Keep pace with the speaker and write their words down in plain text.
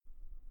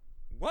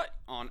What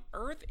on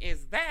earth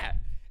is that?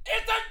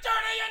 It's a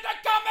Journey into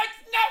Comics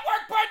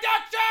Network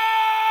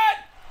production!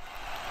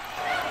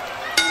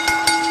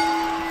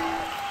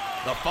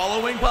 The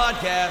following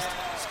podcast,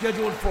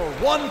 scheduled for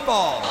one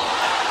fall,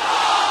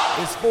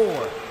 is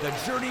for the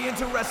Journey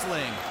into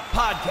Wrestling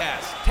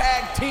Podcast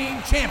Tag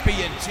Team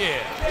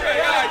Championship.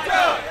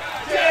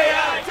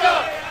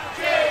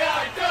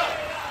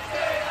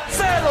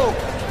 Cero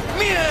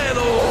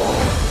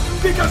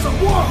Miedo! Because the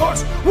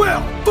Warhorse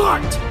will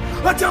fight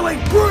until he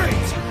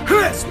breathes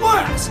his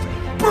last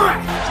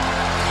breath!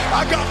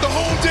 I got the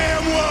whole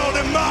damn world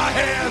in my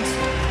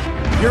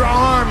hands! Your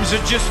arms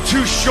are just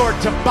too short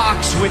to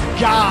box with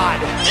God!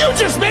 You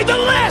just made the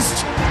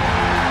list!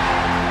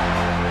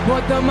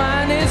 But the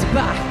man is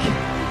back.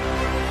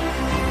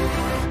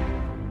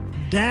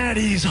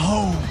 Daddy's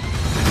home.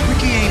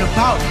 Ricky ain't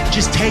about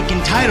just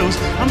taking titles.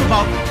 I'm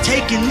about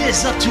taking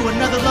this up to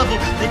another level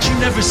that you've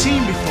never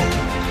seen before.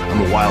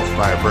 I'm a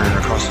wildfire burning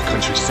across the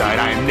countryside.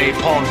 I am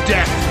Napalm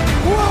Death.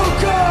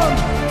 Welcome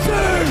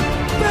to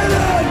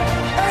Villain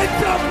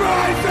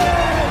Enterprises!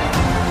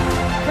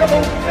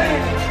 No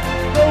fans,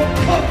 no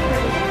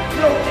company,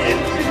 no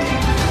entity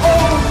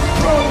owns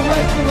pro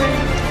wrestling.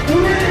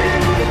 We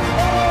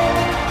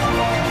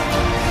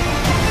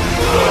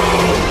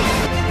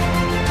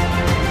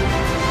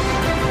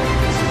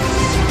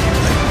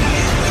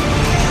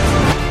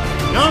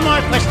No more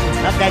questions.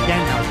 Love that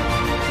damn house.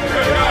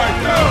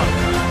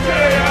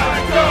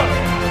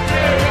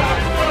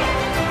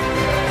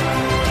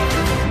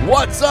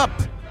 What's up,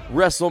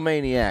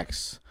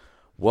 WrestleManiacs?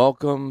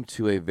 Welcome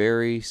to a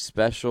very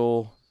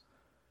special,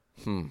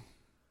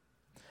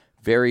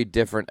 very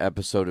different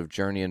episode of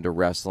Journey into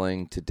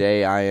Wrestling.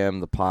 Today I am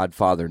the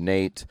Podfather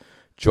Nate.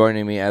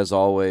 Joining me as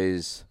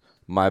always,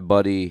 my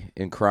buddy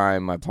in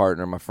crime, my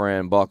partner, my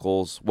friend,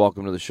 Buckles.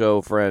 Welcome to the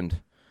show,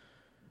 friend.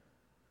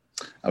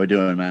 How we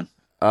doing, man?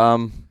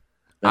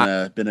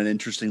 Been an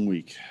interesting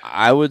week.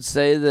 I would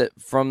say that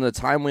from the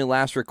time we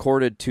last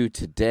recorded to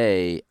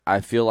today, I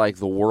feel like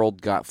the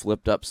world got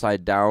flipped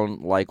upside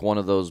down like one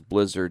of those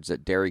blizzards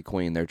at Dairy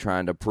Queen. They're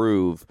trying to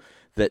prove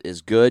that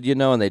is good,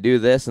 and they do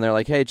this, and they're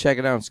like, hey, check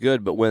it out, it's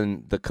good. But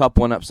when the cup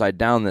went upside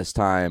down this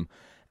time,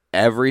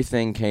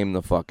 everything came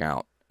the fuck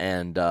out.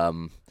 And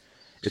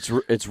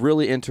it's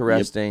really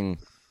interesting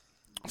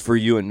for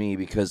you and me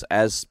because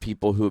as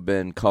people who have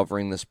been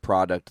covering this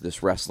product,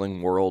 this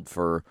wrestling world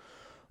for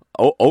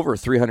over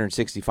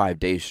 365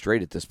 days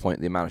straight at this point,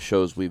 the amount of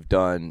shows we've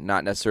done,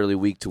 not necessarily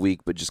week to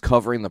week, but just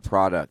covering the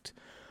product.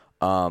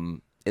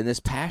 In this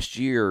past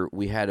year,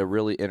 we had a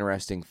really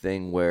interesting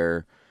thing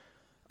where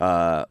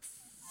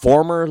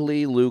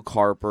formerly Luke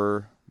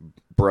Harper,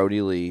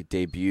 Brody Lee,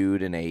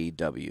 debuted in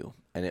AEW.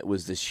 And it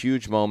was this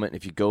huge moment.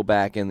 If you go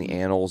back in the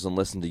annals and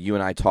listen to you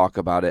and I talk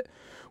about it,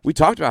 we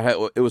talked about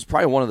how it was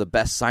probably one of the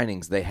best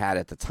signings they had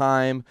at the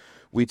time.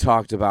 We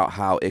talked about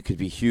how it could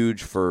be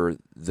huge for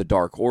the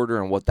Dark Order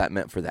and what that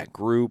meant for that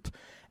group.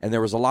 And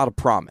there was a lot of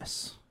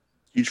promise.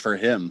 Huge for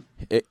him.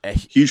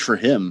 Huge for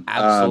him.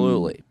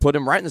 Absolutely. Put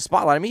him right in the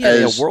spotlight. I mean, he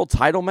had a world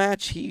title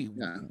match. He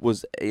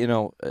was, a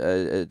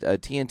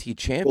TNT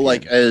champion. Well,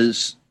 like,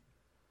 as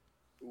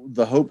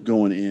the hope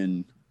going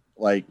in,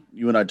 like,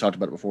 you and I talked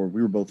about it before,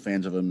 we were both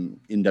fans of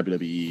him in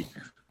WWE,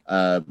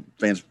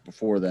 fans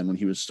before then when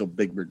he was still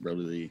Big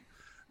Brody Lee,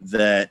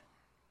 that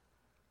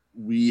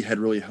we had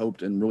really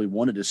hoped and really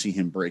wanted to see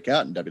him break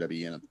out in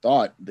WWE, and I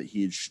thought that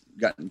he had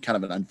gotten kind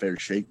of an unfair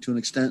shake to an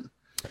extent.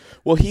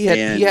 Well, he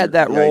had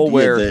that role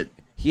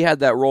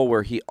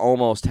where he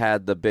almost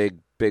had the big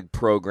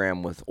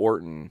program with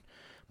Orton,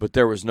 but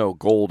there was no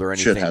gold or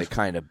anything to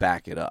kind of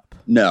back it up.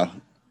 No,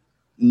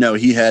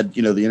 he had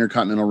the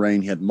Intercontinental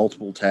reign. He had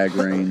multiple tag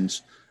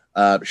reigns.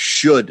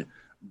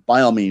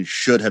 By all means,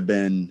 should have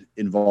been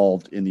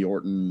involved in the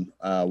Orton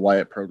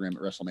Wyatt program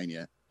at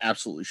WrestleMania.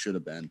 Absolutely should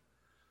have been.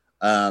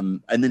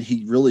 And then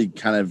he really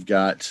kind of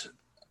got,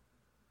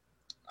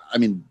 I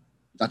mean,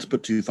 not to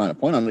put too fine a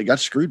point on it, he got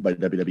screwed by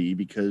WWE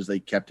because they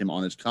kept him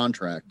on his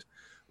contract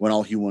when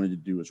all he wanted to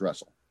do was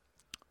wrestle.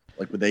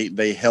 Like,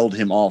 they held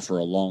him off for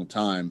a long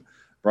time,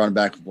 brought him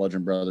back with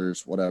Bludgeon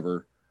Brothers,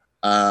 whatever.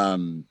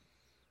 And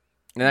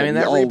I mean,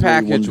 that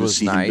repackage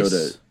was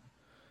nice.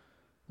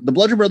 The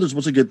Bludgeon Brothers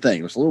was a good thing.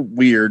 It was a little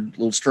weird, a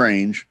little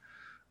strange,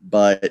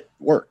 but it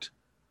worked.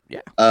 Yeah.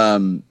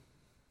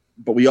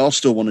 But we all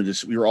still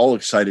we were all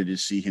excited to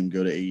see him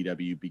go to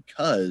AEW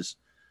because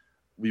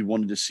we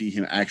wanted to see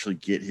him actually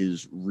get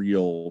his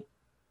real,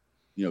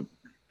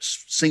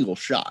 single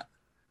shot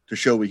to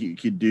show what he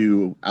could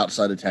do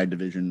outside the tag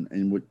division,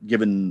 and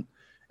given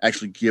a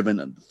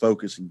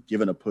focus and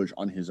given a push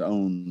on his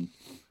own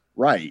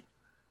right,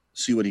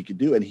 see what he could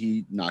do. And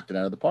he knocked it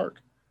out of the park.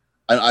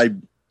 I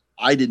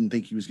didn't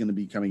think he was going to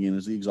be coming in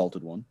as the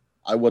Exalted One.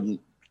 I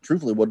wasn't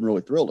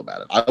really thrilled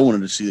about it. I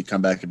wanted to see the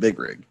comeback of Big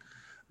Rig,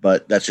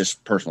 but that's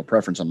just personal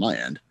preference on my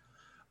end.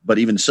 But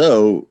even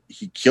so,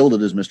 he killed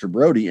it as Mr.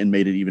 Brody and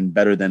made it even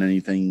better than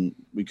anything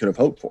we could have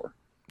hoped for.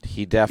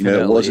 He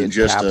definitely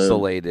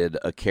encapsulated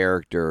a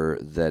character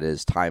that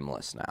is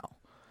timeless now.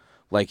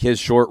 Like his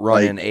short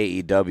run in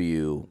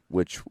AEW,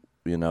 which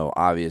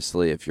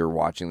obviously, if you're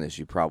watching this,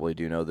 you probably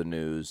do know the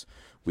news.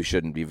 We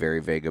shouldn't be very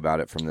vague about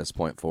it from this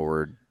point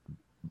forward.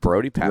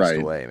 Brody passed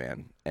away,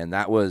 man. And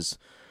that was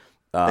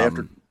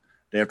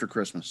day after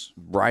Christmas.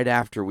 Right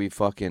after we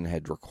fucking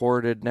had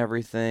recorded and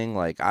everything.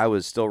 Like, I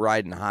was still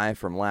riding high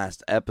from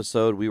last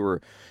episode. We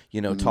were,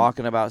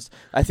 talking about...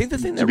 I think the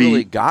thing that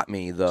really got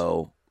me,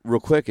 though, real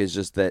quick, is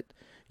just that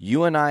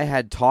you and I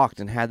had talked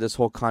and had this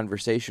whole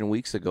conversation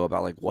weeks ago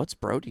about, like, what's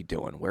Brody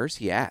doing? Where's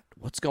he at?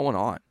 What's going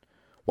on?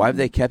 Why have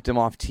they kept him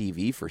off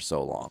TV for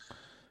so long?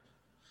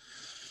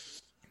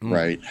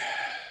 Right.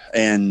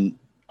 And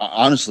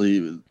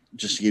honestly,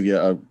 just to give you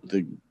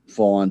the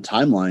full-on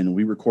timeline,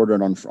 we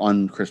recorded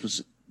on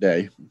Christmas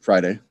Day,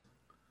 Friday,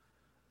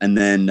 and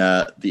then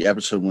the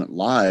episode went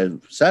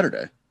live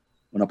Saturday,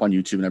 went up on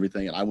YouTube and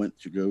everything, and I went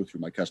to go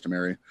through my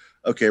customary,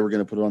 okay, we're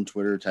going to put it on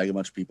Twitter, tag a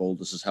bunch of people,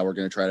 this is how we're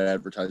going to try to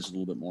advertise it a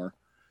little bit more.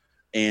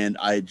 And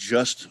I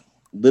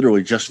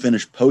literally just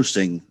finished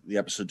posting the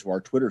episode to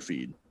our Twitter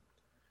feed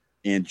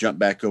and jumped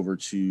back over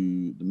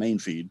to the main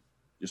feed,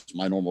 just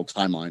my normal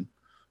timeline,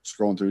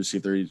 scrolling through to see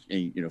if there's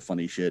any,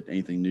 funny shit,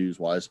 anything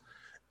news-wise.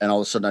 And all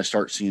of a sudden I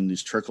start seeing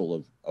this trickle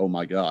of, oh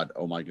my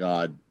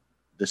God,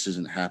 this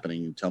isn't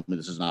happening. Tell me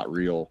this is not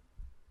real.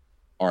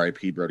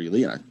 R.I.P. Brody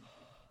Lee. And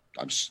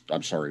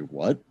I'm sorry,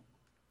 what?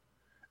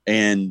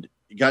 And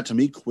it got to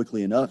me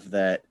quickly enough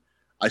that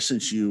I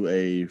sent you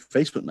a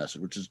Facebook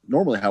message, which is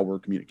normally how we're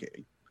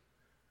communicating.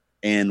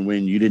 And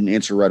when you didn't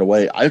answer right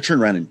away, I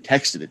turned around and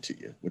texted it to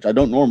you, which I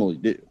don't normally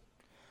do.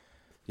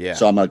 Yeah.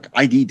 So I'm like,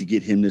 I need to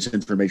get him this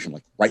information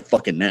like right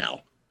fucking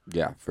now.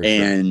 Yeah, for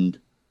and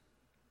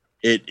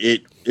sure.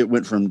 It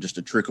went from just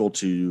a trickle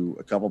to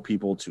a couple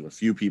people to a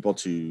few people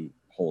to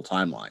whole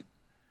timeline,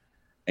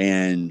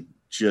 and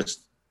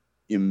just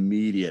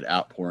immediate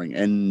outpouring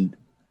and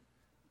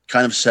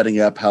kind of setting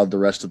up how the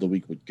rest of the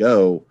week would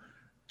go.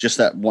 Just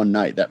that one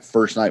night, that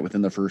first night,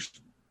 within the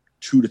first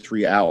 2 to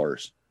 3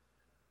 hours,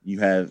 you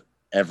have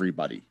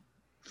everybody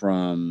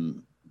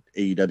from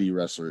AEW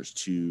wrestlers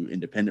to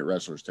independent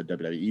wrestlers to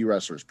WWE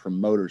wrestlers,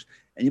 promoters,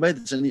 anybody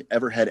that's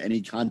ever had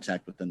any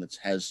contact with them that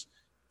has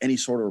any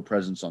sort of a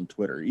presence on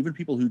Twitter, even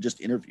people who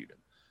just interviewed him,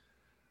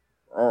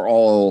 are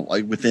all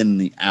like within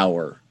the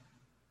hour,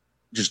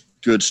 just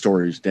good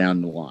stories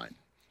down the line,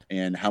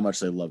 and how much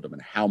they loved him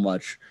and how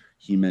much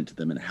he meant to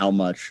them and how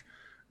much,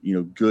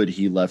 good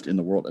he left in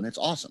the world. And it's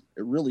awesome.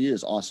 It really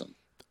is awesome.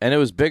 And it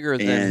was bigger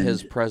than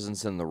his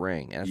presence in the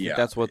ring. And I think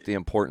that's what the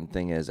important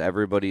thing is.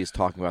 Everybody's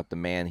talking about the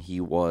man he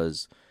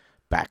was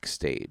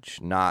backstage,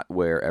 not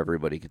where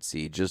everybody could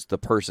see, just the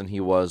person he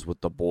was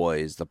with the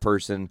boys, the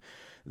person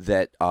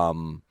that,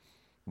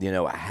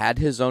 had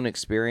his own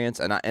experience.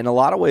 And in a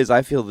lot of ways,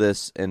 I feel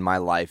this in my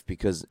life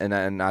because,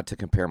 and not to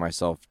compare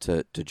myself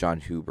to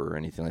John Huber or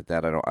anything like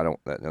that.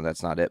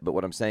 That's not it. But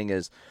what I'm saying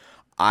is,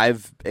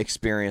 I've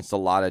experienced a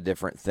lot of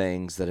different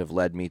things that have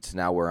led me to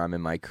now where I'm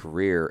in my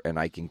career, and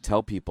I can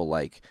tell people,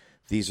 like,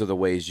 these are the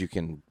ways you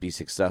can be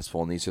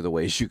successful and these are the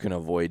ways you can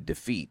avoid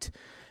defeat.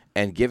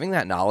 And giving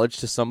that knowledge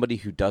to somebody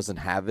who doesn't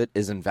have it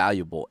is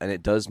invaluable, and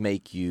it does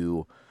make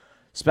you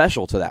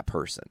special to that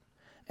person.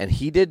 And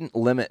he didn't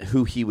limit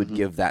who he would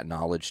give that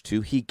knowledge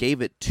to. He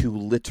gave it to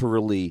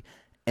literally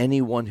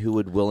anyone who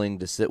would willing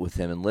to sit with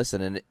him and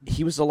listen. And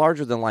he was a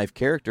larger-than-life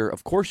character.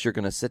 Of course you're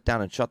going to sit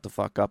down and shut the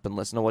fuck up and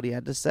listen to what he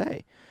had to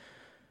say.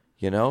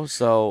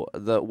 So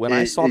when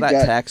I saw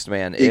that text,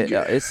 man,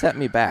 it set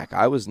me back.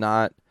 I was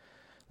not,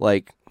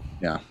 like...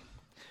 Yeah.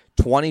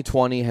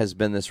 2020 has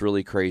been this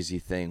really crazy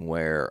thing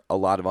where a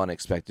lot of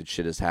unexpected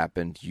shit has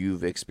happened.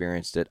 You've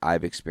experienced it.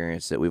 I've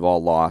experienced it. We've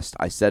all lost.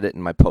 I said it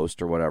in my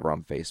post or whatever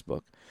on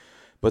Facebook.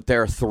 But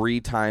there are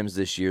 3 times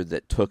this year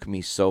that took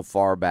me so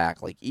far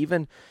back. Like,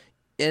 even...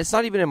 It's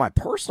not even in my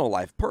personal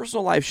life.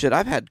 Personal life shit,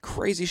 I've had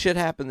crazy shit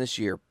happen this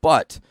year.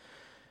 But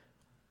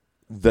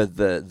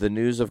the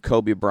news of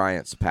Kobe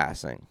Bryant's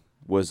passing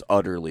was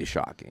utterly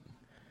shocking.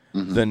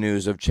 Mm-hmm. The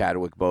news of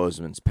Chadwick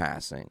Boseman's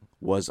passing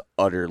was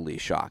utterly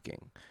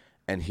shocking.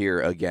 And here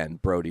again,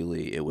 Brody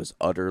Lee, it was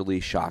utterly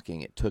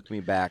shocking. It took me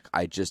back.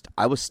 I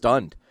was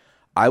stunned.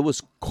 I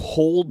was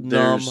cold,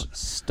 numb,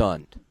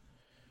 stunned.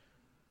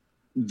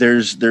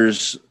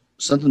 There's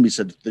something to be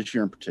said this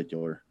year in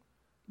particular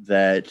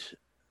that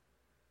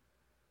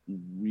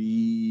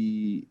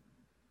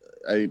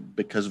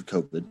because of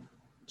COVID,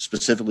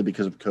 specifically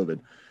because of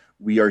COVID,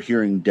 we are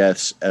hearing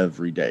deaths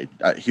every day.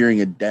 Hearing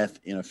a death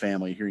in a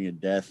family, hearing a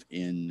death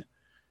in,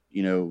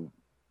 a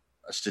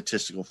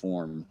statistical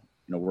form.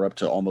 We're up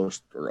to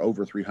almost or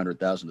over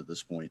 300,000 at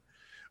this point.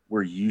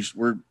 I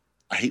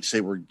hate to say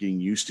we're getting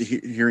used to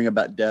hearing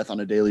about death on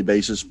a daily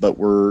basis, but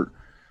we're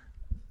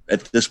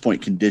at this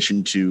point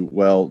conditioned to,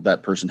 well,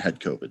 that person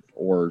had COVID,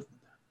 or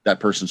that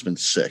person's been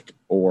sick,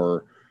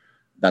 or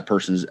that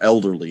person is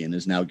elderly and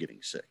is now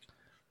getting sick.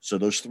 So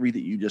those 3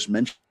 that you just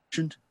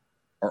mentioned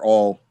are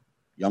all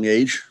young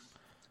age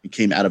and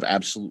came out of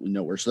absolutely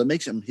nowhere. So that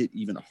makes them hit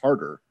even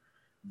harder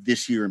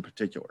this year in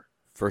particular.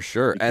 For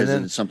sure. Because and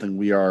then it's something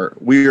we are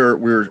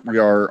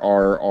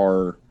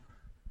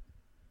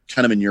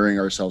kind of inuring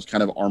ourselves,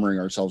 kind of armoring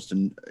ourselves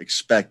to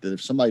expect that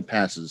if somebody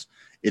passes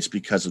it's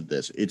because of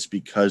this. It's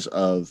because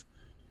of,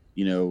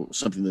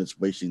 something that's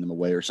wasting them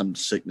away, or some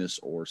sickness,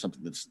 or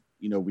something that's,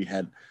 we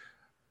had,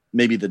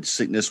 maybe the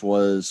sickness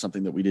was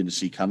something that we didn't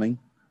see coming,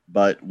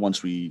 but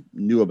once we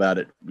knew about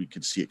it, we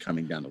could see it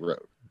coming down the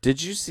road.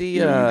 Did you see?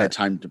 You had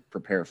time to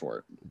prepare for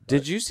it.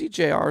 Did you see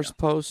JR's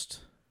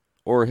post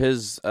or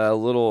his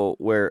little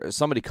where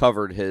somebody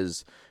covered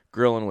his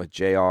grilling with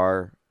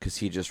JR because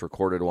he just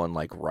recorded one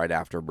like right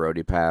after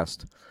Brody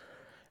passed,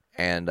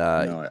 and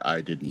no,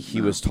 I didn't.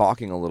 He was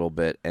talking a little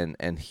bit,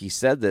 and he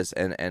said this,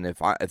 and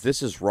if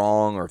this is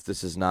wrong or if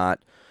this is not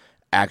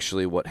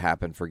actually what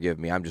happened, forgive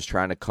me. I'm just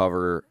trying to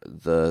cover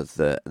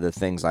the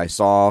things I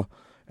saw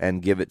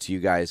and give it to you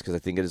guys because I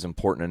think it is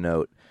important to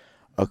note.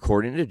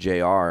 According to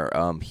JR,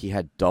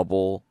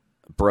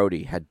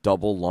 Brody had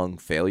double lung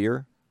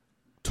failure,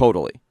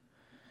 totally.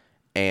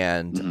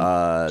 And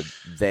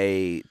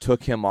they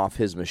took him off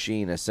his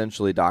machine.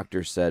 Essentially,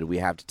 doctors said, we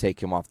have to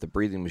take him off the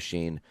breathing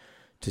machine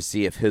to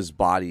see if his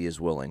body is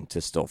willing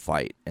to still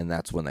fight. And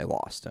that's when they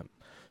lost him.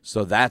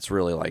 So that's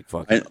really like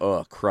fucking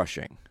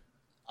crushing.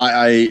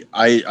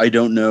 I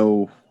don't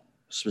know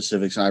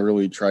specifics. I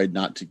really tried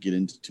not to get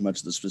into too much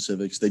of the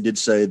specifics. They did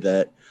say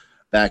that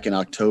back in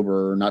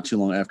October, not too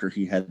long after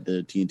he had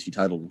the TNT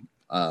title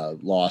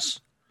loss,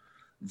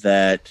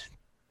 that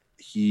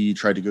he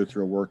tried to go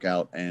through a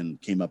workout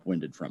and came up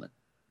winded from it,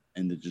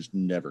 and they just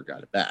never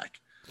got it back.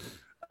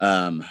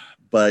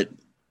 But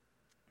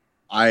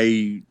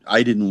I'm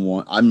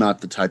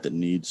not the type that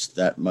needs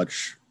that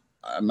much.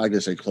 I'm not going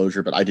to say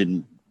closure, but I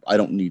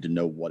don't need to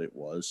know what it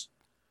was.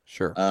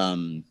 Sure.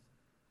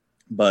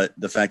 But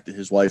the fact that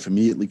his wife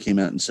immediately came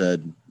out and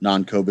said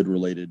non-COVID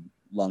related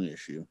lung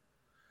issue,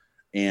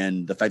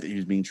 and the fact that he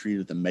was being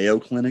treated at the Mayo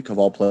Clinic of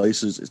all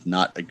places is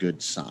not a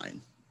good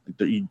sign.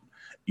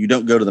 You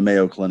don't go to the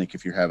Mayo Clinic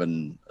if you're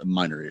having a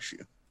minor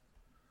issue.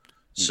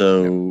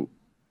 So,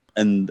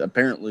 and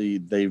apparently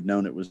they've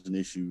known it was an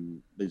issue.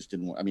 They just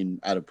didn't want,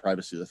 out of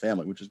privacy of the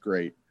family, which is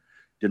great,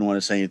 didn't want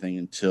to say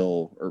anything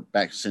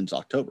back since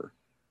October.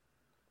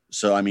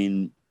 So,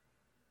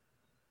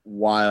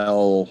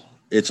 while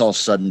it's all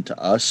sudden to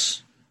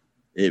us,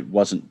 it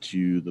wasn't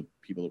to the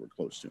people that were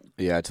close to him.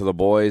 Yeah, to the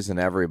boys and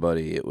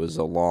everybody, it was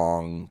a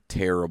long,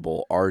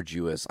 terrible,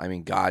 arduous.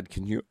 God,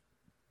 can you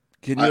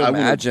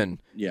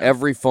imagine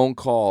every phone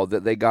call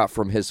that they got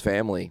from his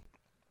family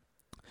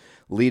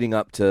leading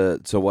up to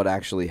what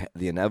actually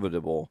the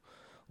inevitable?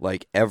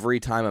 Like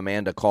every time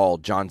Amanda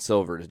called John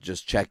Silver to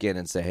just check in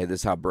and say, hey, this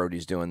is how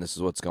Brody's doing. This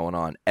is what's going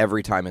on.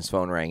 Every time his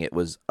phone rang, it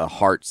was a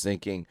heart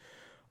sinking,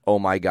 oh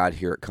my God,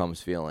 here it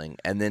comes feeling.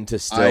 And then to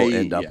still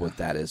end up with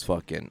that is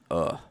fucking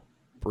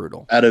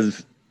brutal.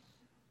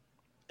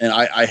 And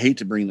I hate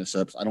to bring this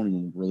up. I don't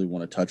even really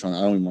want to touch on it.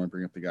 I don't even want to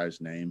bring up the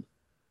guy's name.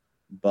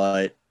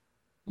 But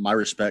my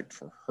respect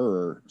for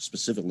her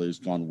specifically has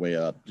gone way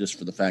up just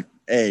for the fact,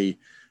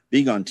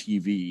 being on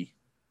TV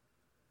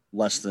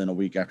less than a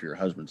week after your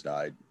husband's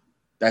died,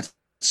 that's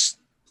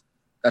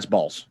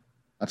balls.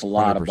 That's a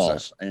lot 100%. Of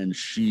balls. And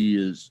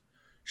she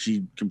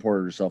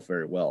comported herself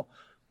very well.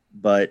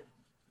 But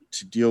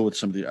to deal with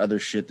some of the other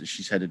shit that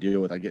she's had to deal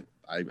with, I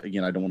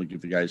don't want to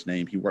give the guy's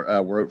name. He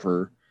wrote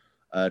for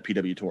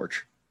PW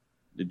Torch.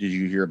 Did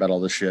you hear about all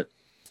this shit?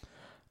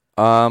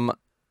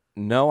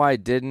 No, I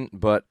didn't,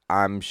 but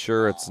I'm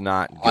sure it's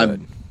not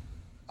good.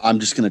 I'm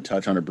just going to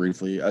touch on it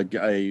briefly.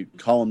 A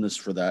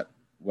columnist for that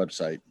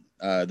website,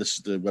 this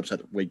is the website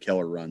that Wade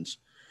Keller runs,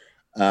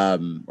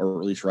 or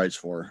at least writes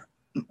for,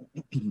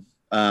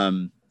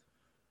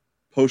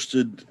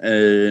 posted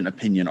an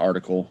opinion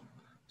article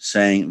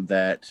saying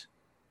that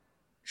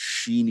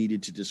she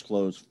needed to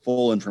disclose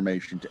full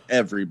information to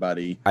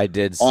everybody. I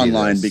did see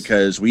online this.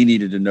 Because we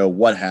needed to know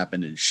what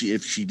happened, and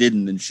if she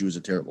didn't, then she was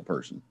a terrible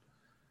person.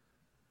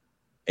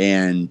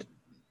 And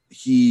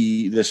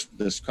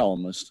this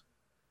columnist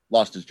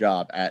lost his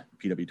job at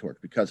PW Torch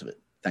because of it.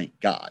 Thank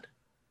God,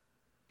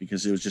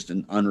 because it was just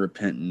an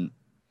unrepentant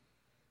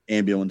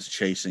ambulance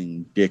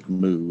chasing dick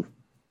move.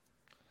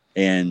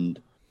 And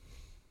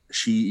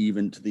she,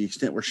 even to the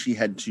extent where she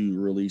had to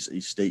release a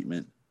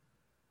statement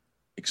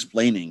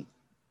explaining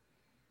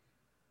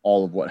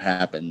all of what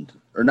happened,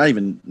 or not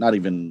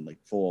even like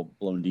full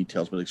blown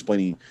details, but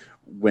explaining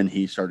when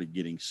he started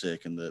getting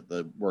sick and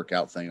the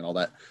workout thing and all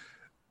that.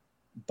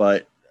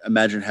 But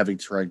imagine having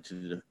tried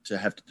to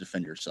have to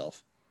defend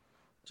yourself,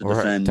 to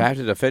have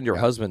to defend your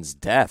husband's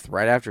death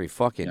right after he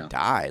fucking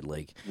died.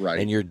 Right.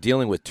 And you're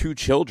dealing with two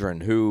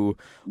children who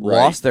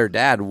lost their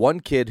dad.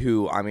 One kid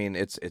who,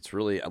 it's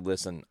really,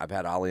 listen, I've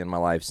had Ollie in my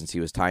life since he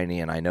was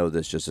tiny, and I know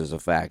this just as a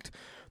fact.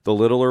 The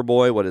littler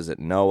boy, what is it,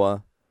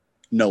 Nolan,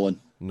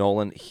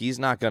 he's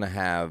not going to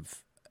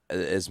have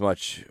as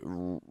much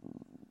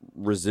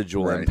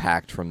residual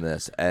impact from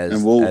this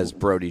as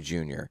Brody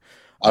Jr.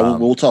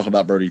 We'll talk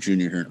about Brody Jr.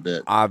 here in a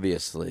bit,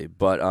 obviously,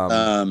 but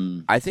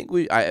I think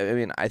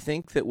I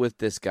think that with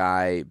this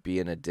guy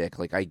being a dick,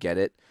 like I get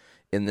it.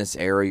 In this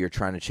era, you're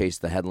trying to chase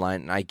the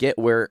headline, and I get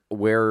where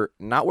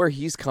not where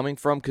he's coming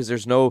from, because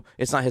it's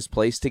not his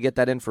place to get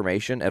that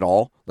information at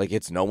all. Like,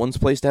 it's no one's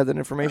place to have that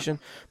information.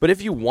 But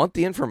if you want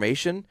the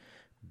information,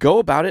 Go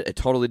about it a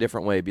totally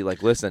different way. Be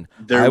like, listen,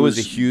 I was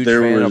a huge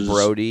fan of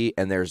Brody,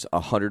 and there's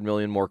 100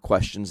 million more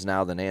questions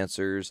now than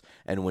answers.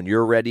 And when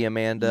you're ready,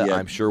 Amanda,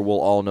 I'm sure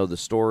we'll all know the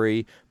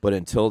story. But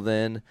until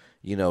then,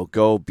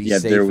 go be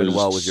safe and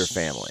well with your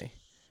family.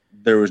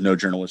 There was no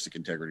journalistic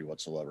integrity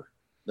whatsoever.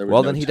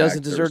 Well, then he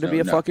doesn't deserve to be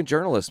a fucking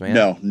journalist,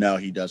 man. No,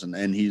 he doesn't.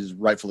 And he's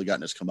rightfully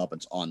gotten his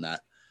comeuppance on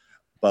that.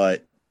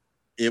 But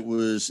it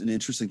was an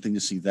interesting thing to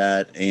see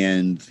that,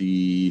 and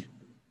the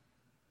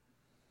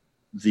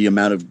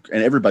amount of,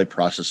 and everybody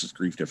processes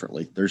grief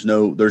differently. There's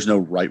no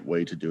right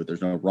way to do it.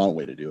 There's no wrong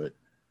way to do it.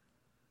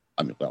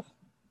 I mean, well,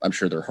 I'm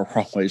sure there are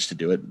wrong ways to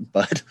do it,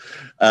 but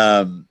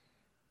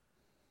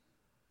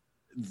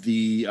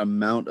the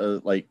amount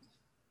of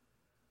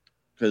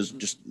because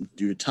just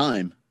due to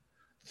time,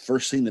 the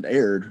first thing that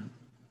aired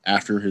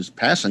after his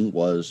passing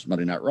was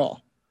Monday Night Raw,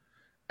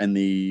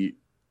 and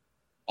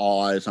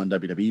all eyes on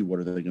WWE. What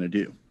are they going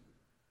to do?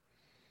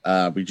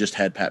 We just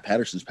had Pat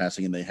Patterson's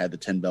passing, and they had the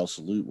 10-bell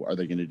salute. Are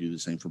they going to do the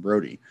same for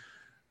Brody?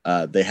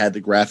 They had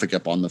the graphic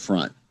up on the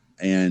front.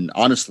 And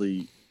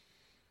honestly,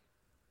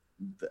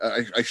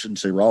 I shouldn't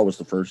say Raw was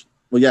the first.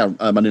 Well, yeah,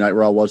 Monday Night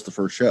Raw was the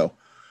first show.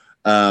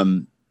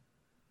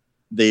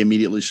 They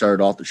immediately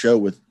started off the show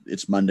with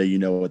 "It's Monday, you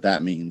know what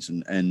that means,"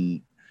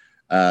 and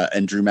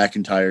Drew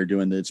McIntyre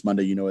doing the "It's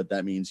Monday, you know what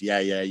that means."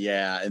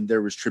 Yeah. And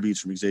there was tributes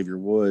from Xavier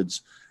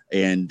Woods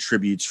and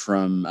tributes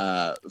from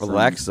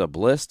Alexa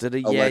Bliss did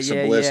a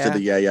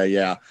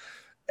yeah.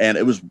 And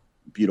it was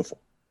beautiful.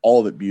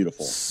 All of it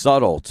beautiful.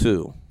 Subtle,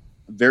 too.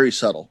 Very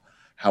subtle.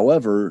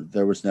 However,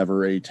 there was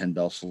never a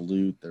 10-bell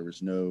salute. There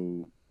was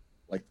no,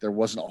 there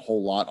wasn't a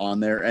whole lot on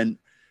there. And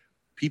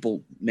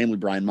people, namely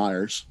Brian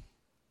Myers,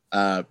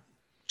 took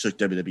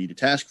WWE to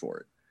task for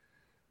it.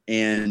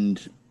 And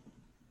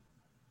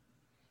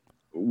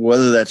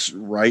whether that's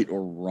right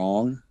or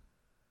wrong,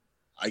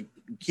 I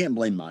can't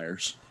blame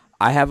Myers.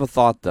 I have a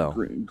thought, though.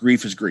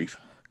 Grief is grief.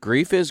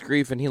 Grief is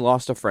grief, and he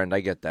lost a friend. I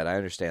get that. I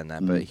understand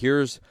that. But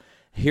here's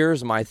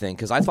my thing,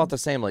 because I thought the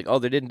same,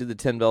 they didn't do the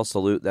 10-bell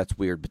salute. That's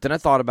weird. But then I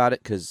thought about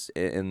it, because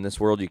in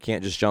this world, you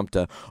can't just jump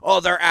to,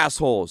 they're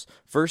assholes.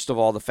 First of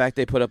all, the fact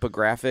they put up a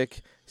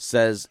graphic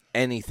says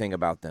anything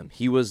about them.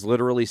 He was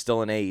literally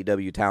still an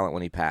AEW talent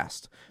when he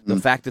passed. The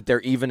fact that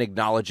they're even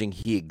acknowledging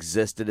he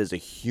existed as a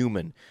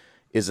human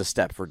is a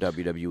step for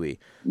WWE.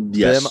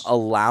 Yes. Them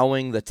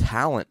allowing the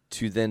talent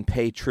to then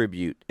pay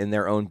tribute in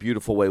their own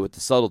beautiful way with the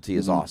subtlety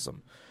is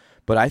awesome.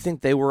 But I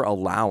think they were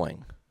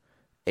allowing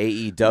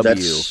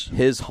AEW,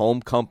 his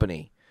home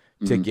company,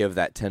 to give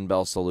that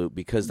 10-bell salute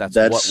because that's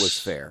what was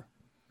fair.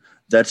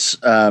 That's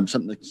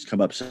something that's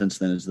come up since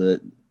then is that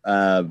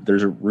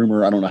there's a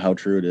rumor, I don't know how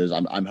true it is,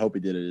 I'm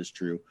hoping that it is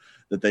true,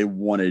 that they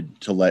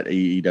wanted to let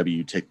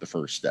AEW take the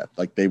first step.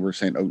 They were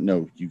saying, oh,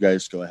 no, you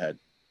guys go ahead.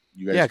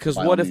 Because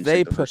what if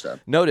they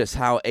notice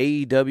how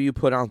AEW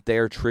put out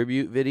their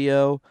tribute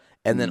video,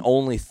 and then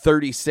only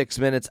 36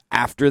 minutes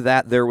after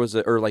that there was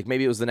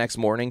maybe it was the next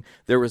morning,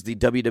 there was the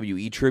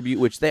WWE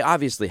tribute, which they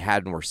obviously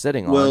had and were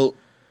sitting on. Well,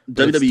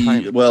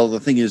 WWE, the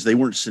thing is they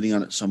weren't sitting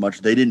on it so much.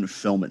 They didn't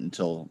film it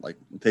until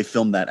they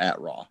filmed that at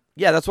Raw.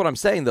 Yeah, that's what I'm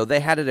saying though. They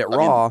had it at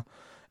Raw.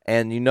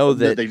 And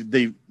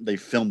that they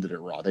filmed it at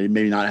Raw. They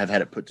may not have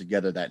had it put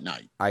together that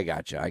night. I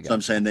got you. So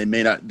I'm saying they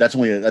may not. That's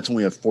only a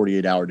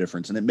 48-hour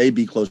difference, and it may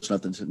be close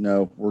enough that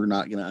no, we're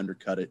not going to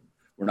undercut it.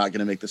 We're not going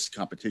to make this a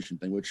competition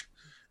thing. Which,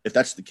 if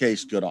that's the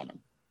case, good on them.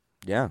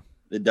 Yeah,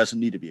 it doesn't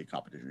need to be a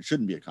competition. It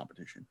shouldn't be a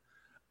competition.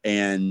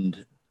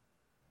 And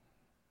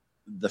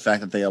the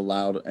fact that they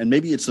allowed, and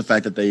maybe it's the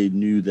fact that they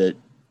knew that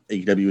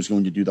AEW was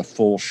going to do the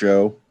full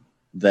show.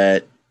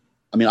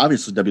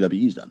 Obviously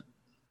WWE's done it.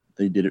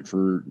 They did it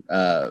for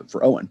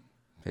Owen.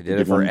 They did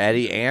it for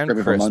Eddie and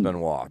Chris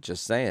Benoit.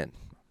 Just saying.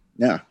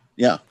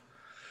 Yeah.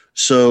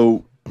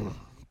 So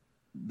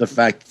the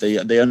fact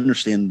they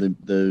understand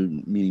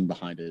the meaning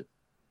behind it,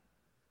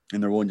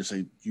 and they're willing to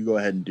say, "You go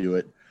ahead and do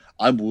it."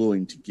 I'm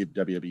willing to give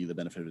WWE the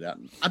benefit of the doubt.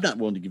 I'm not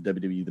willing to give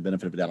WWE the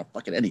benefit of the doubt on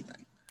fucking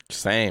anything.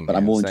 Same, but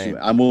I'm willing to.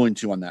 I'm willing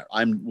to on that.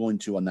 I'm willing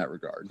to on that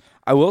regard.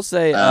 I will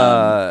say,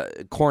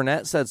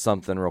 Cornette said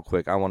something real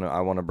quick. I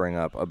want to bring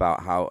up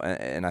about how,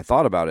 and I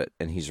thought about it,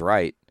 and he's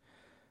right.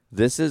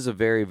 This is a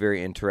very,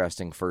 very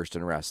interesting first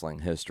in wrestling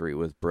history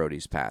with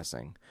Brody's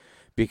passing,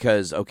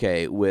 because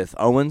with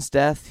Owen's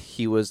death,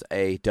 he was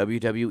a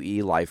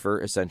WWE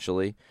lifer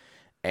essentially,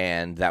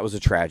 and that was a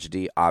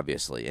tragedy,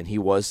 obviously, and he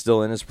was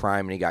still in his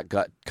prime, and he got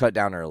cut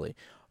down early.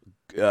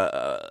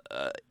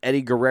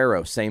 Eddie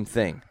Guerrero, same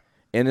thing.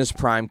 In his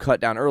prime, cut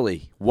down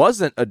early.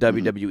 Wasn't a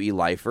WWE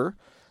lifer,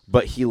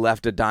 but he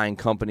left a dying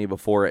company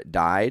before it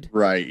died.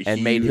 Right.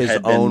 And made his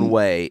own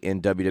way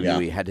in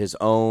WWE. Had his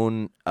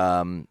own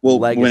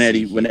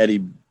legacy.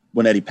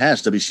 When Eddie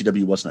passed,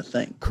 WCW wasn't a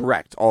thing.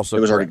 Correct. Also, it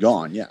was already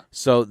gone. Yeah.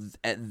 So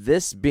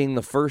this being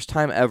the first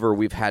time ever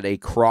we've had a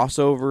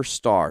crossover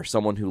star,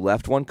 someone who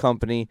left one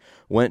company,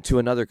 went to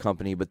another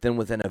company, but then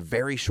within a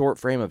very short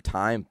frame of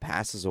time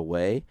passes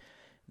away.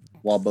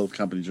 While both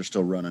companies are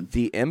still running.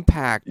 The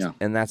impact,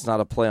 and that's not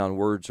a play on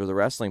words or the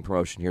wrestling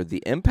promotion here,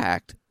 the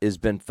impact has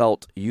been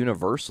felt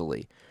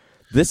universally.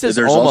 This is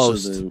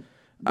almost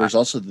there's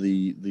also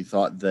the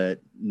thought that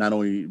not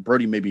only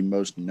Brody may be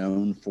most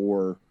known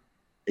for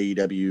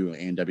AEW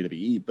and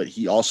WWE, but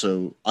he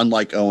also,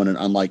 unlike Owen and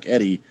unlike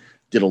Eddie,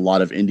 did a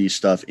lot of indie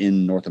stuff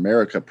in North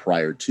America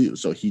prior to.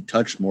 So he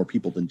touched more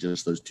people than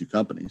just those two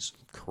companies.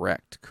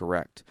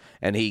 Correct.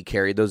 And he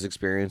carried those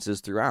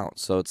experiences throughout.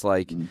 So it's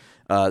like,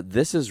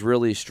 this is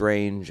really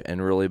strange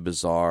and really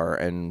bizarre.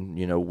 And,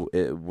 you know,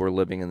 we're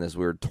living in this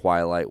weird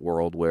twilight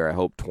world where I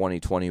hope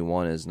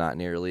 2021 is not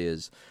nearly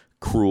as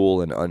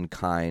cruel and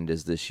unkind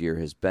as this year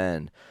has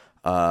been.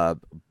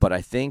 But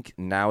I think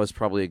now is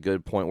probably a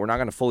good point. We're not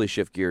going to fully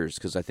shift gears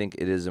because I think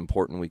it is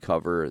important we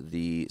cover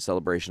the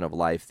Celebration of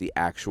Life, the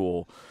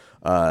actual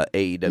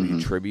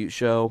AEW tribute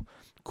show.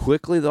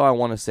 Quickly, though, I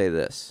want to say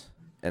this,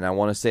 and I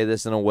want to say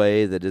this in a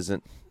way that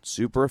isn't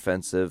super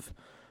offensive,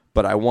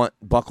 but I want,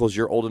 Buckles,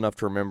 you're old enough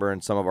to remember,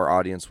 and some of our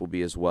audience will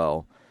be as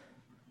well.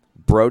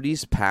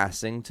 Brody's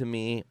passing to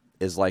me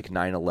is like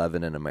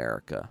 9/11 in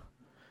America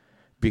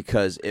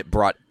because it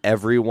brought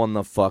everyone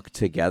the fuck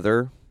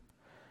together.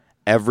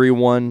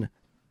 Everyone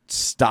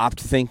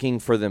stopped thinking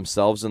for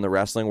themselves in the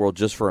wrestling world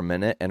just for a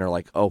minute and are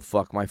like, oh,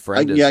 fuck, my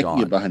friend is gone. I can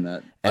get behind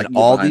that. And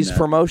all these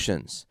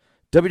promotions,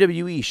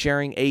 WWE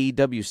sharing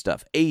AEW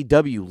stuff,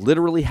 AEW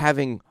literally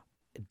having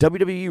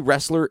WWE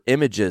wrestler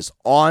images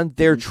on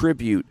their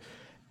tribute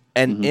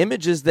and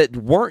images that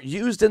weren't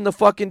used in the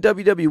fucking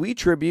WWE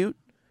tribute.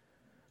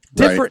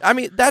 Different. Right. I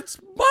mean, that's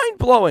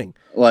mind-blowing.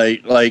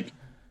 Like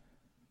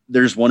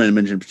there's one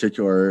image in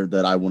particular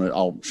that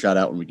I'll shout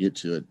out when we get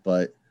to it,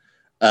 but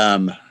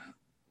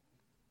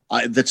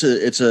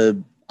it's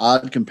a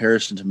odd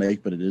comparison to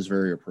make, but it is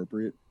very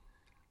appropriate.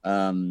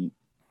 You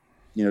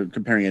know,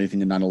 comparing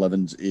anything to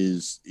 9/11s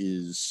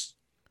is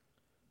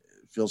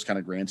feels kind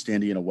of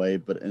grandstandy in a way,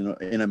 but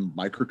in a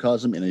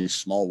microcosm, in a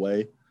small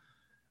way,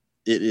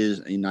 it is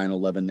a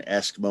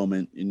 9/11-esque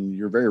moment. And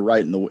you're very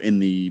right in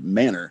the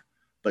manner,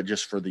 but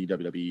just for the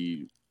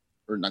WWE,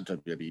 or not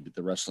WWE, but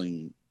the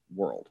wrestling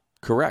world.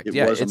 Correct. It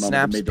yeah, was a it moment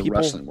snaps that made the people.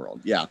 wrestling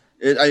world. Yeah,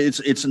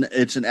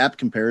 it's an apt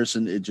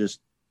comparison. It just,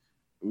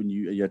 when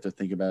you have to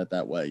think about it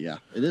that way, yeah,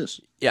 it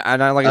is. Yeah,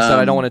 and like I said,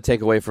 I don't want to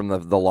take away from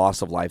the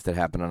loss of life that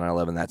happened on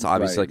 9/11. That's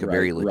obviously a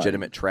very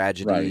legitimate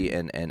tragedy,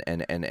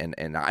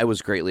 and I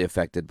was greatly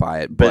affected by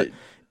it. But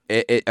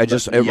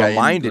it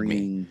reminded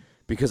me,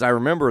 because I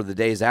remember the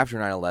days after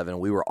 9/11,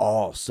 we were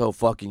all so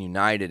fucking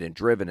united and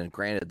driven. And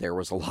granted, there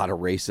was a lot of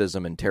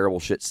racism and terrible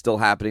shit still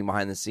happening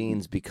behind the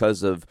scenes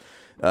because of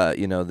the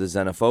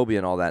xenophobia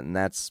and all that, and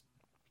that's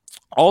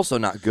also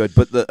not good.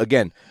 But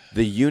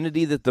the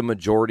unity that the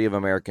majority of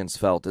Americans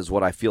felt is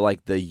what I feel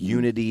like the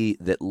unity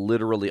that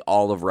literally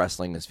all of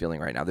wrestling is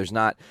feeling right now.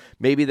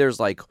 Maybe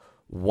there's like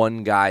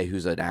one guy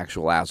who's an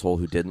actual asshole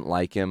who didn't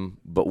like him,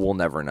 but we'll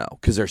never know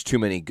because there's too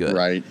many good.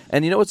 Right.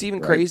 And you know what's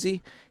even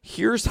crazy?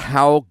 Here's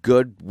how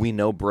good we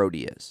know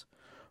Brody is.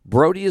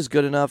 Brody is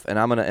good enough, and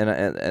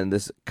and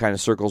this kind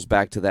of circles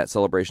back to that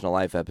Celebration of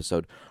Life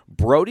episode.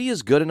 Brody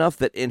is good enough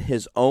that in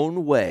his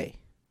own way,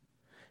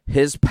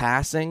 his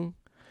passing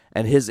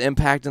and his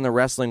impact in the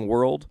wrestling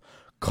world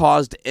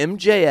caused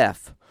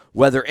MJF,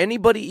 whether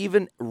anybody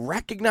even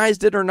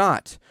recognized it or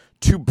not,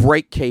 to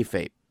break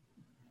kayfabe.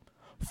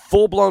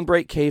 Full-blown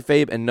break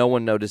kayfabe, and no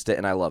one noticed it,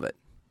 and I love it.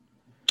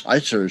 I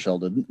sure as hell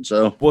didn't.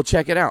 So, well,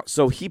 check it out.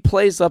 So he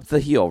plays up the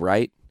heel,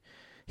 right?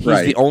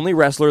 He's the only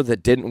wrestler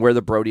that didn't wear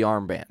the Brody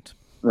armband.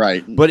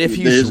 Right. But if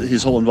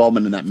his whole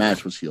involvement in that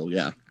match was heel,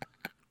 yeah.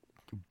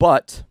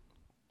 But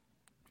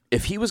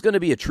if he was going to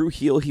be a true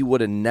heel, he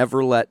would have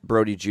never let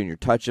Brody Jr.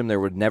 touch him. There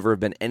would never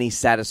have been any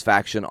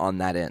satisfaction on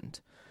that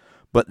end.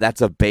 But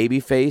that's a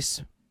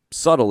babyface,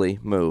 subtly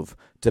move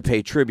to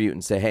pay tribute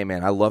and say, hey,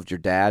 man, I loved your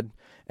dad,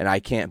 and I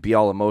can't be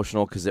all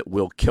emotional because it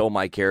will kill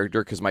my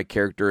character because my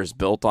character is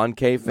built on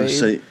kayfabe.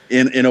 Say,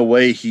 in a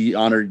way, he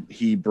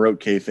broke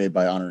kayfabe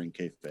by honoring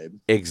kayfabe.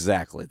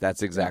 Exactly.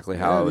 That's exactly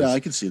how it was. Yeah,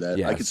 I can see that.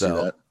 Yeah, I can see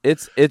that.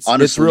 It's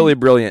honestly, it's really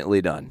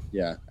brilliantly done.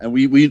 Yeah, and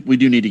we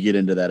do need to get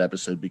into that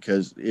episode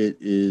because it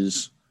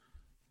is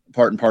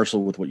part and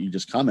parcel with what you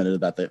just commented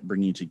about, that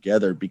bringing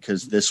together,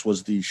 because this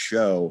was the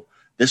show.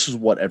 This is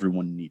what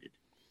everyone needed.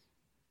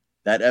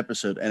 That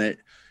episode, and it,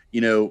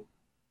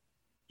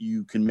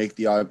 you can make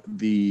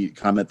the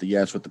comment that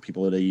yes, what the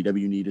people at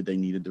AEW needed, they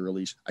needed the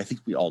release. I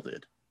think we all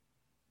did.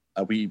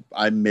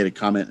 I made a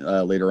comment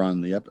later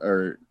on in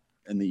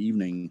the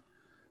evening.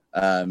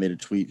 Made a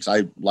tweet because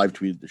I live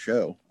tweeted the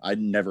show. I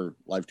never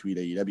live tweet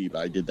AEW, but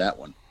I did that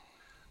one.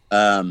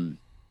 That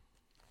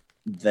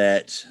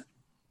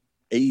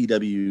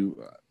AEW,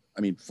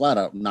 flat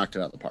out knocked it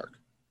out of the park.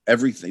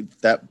 Everything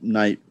that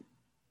night,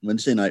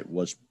 Wednesday night,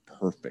 was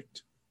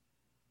perfect,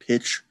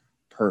 pitch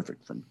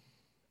perfect from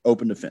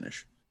open to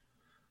finish.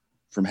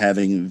 From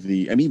having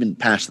even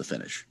past the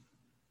finish,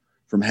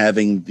 from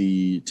having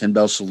the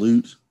 10-bell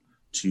salute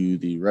to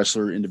the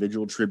wrestler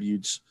individual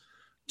tributes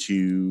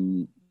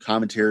to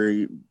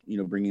commentary,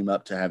 bringing him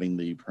up to having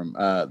the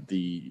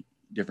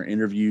different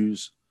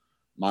interviews,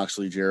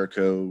 Moxley,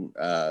 Jericho,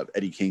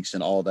 Eddie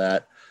Kingston, all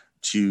that,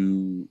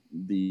 to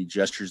the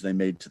gestures they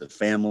made to the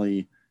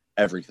family,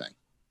 everything.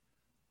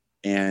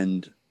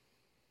 And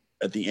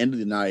at the end of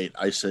the night,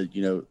 I said,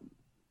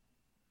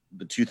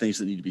 the two things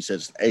that need to be said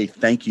is, A,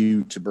 thank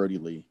you to Brody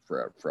Lee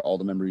for all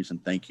the memories,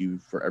 and thank you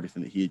for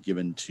everything that he had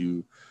given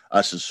to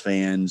us as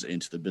fans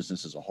and to the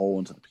business as a whole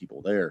and to the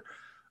people there.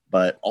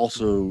 But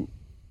also,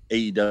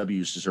 AEW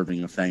is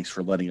deserving of thanks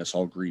for letting us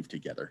all grieve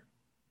together.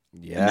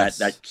 Yes.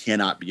 And that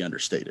cannot be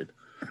understated.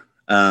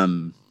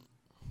 And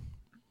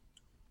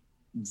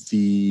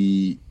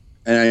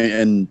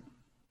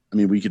I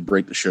mean, we could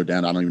break the show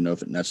down. I don't even know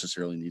if it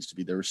necessarily needs to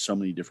be. There were so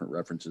many different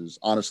references.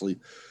 Honestly,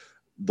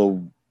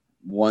 the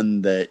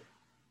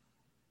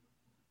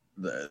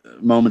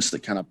moments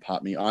that kind of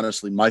popped me,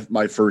 honestly,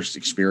 my first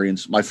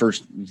experience, my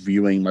first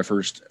viewing, my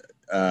first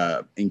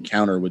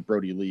encounter with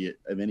Brody Lee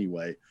of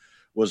Anyway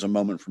was a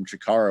moment from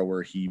Chikara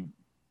where he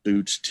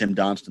boots Tim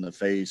Donst in the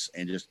face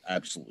and just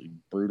absolutely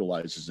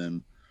brutalizes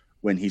him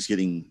when he's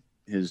getting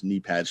his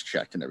knee pads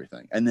checked and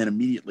everything. And then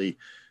immediately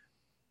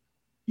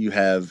you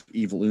have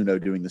Evil Uno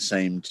doing the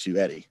same to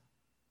Eddie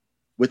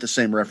with the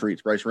same referee.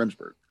 It's Bryce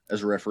Remsburg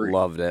as a referee.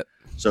 Loved it.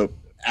 So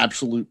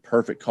absolute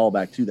perfect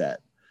callback to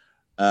that.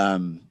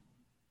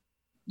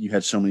 You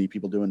had so many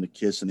people doing the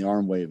kiss and the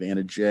arm wave.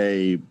 Anna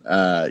Jay,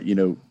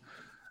 Boom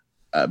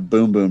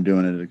Boom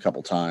doing it a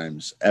couple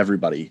times.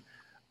 Everybody.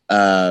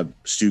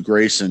 Stu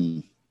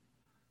Grayson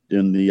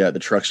doing the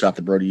truck stop,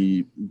 the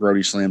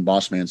Brody slam,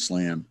 Boss Man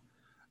slam.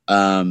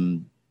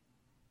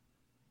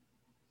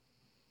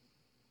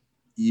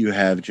 You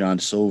have John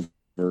Silver,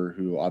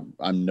 who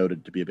I'm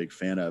noted to be a big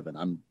fan of, and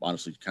I'm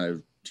honestly kind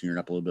of tearing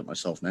up a little bit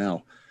myself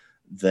now,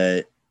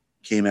 that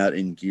came out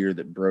in gear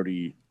that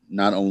Brody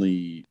not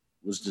only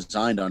was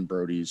designed on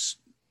Brody's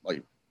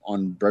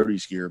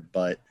gear,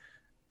 but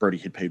Brody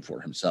had paid for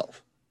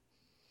himself.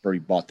 Brody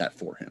bought that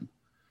for him.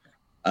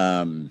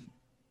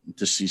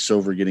 To see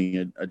Silver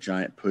getting a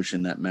giant push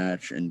in that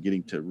match and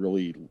getting to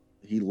really,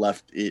 he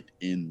left it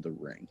in the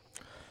ring.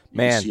 You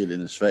can see it in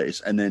his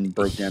face, and then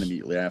broke down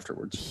immediately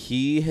afterwards.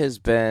 He has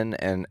been,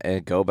 and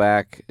go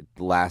back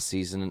last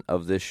season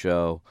of this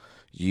show,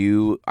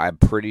 I'm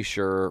pretty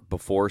sure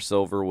before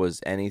Silver was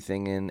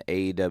anything in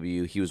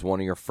AEW, he was one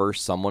of your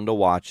first someone to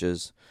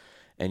watches,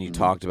 and you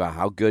talked about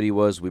how good he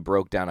was. We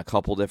broke down a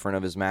couple different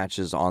of his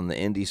matches on the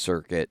indie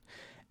circuit,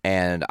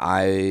 and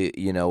I,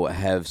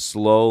 have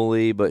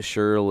slowly but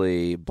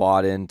surely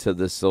bought into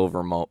the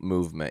Silver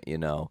movement,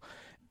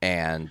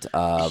 and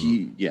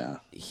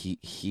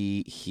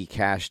he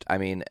cashed. I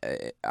mean,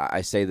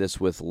 I say this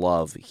with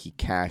love. He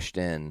cashed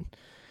in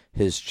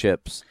his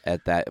chips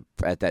at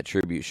that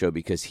tribute show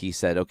because he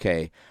said,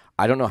 "Okay,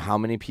 I don't know how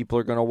many people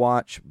are going to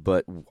watch,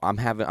 but I'm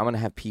going to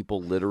have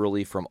people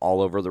literally from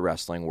all over the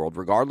wrestling world,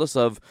 regardless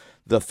of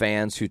the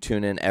fans who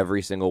tune in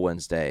every single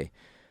Wednesday.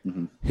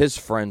 Mm-hmm. His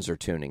friends are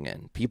tuning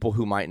in, people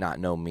who might not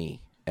know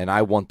me, and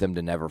I want them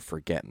to never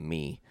forget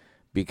me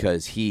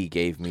because he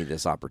gave me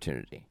this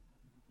opportunity."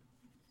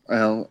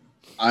 Well,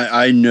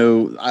 I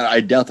know,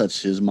 I doubt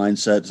that's his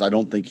mindset. I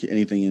don't think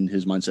anything in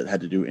his mindset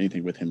had to do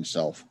anything with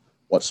himself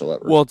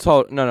whatsoever. Well,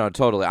 no,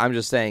 totally. I'm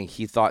just saying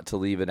he thought to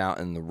leave it out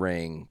in the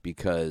ring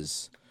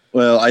because.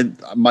 Well,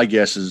 my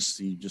guess is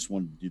he just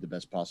wanted to do the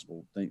best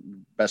possible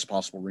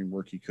ring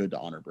work he could to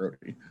honor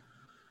Brody.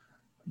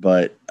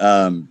 But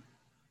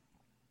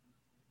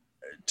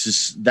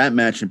just that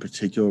match in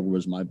particular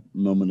was my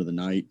moment of the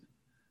night,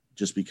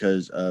 just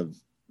because of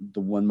the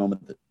one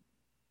moment that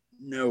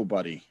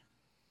nobody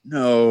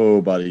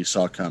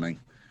saw coming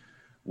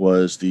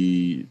was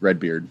the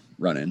Redbeard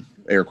run-in,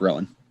 Eric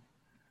Rowan.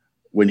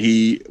 When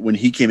he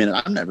came in,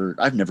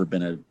 I've never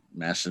been a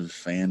massive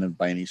fan of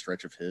by any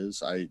stretch of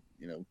his.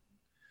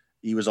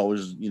 He was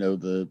always,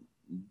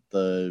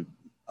 the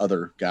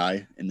other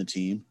guy in the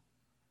team.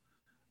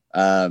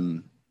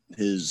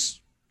 His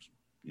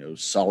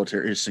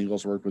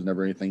singles work was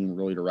never anything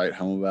really to write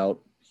home about.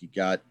 He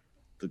got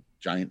the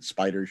giant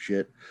spider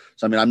shit.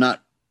 So, I mean,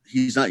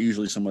 he's not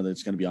usually someone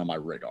that's going to be on my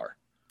radar.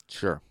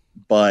 Sure.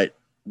 But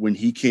when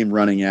he came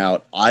running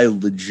out, I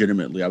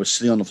was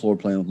sitting on the floor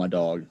playing with my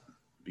dog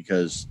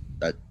because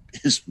that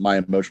is my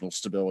emotional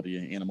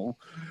stability animal.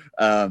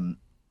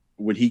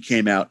 When he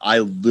came out, I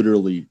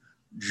literally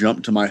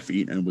jumped to my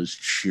feet and was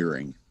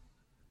cheering,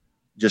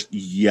 just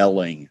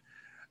yelling.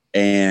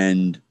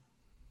 And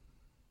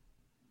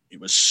it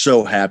was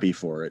so happy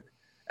for it.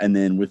 And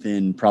then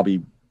within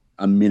probably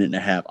a minute and a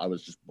half, I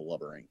was just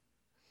blubbering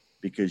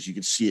because you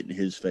could see it in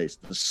his face.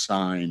 The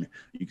sign,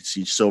 you could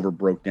see Silver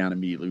broke down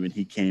immediately when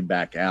he came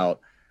back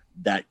out.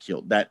 That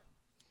killed that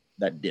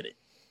did it.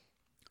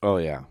 Oh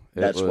yeah.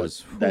 That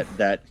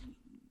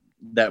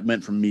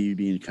went from me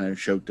being kind of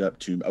choked up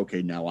to,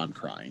 okay, now I'm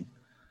crying.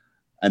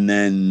 And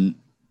then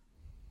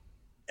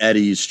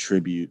Eddie's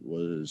tribute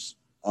was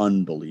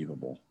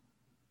unbelievable.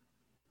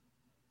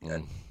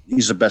 Mm.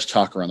 He's the best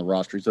talker on the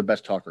roster. He's the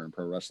best talker in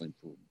pro wrestling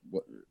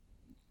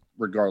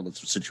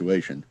regardless of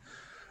situation.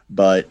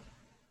 But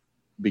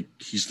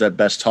he's the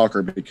best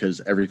talker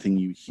because everything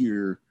you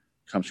hear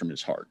comes from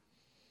his heart.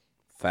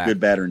 Fact. Good,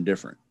 bad, or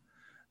indifferent.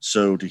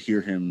 So to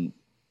hear him,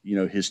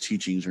 his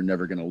teachings are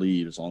never going to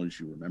leave as long as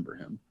you remember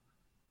him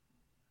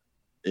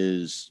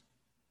is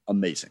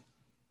amazing.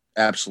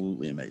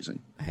 absolutely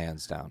amazing,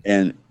 hands down.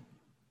 And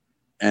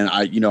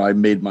I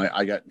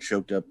got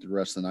choked up the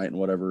rest of the night and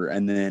whatever.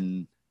 And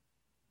then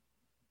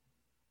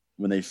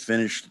when they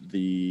finished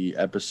the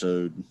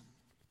episode,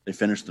 they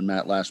finished the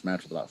last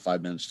match with about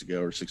 5 minutes to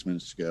go or 6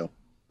 minutes to go.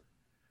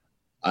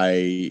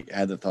 I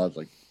had the thought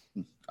like,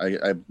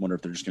 I wonder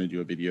if they're just going to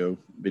do a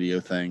video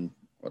thing,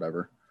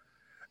 whatever.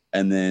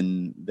 And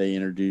then they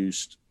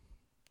introduced,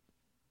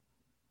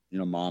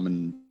 mom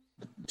and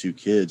 2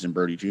 kids and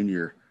Brody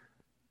Jr.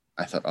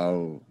 I thought,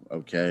 oh,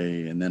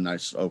 okay. And then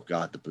oh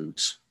God, the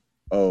boots.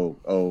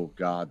 Oh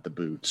God, the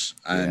boots.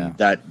 And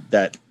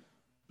that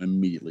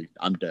immediately,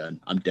 I'm done.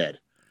 I'm dead.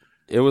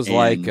 It was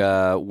like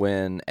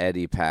when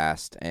Eddie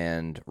passed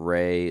and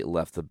Ray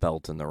left the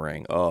belt in the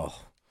ring. Oh.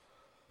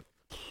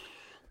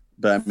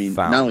 But I mean,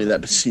 not only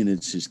that, but seeing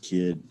it's his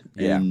kid.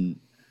 Yeah.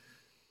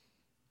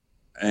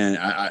 And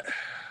I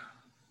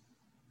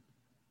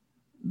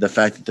the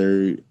fact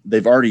that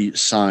they've already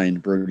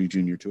signed Brody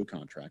Jr. to a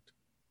contract.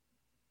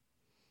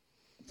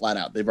 Flat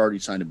out. They've already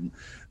signed him.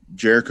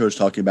 Jericho's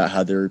talking about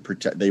how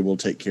they will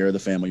take care of the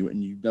family,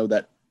 and you know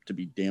that to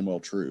be damn well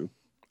true.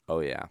 Oh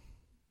yeah.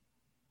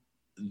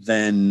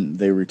 Then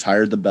they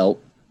retired the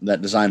belt,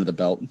 that design of the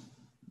belt,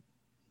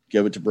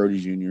 give it to Brody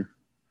Jr.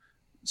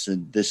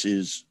 Said this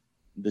is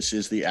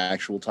the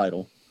actual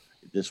title.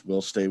 This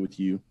will stay with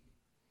you.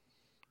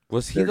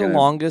 Was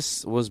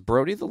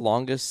Brody the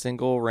longest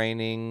single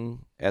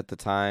reigning at the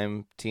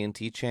time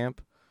TNT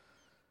champ?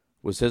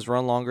 Was his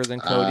run longer than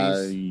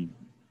Cody's?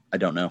 I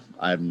don't know.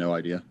 I have no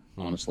idea,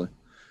 honestly.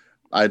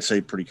 I'd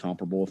say pretty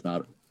comparable.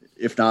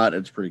 If not,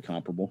 it's pretty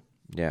comparable.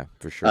 Yeah,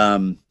 for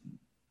sure.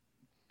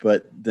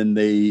 But then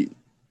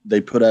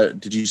they put out.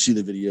 Did you see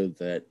the video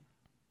that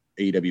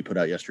AEW put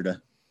out yesterday?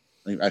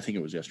 I think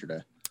it was yesterday.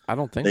 I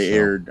don't think they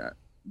aired.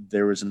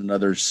 There was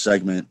another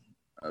segment,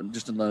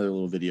 just another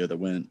little video that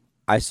went.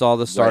 I saw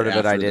the start of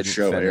it. I didn't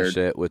aired. finish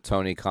it with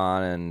Tony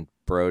Khan and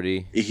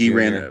Brody.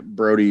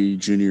 Brody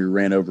Jr.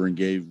 ran over and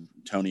gave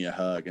Tony a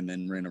hug, and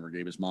then ran over and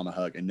gave his mom a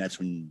hug, and that's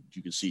when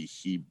you could see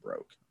he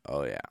broke.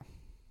 Oh yeah.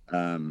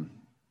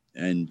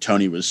 And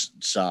Tony was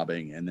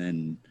sobbing, and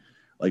then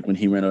like when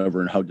he ran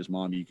over and hugged his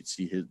mom, you could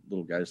see his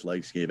little guy's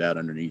legs gave out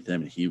underneath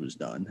him, and he was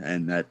done.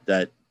 And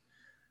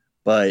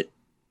but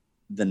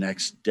the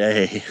next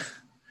day.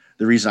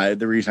 The reason I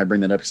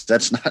bring that up is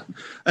that's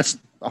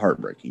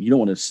heartbreaking. You don't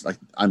want to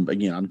I'm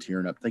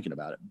tearing up thinking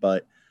about it.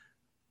 But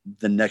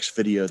the next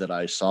video that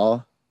I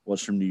saw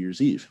was from New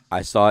Year's Eve.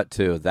 I saw it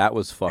too. That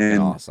was fucking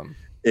awesome.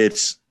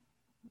 It's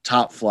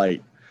Top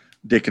Flight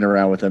dicking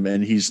around with him,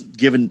 and he's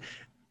giving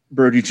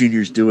Brody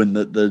Jr.'s doing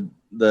the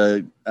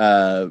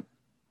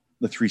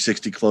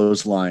 360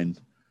 clothesline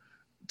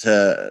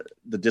to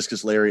the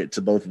discus lariat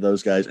to both of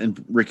those guys,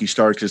 and Ricky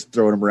Starks is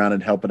throwing him around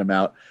and helping him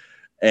out.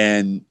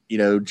 And,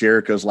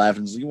 Jericho's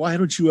laughing. He's like, why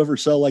don't you ever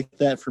sell like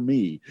that for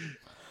me?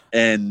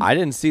 And I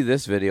didn't see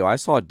this video. I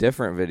saw a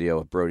different video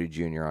with Brody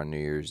Jr. on New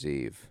Year's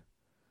Eve.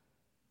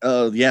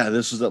 Oh, yeah.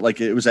 This was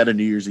it was at a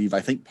New Year's Eve,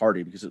 I think,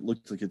 party, because it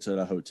looked like it's at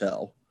a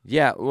hotel.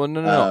 Yeah. Well,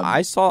 no.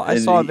 I saw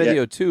a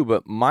video too,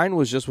 but mine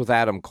was just with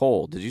Adam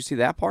Cole. Did you see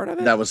that part of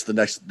it? That was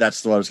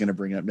that's what I was going to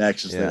bring up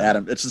next. Is that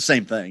Adam? It's the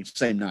same thing,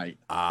 same night.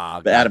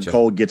 But gotcha. Adam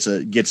Cole gets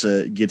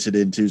it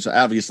into. So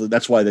obviously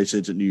that's why they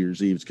said it's at New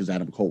Year's Eve, because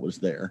Adam Cole was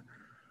there.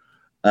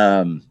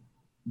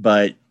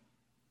 But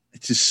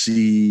to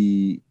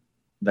see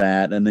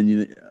that, and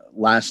then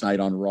last night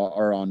on Raw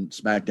or on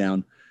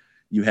SmackDown,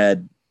 you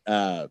had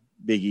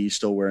Big E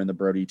still wearing the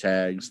Brody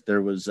tags.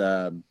 There was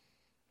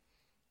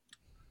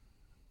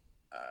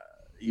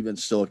even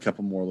still a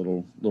couple more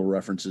little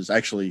references.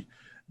 Actually,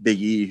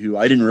 Big E, who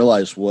I didn't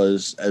realize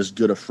was as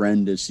good a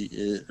friend as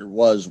he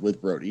was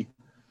with Brody.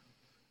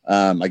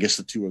 I guess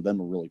the two of them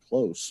were really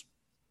close,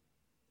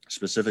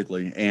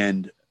 specifically,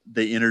 and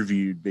they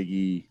interviewed Big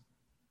E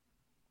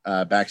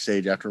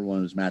backstage after one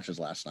of his matches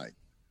last night.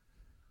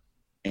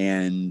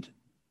 And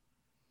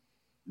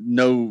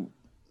no,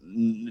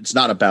 it's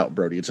not about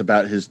Brody. It's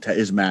about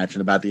his match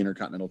and about the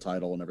Intercontinental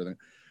title and everything.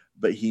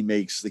 But he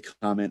makes the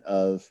comment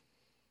of,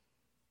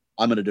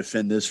 I'm going to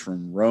defend this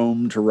from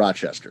Rome to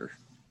Rochester.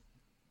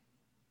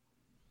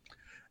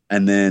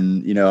 And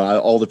then,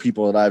 all the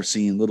people that I've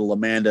seen, little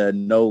Amanda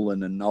and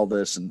Nolan and all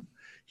this, and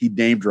he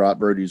name dropped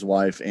Brody's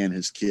wife and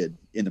his kid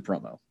in the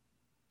promo,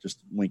 just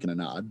winking a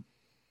nod.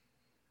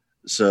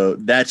 So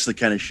that's the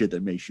kind of shit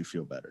that makes you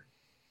feel better.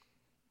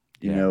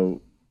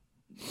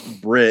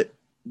 Britt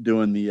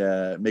doing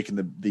making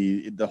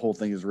the whole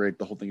thing is rigged.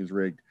 The whole thing is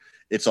rigged.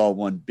 It's all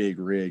one big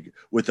rig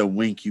with a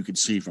wink you could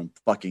see from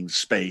fucking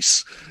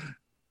space.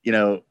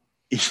 Even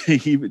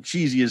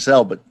cheesy as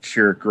hell, but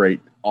sure,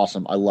 great,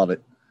 awesome. I love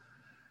it.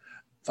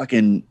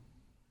 Fucking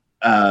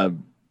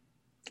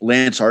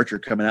Lance Archer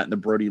coming out in the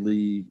Brody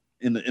Lee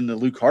in the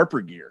Luke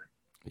Harper gear.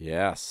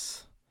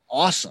 Yes,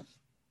 awesome.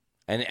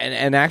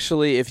 And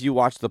actually, if you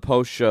watch the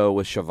post show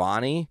with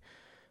Shivani,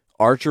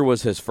 Archer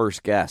was his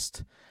first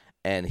guest,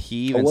 and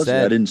he even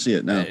said, I didn't see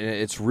it. No,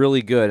 it's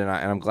really good, and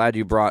I'm glad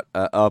you brought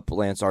up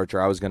Lance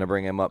Archer. I was going to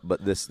bring him up,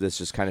 but this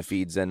just kind of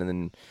feeds in, and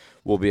then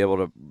we'll be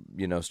able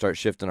to, start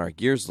shifting our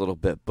gears a little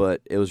bit.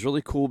 But it was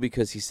really cool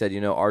because he said,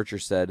 Archer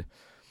said,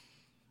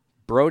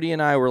 Brody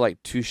and I were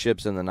like two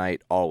ships in the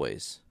night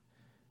always.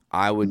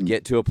 I would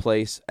get to a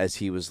place as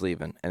he was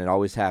leaving, and it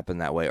always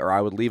happened that way. Or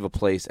I would leave a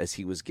place as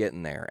he was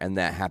getting there, and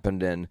that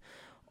happened in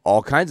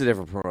all kinds of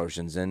different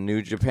promotions in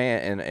New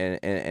Japan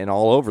and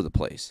all over the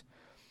place.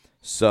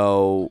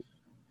 So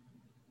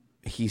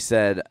he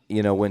said,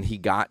 when he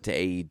got to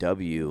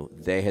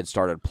AEW, they had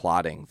started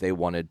plotting. They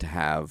wanted to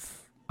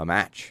have a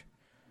match.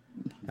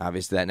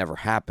 Obviously, that never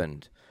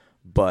happened.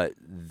 But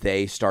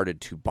they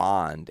started to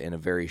bond in a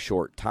very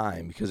short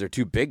time because they're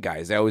two big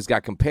guys. They always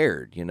got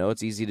compared.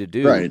 It's easy to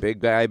do. Right. Big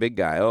guy, big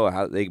guy. Oh,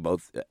 how they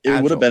both.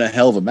 It would have been a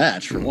hell of a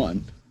match for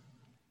one.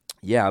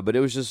 Yeah, but it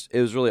was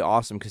really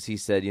awesome because he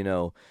said,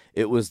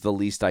 it was the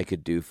least I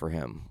could do for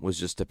him was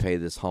just to pay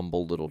this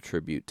humble little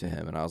tribute to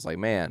him. And I was like,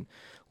 man,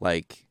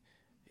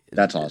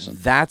 that's awesome.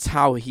 That's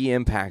how he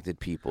impacted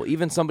people.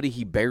 Even somebody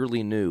he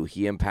barely knew,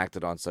 he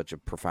impacted on such a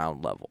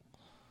profound level.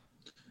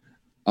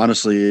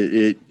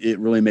 Honestly, it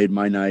really made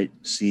my night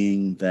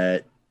seeing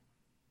that.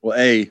 Well,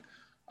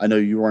 I know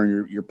you're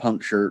wearing your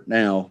Punk shirt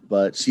now,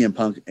 but CM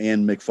Punk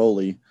and Mick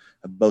Foley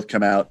have both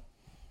come out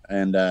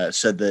and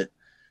said that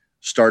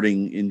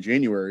starting in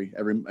January,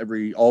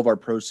 all of our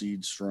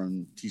proceeds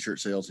from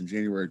T-shirt sales in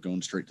January are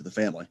going straight to the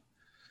family.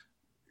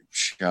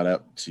 Shout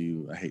out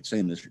to, I hate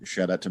saying this,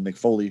 shout out to Mick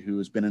Foley, who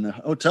has been in a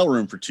hotel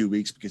room for 2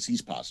 weeks because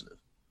he's positive.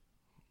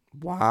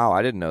 Wow,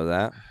 I didn't know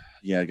that.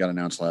 Yeah, it got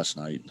announced last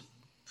night.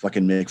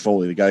 Fucking Mick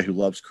Foley, the guy who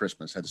loves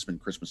Christmas, had to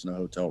spend Christmas in a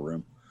hotel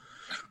room.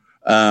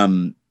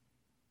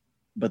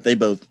 But they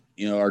both,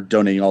 are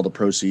donating all the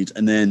proceeds.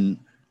 And then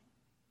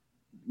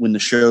when the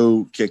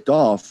show kicked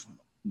off,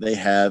 they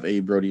have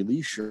a Brody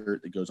Lee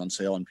shirt that goes on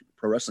sale on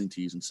Pro Wrestling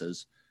Tees and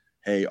says,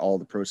 hey, all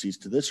the proceeds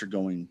to this are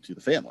going to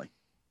the family.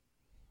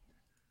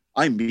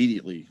 I'm live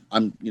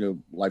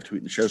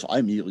tweeting the show, so I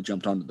immediately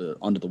jumped onto the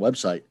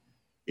website.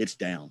 It's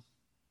down.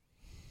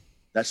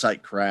 That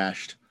site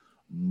crashed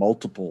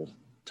multiple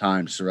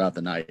times throughout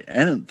the night,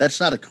 and that's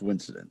not a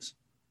coincidence.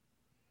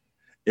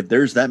 If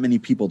there's that many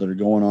people that are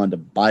going on to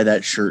buy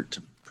that shirt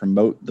to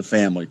promote the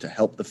family, to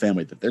help the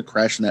family, that they're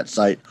crashing that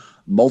site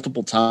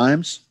multiple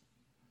times,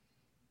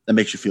 that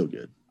makes you feel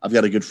good. I've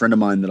got a good friend of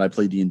mine that I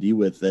play D&D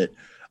with that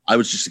I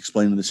was just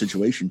explaining the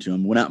situation to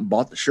him, went out and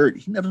bought the shirt.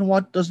 He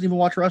doesn't even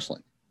watch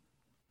wrestling,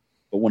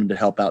 but wanted to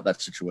help out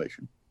that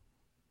situation.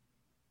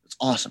 It's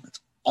awesome. It's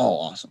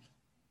all awesome.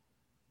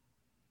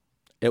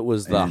 It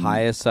was the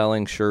highest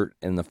selling shirt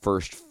in the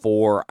first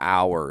 4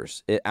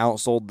 hours. It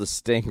outsold the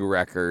Sting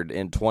record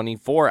in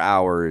 24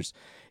 hours.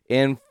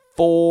 In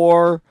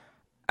 4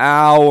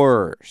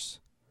 hours.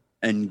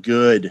 And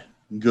good.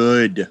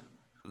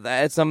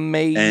 That's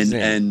amazing.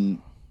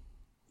 And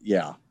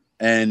yeah.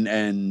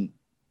 And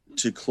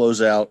to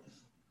close out,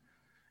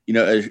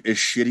 as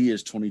shitty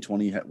as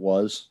 2020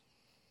 was,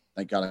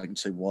 thank God I can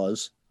say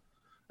was,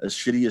 as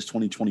shitty as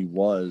 2020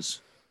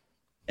 was,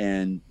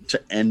 and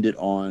to end it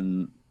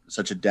on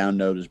such a down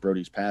note as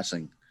Brody's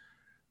passing,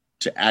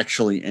 to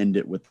actually end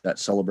it with that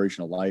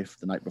celebration of life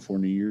the night before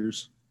New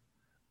Year's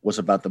was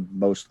about the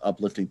most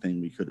uplifting thing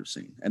we could have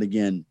seen. And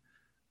again,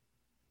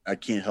 I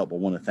can't help but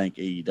want to thank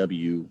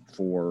AEW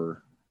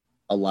for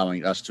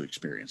allowing us to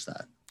experience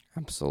that.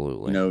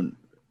 Absolutely.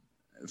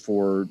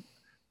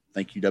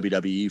 Thank you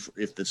WWE,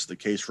 if that's the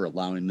case, for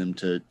allowing them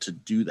to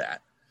do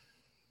that.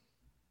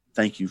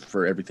 Thank you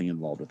for everything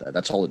involved with that.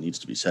 That's all it needs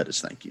to be said is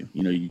thank you.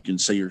 You can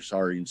say you're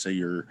sorry and say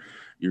you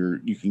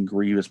can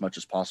grieve as much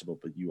as possible,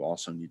 but you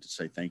also need to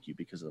say thank you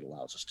because it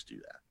allows us to do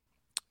that.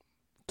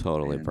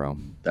 Totally, and bro.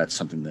 That's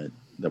something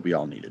that we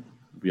all needed.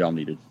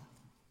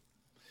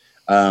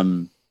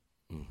 And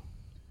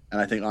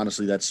I think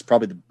honestly, that's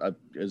probably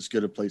as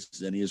good a place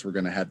as any as we're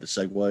going to have the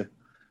segue.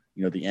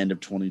 The end of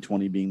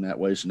 2020 being that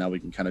way. So now we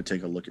can kind of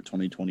take a look at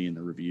 2020 in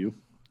the review.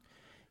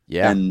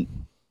 Yeah. And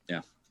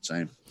yeah,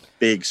 same.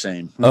 Big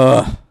same.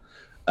 Yeah.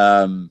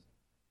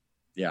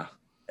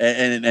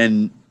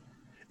 And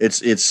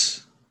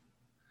it's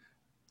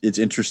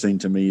interesting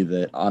to me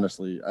that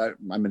honestly,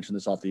 I mentioned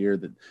this off the air,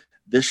 that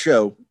this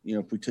show,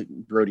 if we took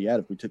Brody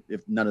out,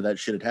 if none of that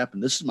shit had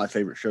happened, this is my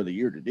favorite show of the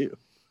year to do.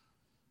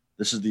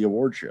 This is the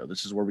award show.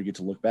 This is where we get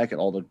to look back at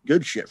all the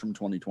good shit from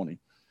 2020,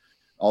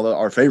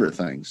 our favorite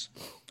things,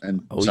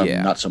 and some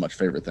not so much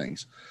favorite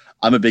things.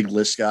 I'm a big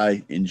list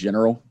guy in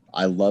general.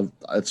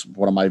 It's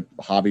one of my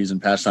hobbies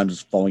and pastimes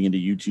is falling into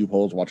YouTube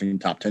holes, watching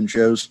top 10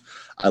 shows.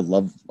 I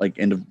love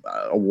end of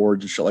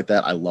awards and shit like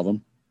that. I love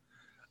them.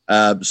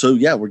 So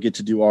yeah, we get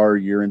to do our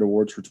year-end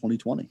awards for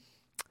 2020.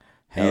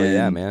 Hell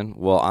yeah, man.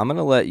 Well, I'm going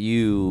to let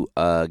you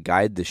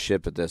guide the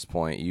ship at this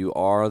point. You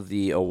are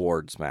the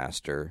awards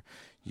master.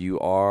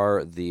 You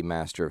are the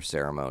master of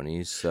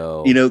ceremonies.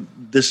 So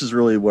this is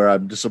really where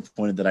I'm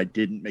disappointed that I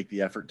didn't make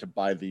the effort to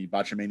buy the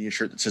Botchamania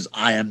shirt that says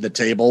I am the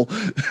table.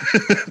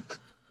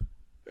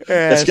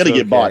 It's going to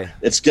get bought.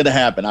 It's going to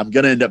happen. I'm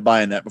going to end up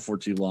buying that before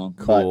too long.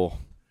 Cool.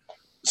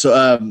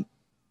 So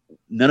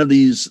none of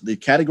the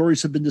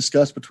categories have been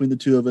discussed between the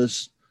two of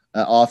us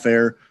off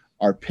air.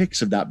 Our picks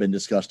have not been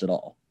discussed at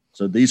all.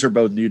 So these are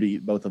both new to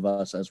both of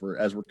us as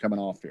we're coming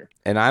off here.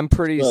 And I'm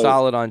pretty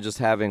solid on just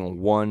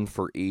having one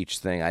for each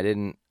thing. I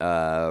didn't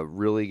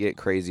really get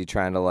crazy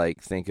trying to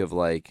like think of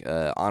like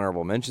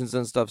honorable mentions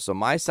and stuff. So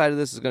my side of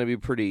this is going to be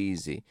pretty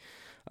easy.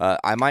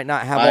 I might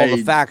not have all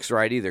the facts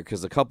right either,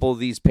 because a couple of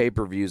these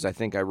pay-per-views I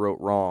think I wrote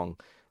wrong.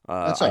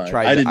 That's all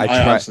right.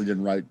 I honestly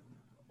didn't write.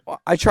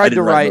 I tried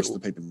to write most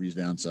of the pay-per-views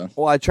down. So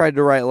I tried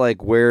to write like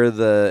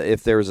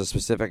if there was a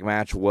specific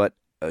match, what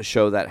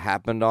show that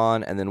happened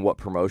on, and then what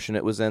promotion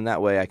it was in.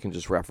 That way I can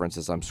just reference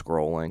as I'm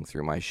scrolling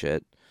through my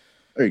shit.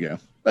 There you go.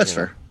 That's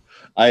fair.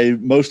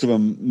 Most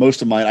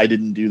of mine, I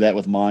didn't do that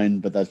with mine,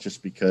 but that's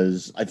just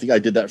because I think I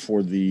did that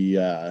for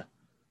the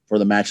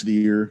match of the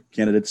year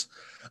candidates.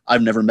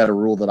 I've never met a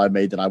rule that I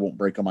made that I won't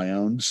break on my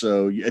own.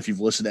 So if you've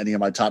listened to any of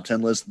my top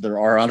 10 lists, there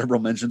are honorable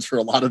mentions for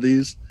a lot of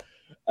these.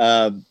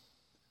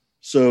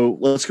 So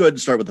let's go ahead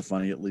and start with the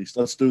funny, at least.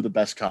 Let's do the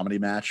best comedy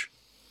match.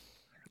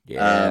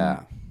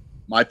 Yeah.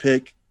 My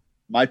pick,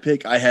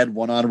 I had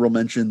one honorable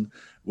mention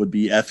would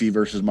be Effie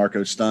versus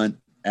Marco Stunt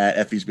at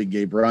Effie's Big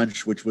Gay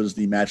Brunch, which was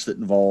the match that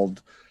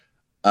involved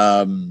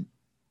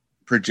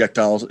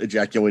projectiles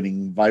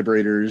ejaculating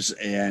vibrators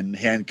and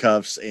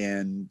handcuffs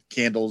and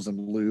candles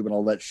and lube and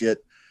all that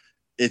shit.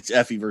 It's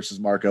Effie versus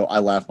Marco. I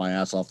laughed my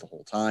ass off the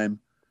whole time.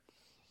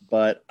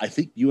 But I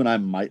think you and I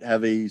might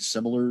have a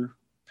similar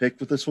pick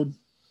with this one.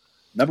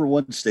 Number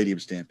one, Stadium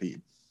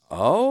Stampede.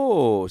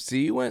 Oh, so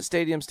you went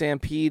Stadium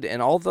Stampede,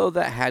 and although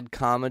that had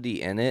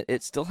comedy in it,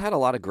 it still had a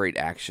lot of great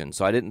action.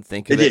 So I didn't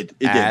think of it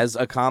as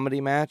a comedy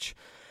match.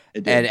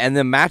 It did. And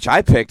the match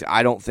I picked,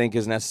 I don't think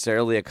is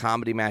necessarily a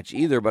comedy match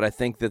either, but I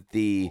think that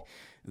the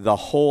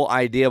whole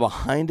idea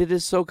behind it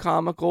is so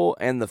comical,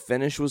 and the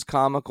finish was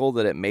comical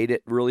that it made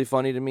it really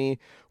funny to me,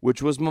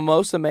 which was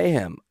Mimosa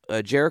Mayhem,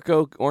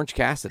 Jericho Orange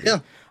Cassidy. Yeah.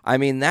 I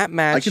mean, that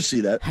match I can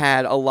see that.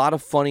 had a lot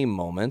of funny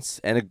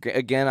moments, and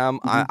again,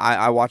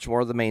 I watch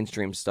more of the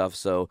mainstream stuff,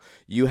 so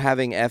you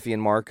having Effie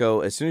and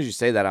Marco, as soon as you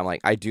say that, I'm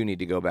like, I do need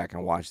to go back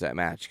and watch that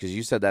match, because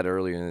you said that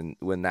earlier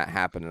when that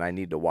happened, and I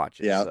need to watch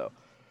it. Yeah. So.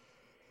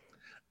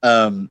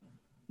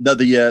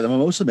 The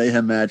Mimosa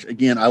Mayhem match,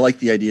 again, I like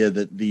the idea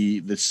that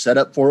the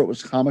setup for it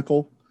was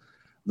comical.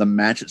 The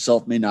match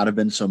itself may not have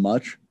been so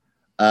much.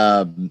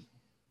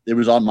 It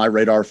was on my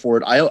radar for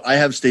it. I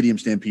have Stadium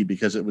Stampede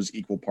because it was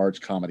equal parts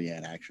comedy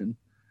and action.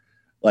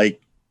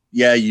 Like,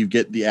 yeah, you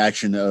get the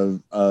action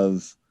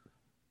of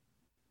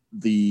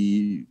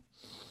the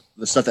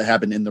stuff that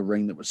happened in the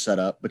ring that was set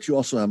up, but you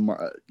also have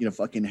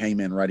fucking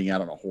Hangman riding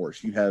out on a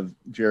horse. You have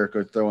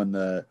Jericho throwing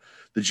the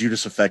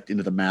Judas effect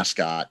into the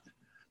mascot.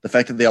 The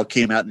fact that they all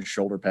came out in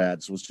shoulder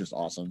pads was just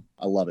awesome.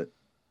 I love it.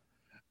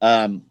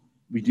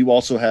 We do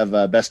also have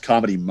Best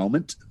Comedy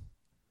Moment,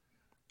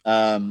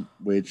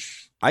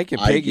 which I can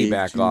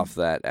piggyback off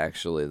that,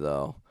 actually,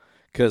 though,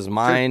 because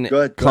mine go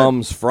ahead.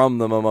 comes from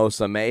the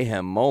Mimosa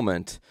Mayhem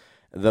moment.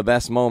 The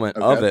best moment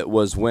of it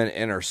was when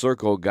Inner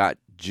Circle got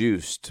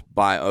juiced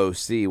by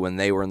OC when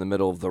they were in the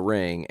middle of the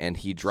ring, and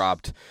he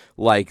dropped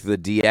like the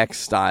DX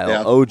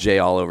style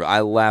OJ all over.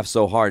 I laughed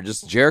so hard.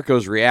 Just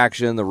Jericho's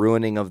reaction, the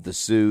ruining of the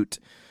suit.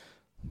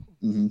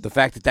 Mm-hmm. The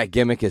fact that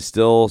gimmick is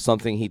still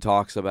something he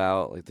talks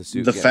about, like the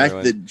suit. The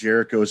fact that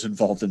Jericho is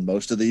involved in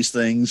most of these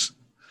things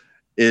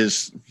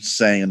is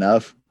saying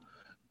enough.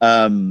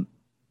 I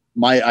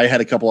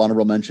had a couple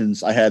honorable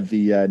mentions. I had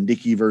the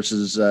Nikki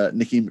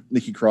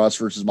Cross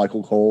versus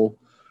Michael Cole,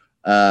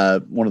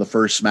 one of the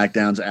first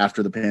SmackDowns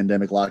after the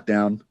pandemic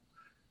lockdown.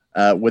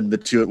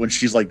 When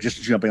she's like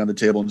just jumping on the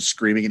table and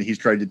screaming, and he's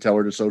trying to tell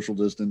her to social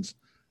distance.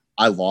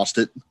 I lost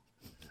it.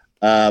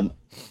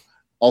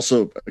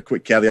 Also, a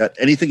quick caveat: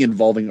 anything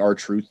involving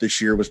R-Truth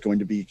this year was going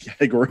to be a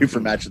category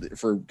for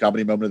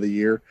comedy moment of the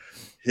year.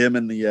 Him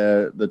and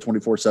the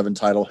 24/7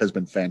 title has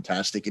been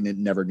fantastic, and it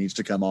never needs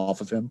to come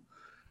off of him.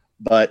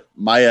 But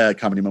my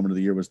comedy moment of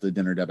the year was the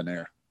Dinner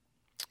Debonair.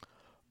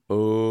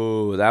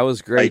 Oh, that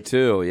was great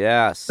too.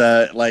 Yes,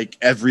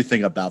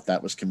 everything about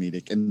that was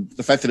comedic, and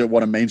the fact that it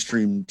won a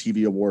mainstream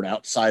TV award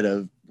outside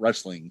of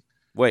wrestling.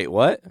 Wait,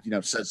 what?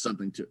 Says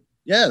something to.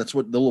 Yeah, that's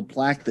what the little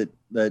plaque that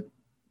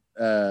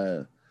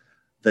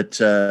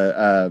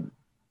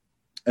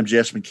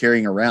MJF's been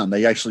carrying around.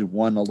 They actually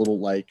won a little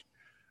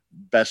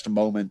best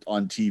moment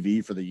on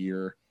TV for the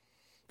year.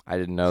 I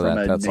didn't know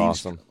that. That's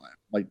awesome.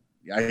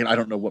 I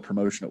don't know what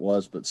promotion it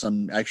was, but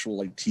some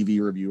actual TV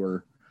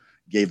reviewer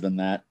gave them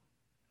that.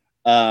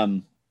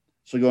 So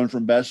going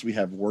from best, we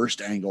have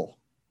worst angle.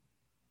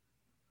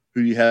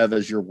 Who do you have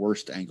as your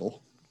worst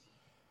angle?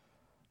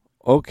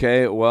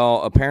 Okay,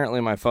 well,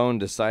 apparently my phone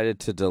decided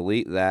to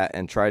delete that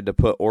and tried to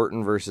put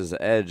Orton versus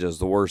Edge as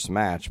the worst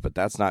match, but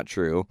that's not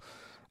true.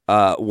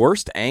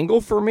 Worst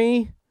angle for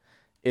me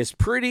is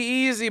pretty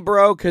easy,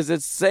 bro, because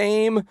it's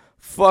same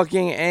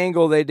fucking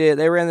angle they did.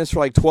 They ran this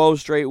for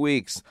 12 straight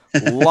weeks.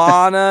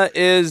 Lana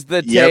is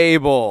the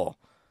table.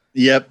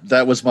 Yep,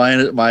 that was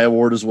my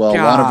award as well.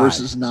 God. Lana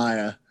versus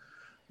Nia.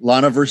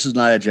 Lana versus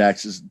Nia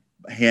Jax is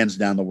hands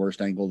down the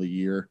worst angle of the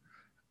year.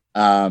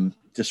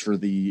 Just for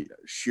the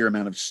sheer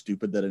amount of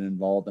stupid that it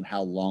involved and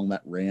how long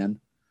that ran.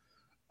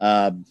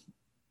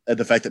 at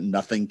the fact that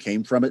nothing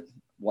came from it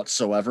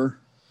whatsoever.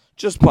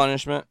 Just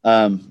punishment.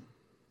 I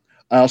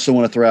also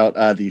want to throw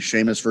out the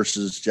Sheamus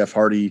versus Jeff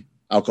Hardy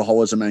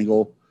alcoholism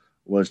angle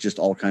was just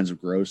all kinds of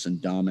gross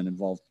and dumb and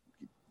involved,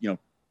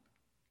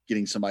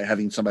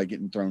 having somebody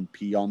getting thrown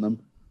pee on them.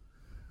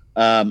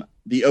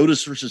 The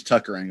Otis versus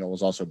Tucker angle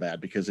was also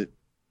bad because it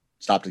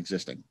stopped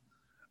existing.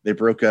 They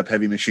broke up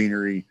Heavy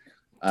Machinery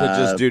to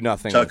just do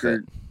nothing.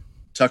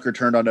 Tucker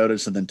turned on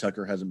Otis, and then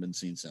Tucker hasn't been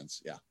seen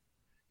since. Yeah,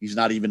 he's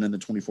not even in the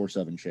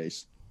 24/7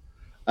 chase.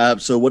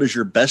 So, what is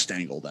your best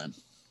angle then?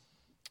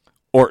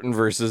 Orton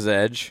versus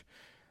Edge.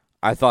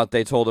 I thought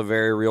they told a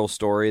very real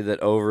story that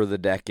over the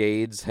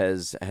decades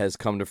has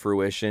come to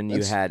fruition.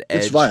 You had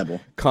Edge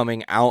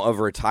coming out of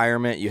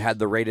retirement. You had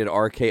the rated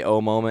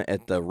RKO moment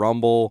at the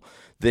Rumble.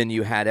 Then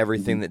you had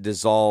everything that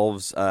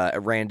dissolves.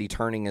 Randy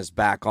turning his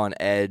back on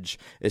Edge,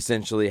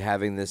 essentially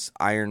having this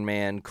Iron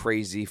Man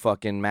crazy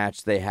fucking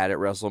match they had at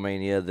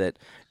WrestleMania that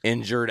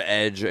injured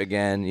Edge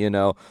again.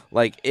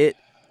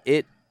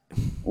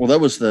 Well, that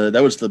was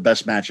the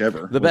best match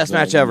ever. The best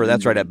match ever.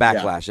 That's right. At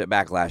Backlash,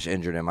 Backlash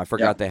injured him. I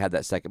forgot they had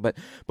that second. But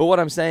what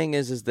I'm saying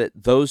is that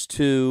those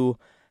two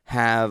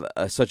have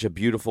such a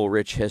beautiful,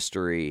 rich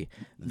history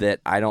that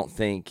I don't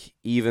think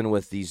even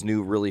with these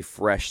new, really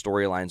fresh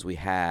storylines we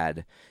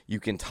had, you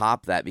can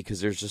top that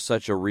because there's just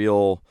such a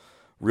real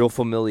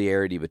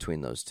familiarity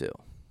between those two.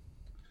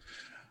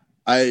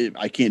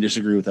 I can't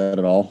disagree with that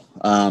at all.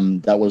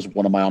 That was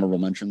one of my honorable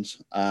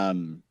mentions.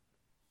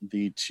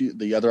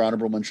 The other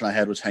honorable mention I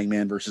had was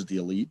Hangman versus the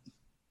Elite.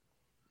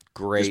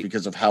 Great. Just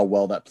because of how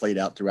well that played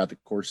out throughout the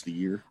course of the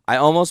year. I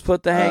almost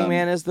put the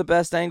Hangman as the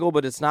best angle,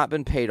 but it's not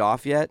been paid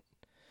off yet.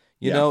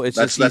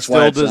 It's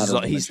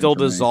he's still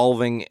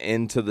dissolving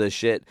into the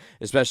shit,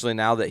 especially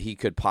now that he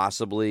could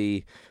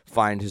possibly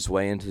find his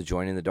way into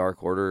joining the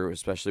Dark Order,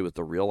 especially with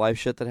the real life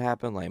shit that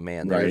happened. Like,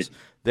 man,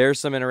 there's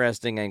some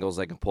interesting angles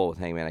I can pull with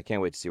Hangman. I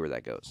can't wait to see where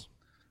that goes.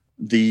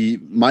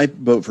 My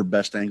vote for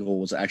best angle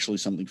was actually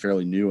something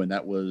fairly new, and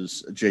that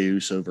was Jey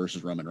Uso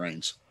versus Roman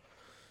Reigns.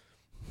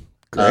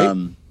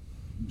 Great.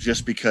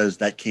 Just because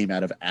that came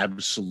out of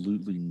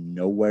absolutely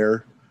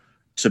nowhere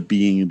to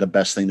being the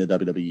best thing that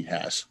WWE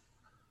has.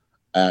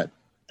 And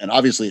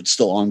obviously it's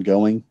still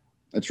ongoing.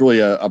 It's really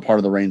a part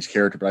of the Reigns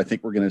character, but I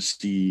think we're going to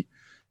see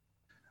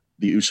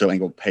the Uso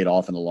angle paid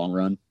off in the long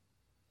run.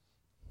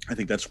 I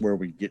think that's where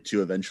we get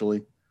to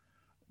eventually.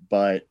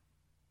 But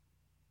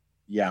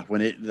yeah,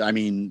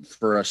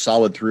 for a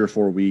solid 3 or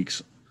 4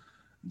 weeks,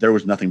 there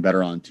was nothing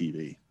better on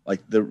TV.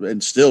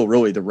 And still,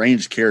 really, the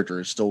Reigns character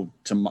is still,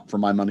 for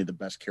my money, the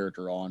best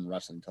character on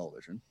wrestling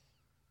television.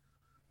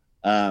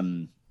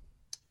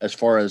 As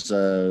far as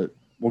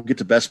we'll get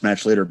to best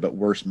match later, but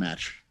worst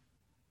match.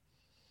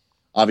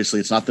 Obviously,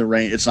 it's not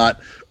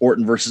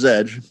Orton versus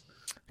Edge.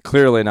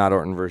 Clearly not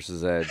Orton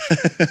versus Edge.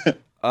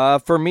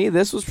 For me,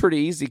 this was pretty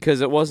easy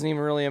because it wasn't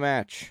even really a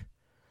match.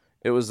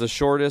 It was the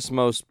shortest,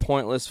 most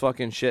pointless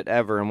fucking shit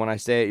ever. And when I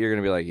say it, you're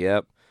going to be like,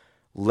 yep.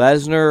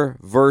 Lesnar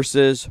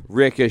versus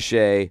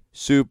Ricochet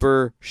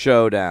Super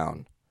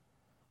Showdown.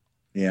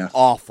 Yeah.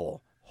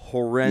 Awful.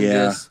 Horrendous.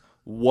 Yeah.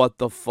 What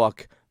the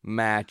fuck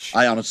match.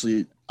 I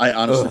honestly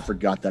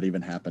forgot that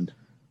even happened.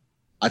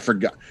 I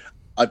forgot.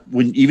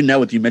 Even now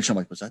with you mentioned,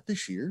 I'm like, was that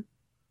this year?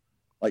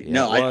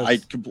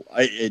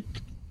 It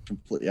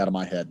completely out of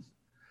my head.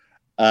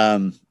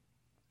 And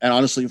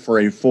honestly, for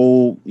a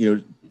full,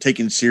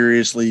 taken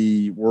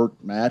seriously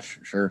work match,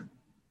 sure,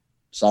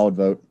 solid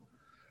vote.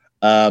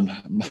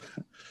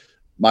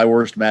 My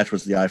worst match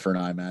was the eye for an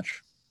eye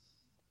match.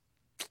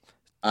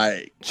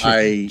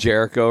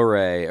 Jericho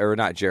Ray, or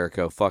not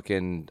Jericho,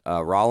 fucking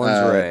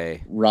Rollins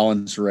Ray.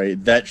 Rollins Ray.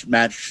 That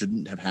match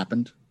shouldn't have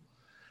happened.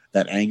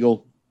 That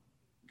angle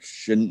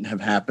shouldn't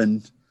have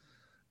happened.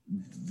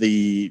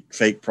 The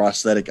fake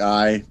prosthetic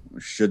eye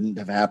shouldn't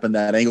have happened.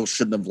 That angle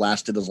shouldn't have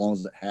lasted as long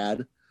as it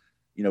had,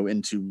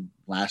 into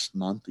last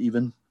month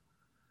even.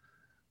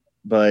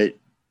 But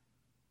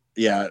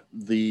yeah,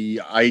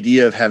 the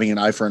idea of having an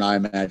eye for an eye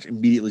match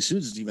immediately, as soon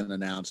as it's even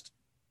announced,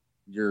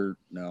 no,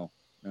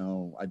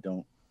 I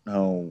don't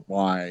know.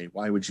 Why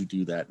would you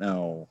do that?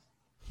 No.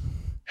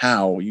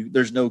 How?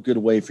 There's no good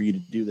way for you to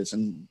do this,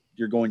 and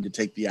you're going to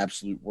take the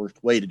absolute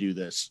worst way to do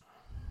this.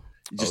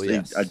 Just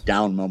a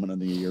down moment of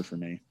the year for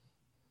me.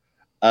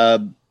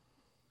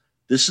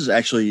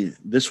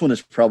 This one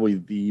is probably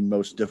the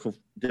most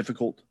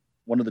difficult,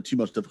 one of the two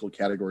most difficult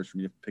categories for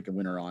me to pick a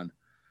winner on.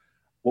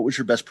 What was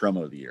your best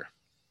promo of the year?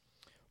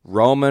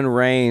 Roman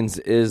Reigns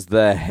is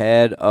the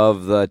head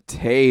of the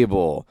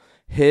table.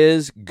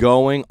 His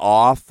going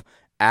off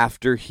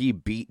after he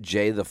beat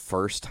Jay the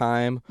first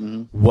time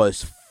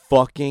was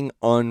fucking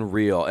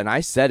unreal. And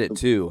I said it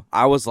too.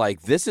 I was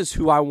like, this is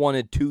who I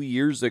wanted 2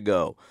 years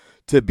ago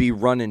to be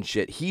running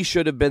shit. He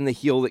should have been the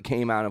heel that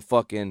came out of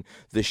fucking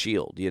the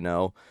Shield,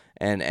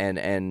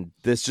 And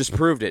this just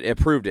proved it. It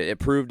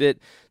proved it.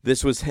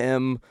 This was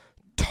him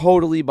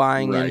totally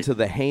buying Right. into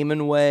the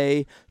Heyman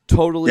way,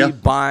 totally Yeah.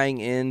 buying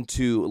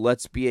into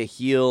let's be a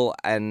heel,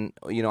 and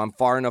I'm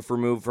far enough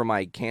removed from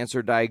my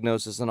cancer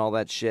diagnosis and all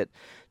that shit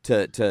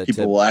to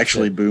People will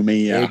actually boo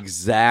me. Yeah.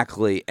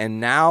 Exactly. And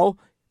now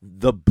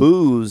the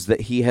boos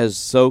that he has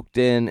soaked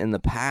in the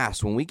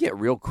past, when we get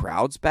real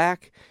crowds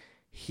back,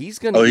 he's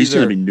going to he's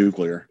going to be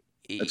nuclear.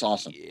 That's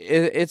awesome.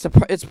 It's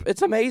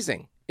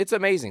amazing. It's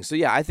amazing. So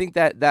yeah, I think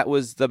that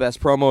was the best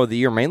promo of the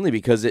year, mainly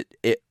because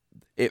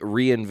it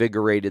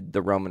reinvigorated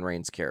the Roman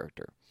Reigns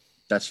character.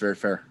 That's very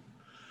fair.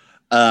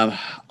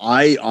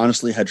 I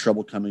honestly had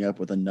trouble coming up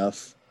with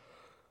enough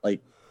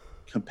like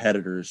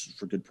competitors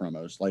for good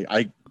promos.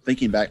 Like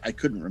thinking back, I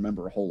couldn't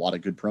remember a whole lot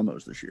of good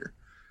promos this year.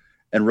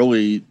 And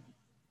really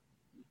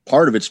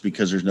part of it's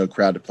because there's no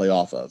crowd to play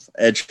off of.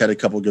 Edge had a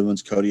couple good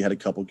ones. Cody had a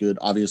couple good,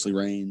 obviously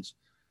Reigns.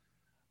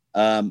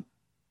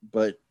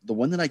 But the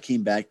one that I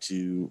came back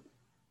to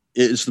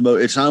is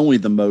it's not only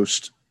the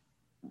most,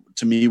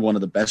 to me, one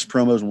of the best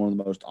promos and one of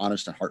the most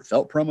honest and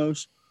heartfelt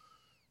promos,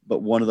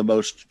 but one of the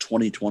most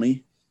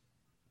 2020.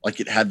 Like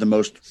it had the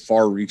most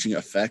far-reaching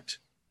effect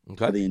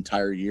for the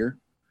entire year.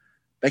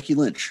 Becky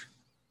Lynch.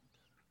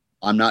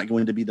 I'm not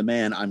going to be the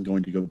man. I'm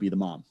going to go be the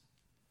mom.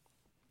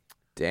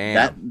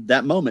 Damn.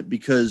 That moment,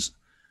 because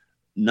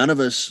none of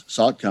us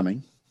saw it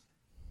coming,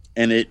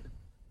 and it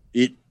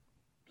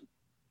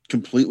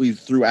completely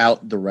threw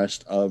out the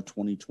rest of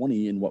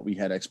 2020 and what we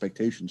had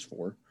expectations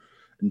for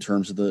in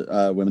terms of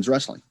the women's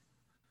wrestling.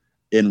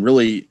 And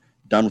really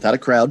done without a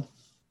crowd.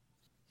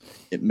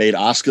 It made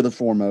Asuka the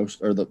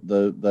foremost, or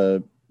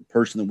the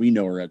person that we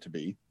know her to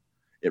be.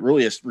 It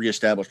really has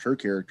reestablished her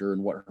character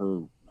and what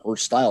her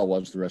style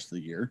was the rest of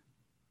the year.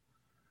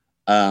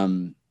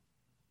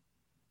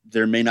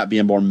 There may not be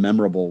a more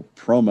memorable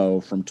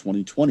promo from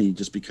 2020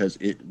 just because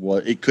it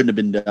couldn't have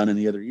been done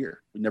any other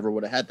year. We never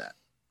would have had that.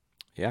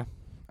 Yeah,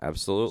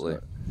 absolutely.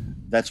 So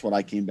that's what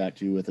I came back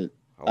to with it.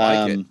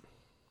 I like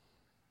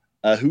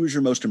it. Who is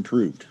your most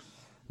improved?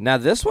 Now,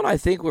 this one, I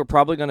think we're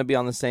probably going to be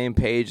on the same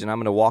page, and I'm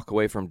going to walk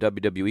away from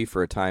WWE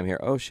for a time here.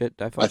 Oh, shit.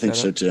 Did I fuck I think that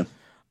so, up? too.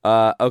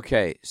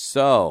 Okay,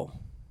 so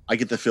I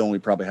get the feeling we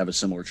probably have a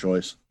similar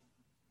choice.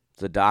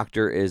 the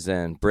doctor is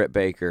in. Britt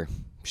Baker.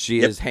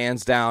 She is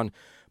hands down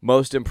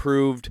most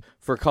improved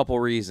for a couple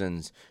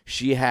reasons.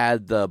 She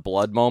had the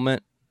blood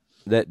moment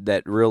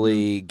that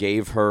really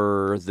gave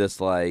her this,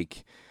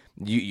 like,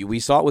 we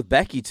saw it with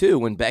Becky, too.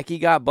 When Becky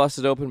got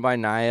busted open by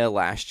Nia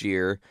last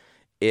year,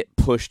 it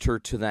pushed her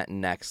to that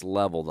next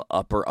level, the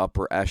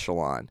upper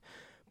echelon.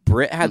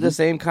 Britt had the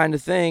same kind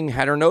of thing,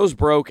 had her nose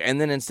broke, and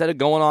then instead of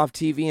going off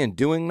TV and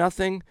doing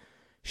nothing,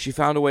 she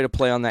found a way to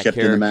play on that Kept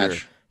character. in the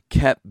match.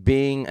 Kept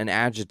being an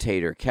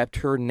agitator, kept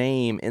her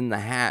name in the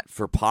hat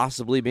for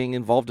possibly being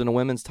involved in a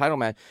women's title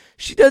match.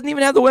 She doesn't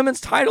even have the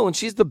women's title, and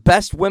she's the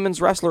best women's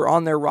wrestler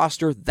on their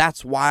roster.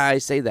 That's why I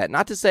say that.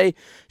 Not to say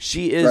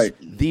she is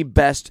the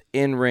best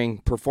in-ring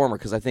performer,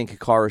 because I think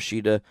Hikaru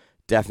Shida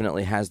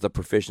definitely has the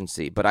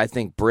proficiency, but I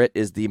think Britt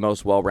is the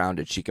most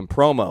well-rounded. She can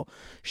promo.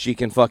 She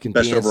can fucking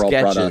Best be in overall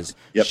sketches. product.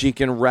 Yep. She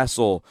can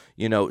wrestle.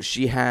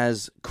 She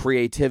has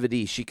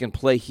creativity. She can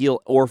play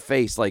heel or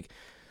face. Like,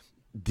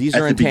 these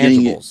are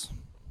intangibles.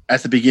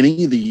 At the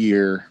beginning of the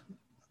year,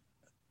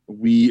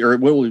 when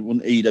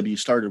AEW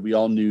started, we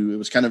all knew it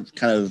was kind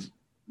of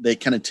they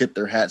kind of tipped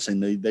their hat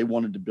saying they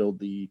wanted to build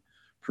the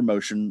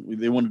promotion.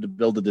 They wanted to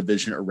build the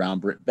division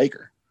around Britt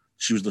Baker.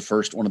 She was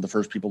one of the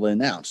first people they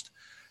announced.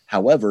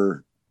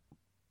 However,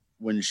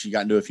 when she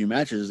got into a few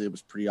matches, it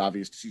was pretty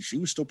obvious to see she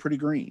was still pretty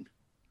green.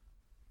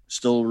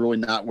 Still really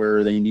not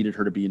where they needed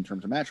her to be in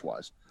terms of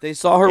match-wise. They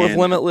saw her with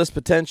limitless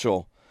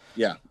potential.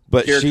 Yeah.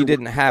 But she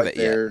didn't have it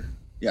yet.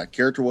 Yeah,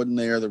 character wasn't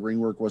there. The ring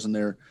work wasn't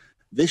there.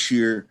 This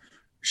year,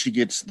 she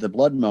gets the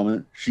blood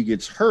moment. She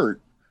gets hurt,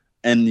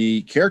 and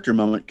the character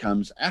moment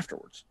comes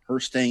afterwards. Her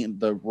staying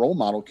the role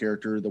model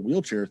character, the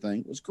wheelchair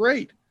thing, was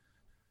great.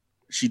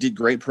 She did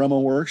great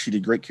promo work. She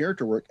did great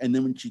character work. And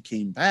then when she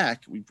came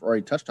back, we've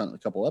already touched on it a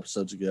couple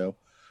episodes ago,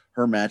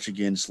 her match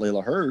against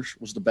Layla Hirsch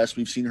was the best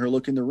we've seen her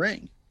look in the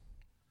ring.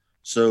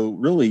 So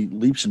really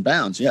leaps and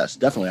bounds. Yes,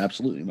 definitely.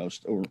 Absolutely.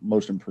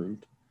 Most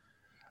improved.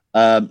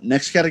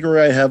 Next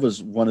category I have is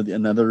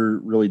another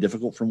really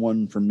difficult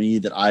one for me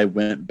that I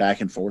went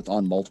back and forth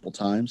on multiple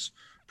times.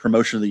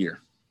 Promotion of the year.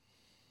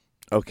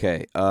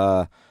 Okay.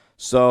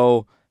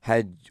 So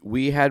had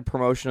we had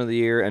promotion of the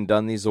year and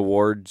done these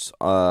awards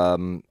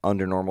under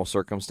normal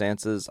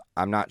circumstances,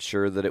 I'm not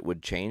sure that it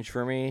would change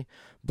for me,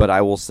 but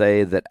I will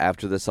say that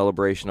after the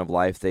Celebration of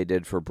Life they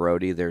did for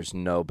Brody, there's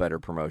no better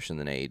promotion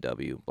than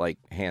AEW, like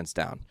hands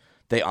down.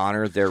 They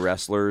honor their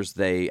wrestlers.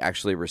 They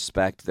actually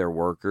respect their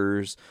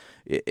workers.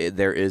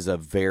 There is a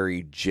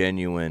very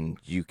genuine,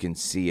 you can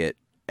see it,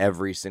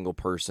 every single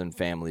person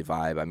family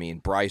vibe. I mean,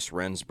 Bryce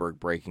Rensburg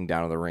breaking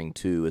down in the ring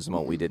too is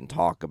what we didn't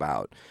talk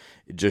about.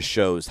 It just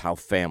shows how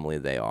family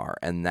they are,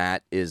 and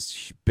that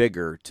is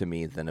bigger to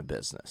me than a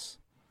business.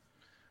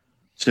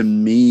 To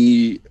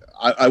me,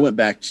 I went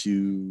back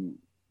to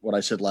what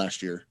I said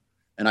last year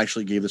and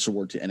actually gave this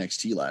award to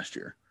NXT last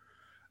year.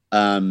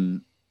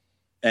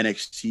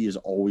 NXT is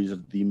always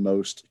the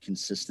most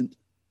consistent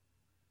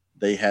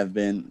They have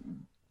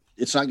been.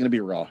 It's not going to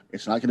be Raw.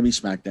 It's not going to be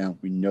SmackDown.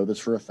 We know this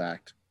for a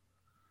fact.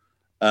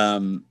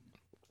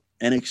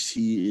 NXT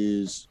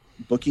is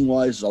booking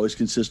wise is always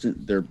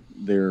consistent.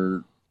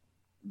 Their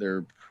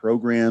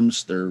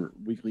programs, their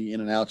weekly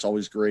in and out's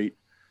always great.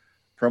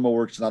 Promo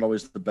work's not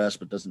always the best,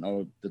 but that's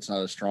not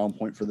a strong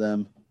point for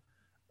them.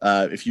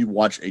 If you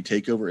watch a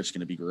takeover, it's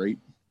going to be great.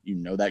 You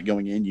know that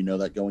going in, you know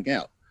that going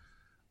out.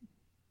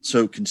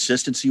 So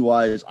consistency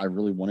wise, I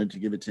really wanted to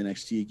give it to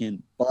NXT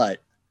again, but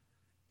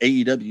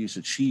AEW's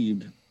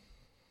achieved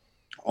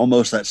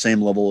almost that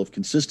same level of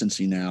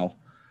consistency now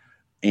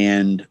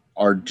and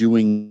are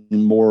doing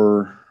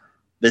more.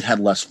 They've had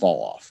less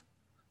fall off.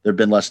 There have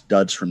been less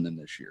duds from them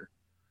this year.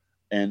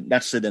 And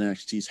that's to say that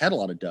NXT's had a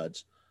lot of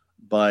duds,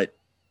 but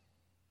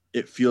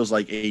it feels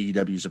like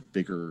AEW is a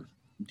bigger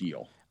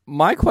deal.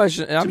 My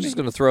question, and I'm just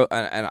going to throw,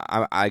 and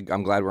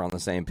I'm glad we're on the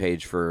same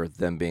page for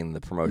them being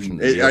the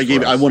promotion.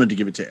 I wanted to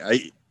give it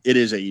to. It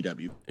is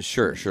AEW.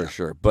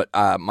 Sure. But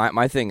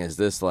my thing is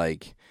this: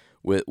 like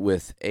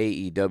with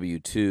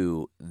AEW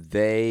too,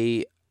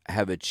 they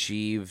have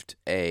achieved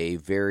a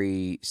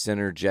very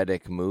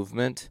synergetic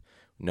movement,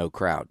 no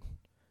crowd.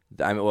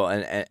 I mean, well,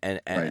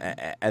 and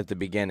right. At the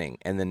beginning,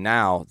 and then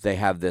now they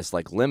have this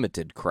like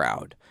limited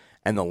crowd,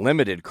 and the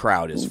limited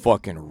crowd is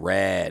fucking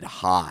red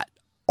hot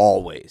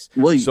always.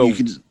 Well,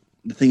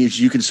 the thing is,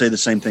 you can say the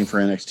same thing for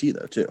NXT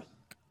though too.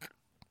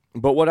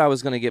 But what I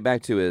was going to get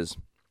back to is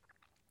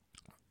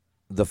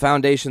the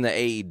foundation that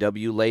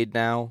AEW laid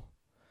now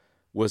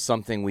was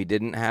something we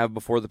didn't have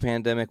before the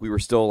pandemic. We were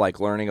still like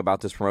learning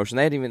about this promotion.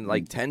 They had even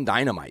like 10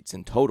 Dynamites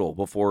in total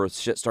before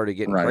shit started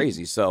getting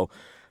crazy. So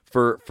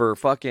for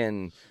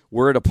fucking,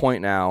 we're at a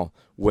point now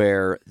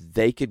where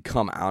they could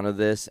come out of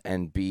this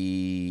and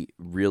be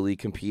really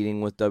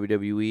competing with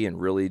WWE and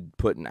really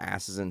putting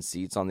asses in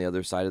seats on the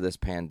other side of this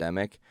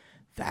pandemic.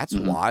 That's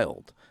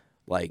wild.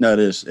 Like, no, it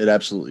is. It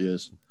absolutely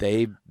is.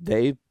 They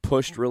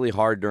pushed really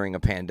hard during a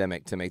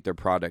pandemic to make their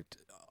product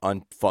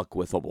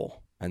unfuckwithable,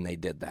 and they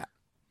did that.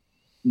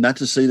 Not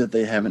to say that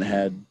they haven't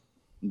had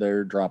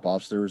their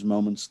drop-offs. There's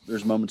moments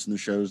in the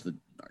shows that,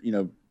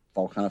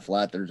 fall kind of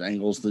flat. There's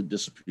angles that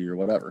disappear,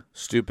 whatever.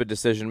 Stupid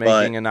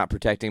decision-making and not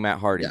protecting Matt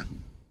Hardy.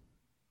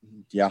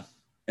 Yeah.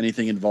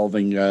 Anything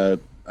involving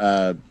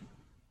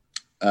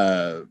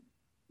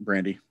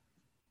Brandy,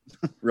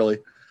 really.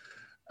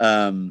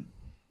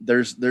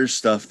 There's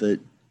stuff that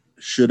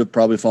should have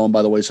probably fallen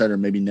by the wayside, or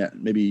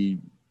maybe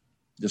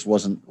just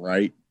wasn't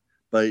right.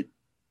 But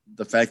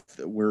the fact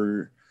that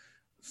we're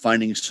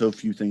finding so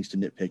few things to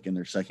nitpick in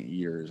their second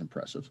year is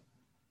impressive.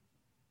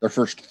 Their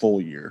first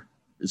full year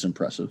is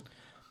impressive.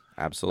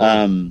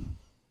 Absolutely.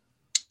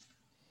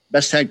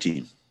 Best tag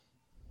team.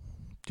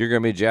 You're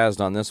going to be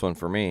jazzed on this one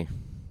for me.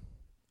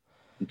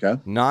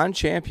 Okay.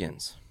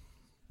 Non-champions.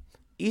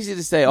 Easy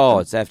to say, oh,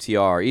 it's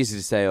FTR. Easy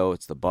to say, oh,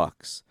 it's the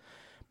Bucks.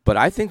 But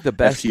I think the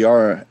best...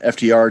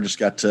 FTR just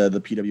got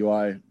the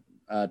PWI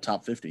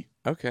top 50.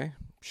 Okay.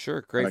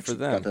 Sure. Great for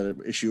them. Got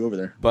that issue over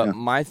there. But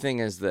my thing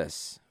is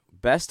this.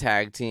 Best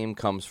tag team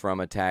comes from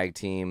a tag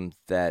team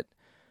that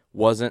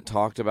wasn't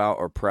talked about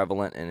or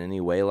prevalent in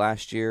any way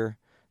last year,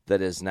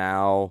 that is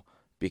now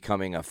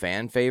becoming a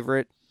fan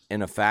favorite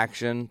in a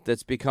faction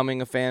that's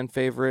becoming a fan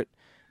favorite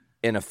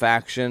in a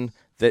faction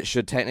that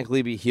should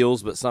technically be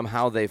heels, but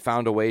somehow they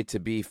found a way to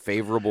be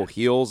favorable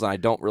heels, and I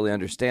don't really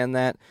understand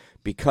that,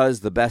 because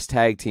the best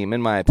tag team,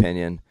 in my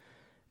opinion,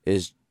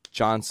 is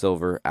John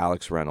Silver,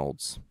 Alex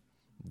Reynolds.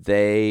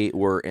 They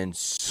were in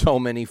so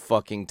many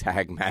fucking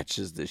tag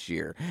matches this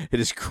year. It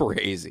is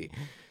crazy.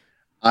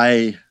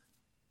 I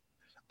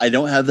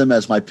don't have them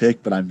as my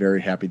pick, but I'm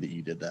very happy that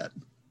you did that.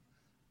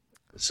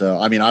 So,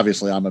 I mean,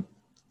 obviously I'm a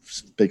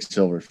big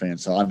Silver fan,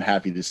 so I'm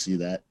happy to see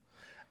that.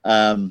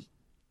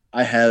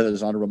 I have,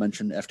 as honorable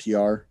mention,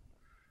 FTR.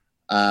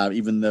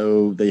 Even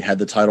though they had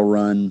the title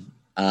run,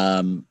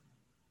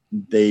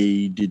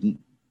 they didn't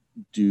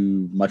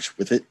do much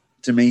with it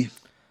to me.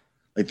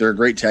 Like, they're a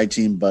great tag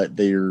team, but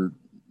they're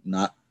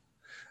not,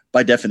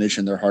 by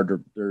definition,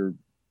 they're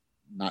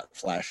not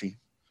flashy.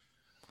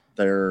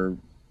 Their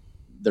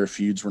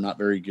feuds were not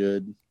very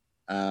good.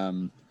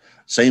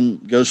 Same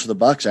goes for the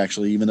Bucks,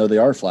 actually, even though they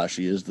are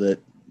flashy, is that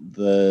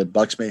the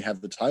Bucks may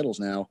have the titles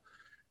now,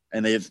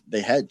 and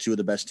they had two of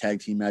the best tag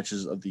team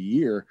matches of the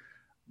year.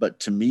 But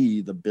to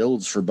me, the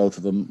builds for both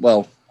of them,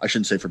 well, I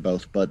shouldn't say for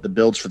both, but the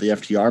builds for the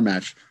FTR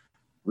match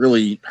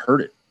really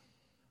hurt it,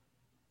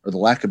 or the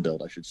lack of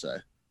build, I should say.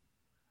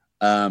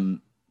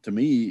 To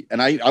me,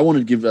 and I want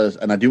to give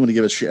and I do want to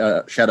give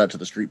a shout out to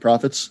the Street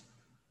Profits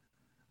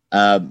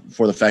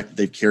for the fact that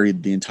they've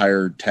carried the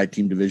entire tag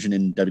team division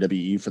in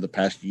WWE for the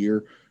past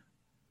year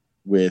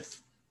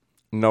with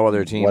no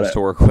other teams to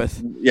work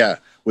with. Yeah,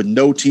 with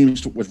no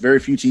teams, with very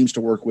few teams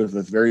to work with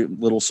very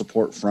little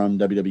support from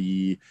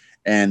WWE,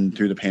 and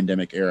through the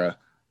pandemic era,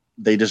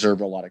 they deserve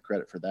a lot of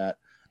credit for that.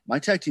 My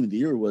tag team of the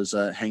year was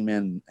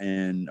Hangman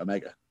and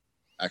Omega,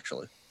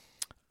 actually.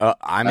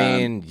 I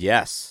mean,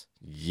 yes.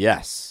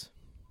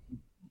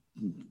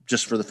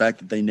 Just for the fact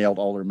that they nailed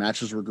all their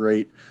matches were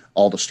great,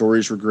 all the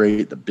stories were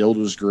great, the build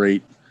was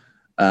great.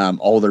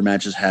 All their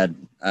matches had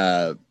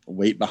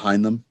weight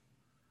behind them,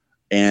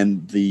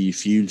 and the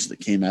feuds that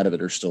came out of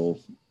it are still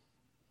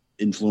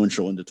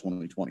influential into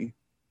 2020.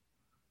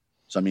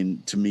 So, I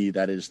mean, to me,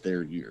 that is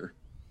their year.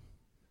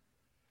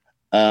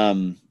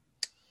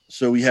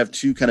 So we have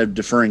two kind of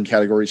differing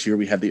categories here.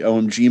 We have the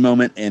OMG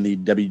moment and the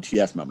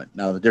WTF moment.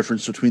 Now, the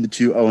difference between the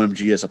two,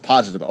 OMG is a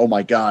positive. Oh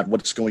my God,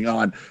 what's going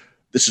on?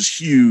 This is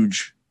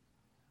huge.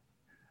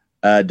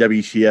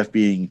 WTF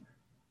being,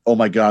 oh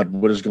my God,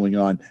 what is going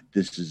on?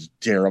 This is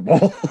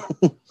terrible.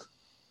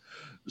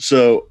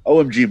 So,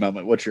 OMG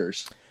moment, what's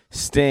yours?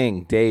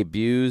 Sting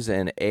debuts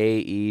in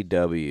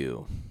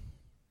AEW.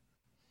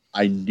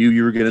 I knew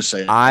you were going to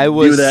say it. I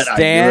was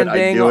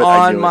standing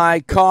on my my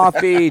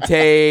coffee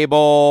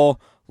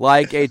table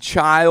like a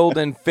child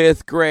in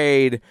 5th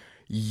grade,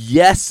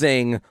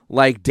 yesing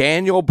like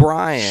Daniel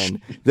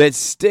Bryan that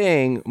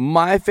Sting,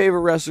 my favorite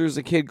wrestler as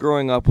a kid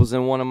growing up, was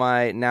in one of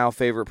my now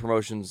favorite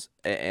promotions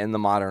in the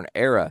modern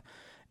era,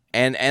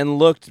 and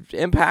looked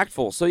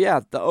impactful. So yeah,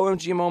 the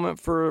OMG moment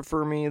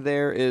for me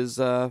there is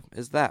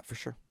that for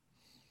sure.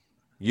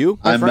 You,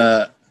 my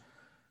friend?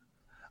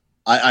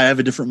 I have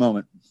a different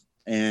moment,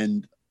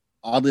 and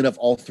oddly enough,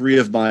 all three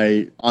of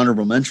my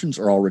honorable mentions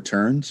are all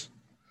returns.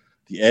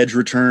 The Edge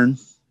return,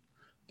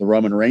 the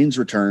Roman Reigns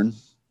return,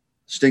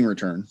 Sting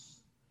return.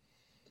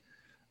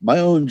 My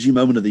OMG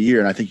moment of the year,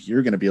 and I think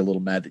you're going to be a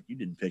little mad that you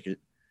didn't pick it,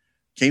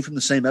 came from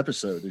the same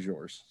episode as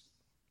yours.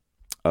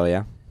 Oh,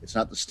 yeah? It's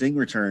not the Sting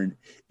return.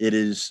 It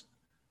is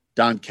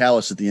Don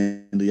Callis at the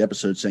end of the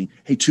episode saying,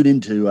 hey, tune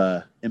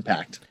into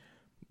Impact.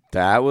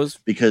 That was...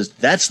 Because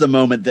that's the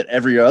moment that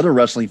every other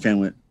wrestling fan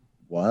went,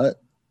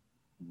 what?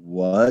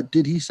 What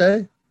did he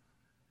say?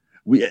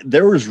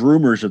 There was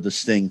rumors of the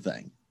Sting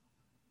thing.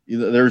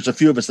 There's a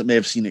few of us that may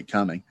have seen it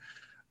coming.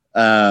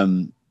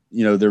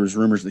 There was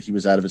rumors that he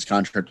was out of his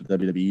contract with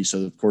WWE,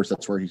 so of course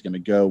that's where he's going to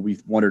go. We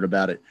wondered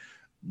about it.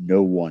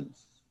 No one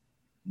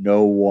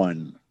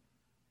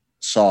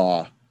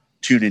saw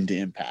Tune Into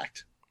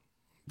Impact.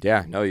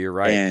 Yeah, no, you're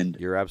right. And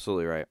you're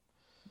absolutely right.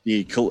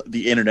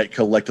 The internet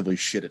collectively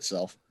shit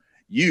itself.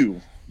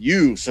 You,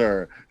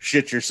 sir,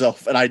 shit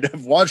yourself, and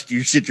I've watched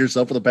you shit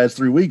yourself for the past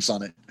 3 weeks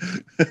on it.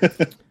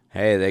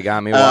 Hey, they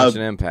got me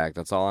watching Impact.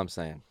 That's all I'm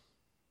saying.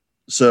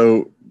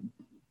 So,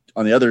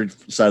 on the other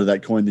side of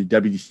that coin, the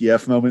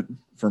WTF moment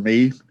for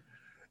me,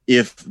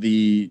 if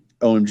the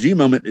OMG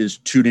moment is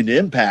Tune Into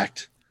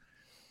Impact,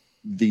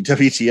 the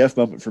WTF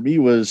moment for me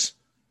was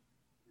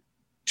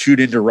Tune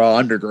Into Raw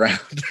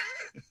Underground.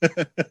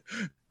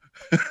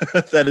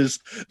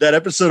 That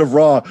episode of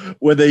Raw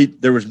when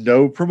there was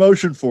no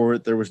promotion for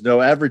it, there was no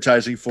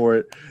advertising for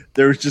it.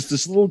 There was just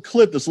this little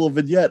clip, this little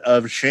vignette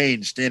of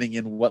Shane standing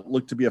in what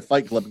looked to be a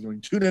Fight Club and going,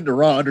 Tune Into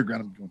Raw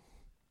Underground. I'm going,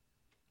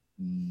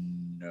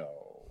 no.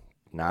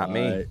 Not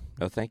me.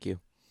 No, thank you.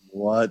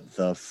 What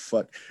the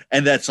fuck?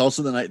 And that's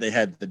also the night they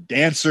had the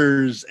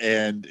dancers,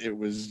 and it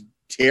was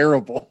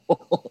terrible.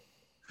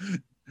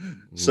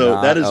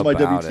 So that is my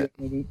WTF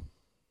moment.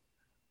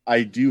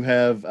 I do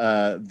have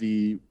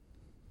the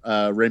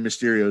Rey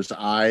Mysterio's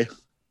eye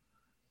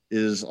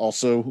is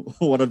also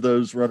one of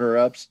those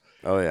runner-ups.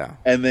 Oh, yeah.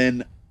 And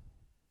then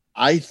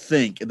I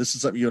think, and this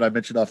is something you and I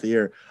mentioned off the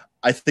air,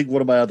 I think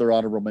one of my other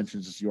honorable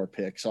mentions is your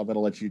pick, so I'm going to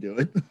let you do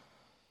it.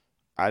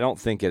 I don't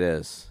think it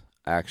is,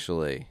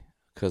 actually,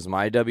 because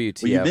my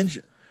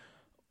WTF...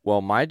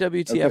 Well, my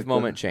WTF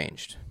moment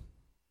changed.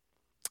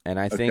 And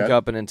I think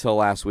up and until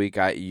last week,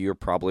 you're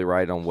probably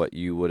right on what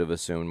you would have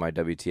assumed my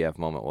WTF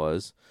moment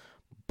was.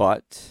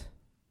 But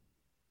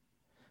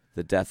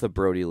the death of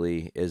Brody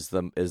Lee is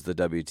the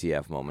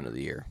WTF moment of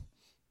the year.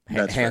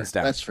 Hands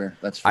down. That's fair.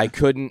 I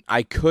couldn't.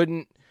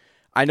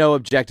 I know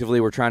objectively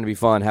we're trying to be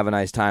fun, have a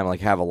nice time, like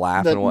have a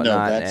laugh and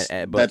whatnot.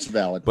 No, that's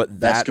valid. But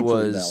that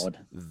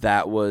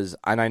was,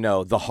 and I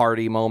know the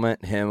Hardy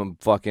moment, him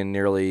fucking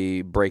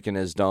nearly breaking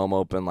his dome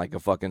open like a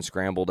fucking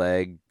scrambled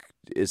egg,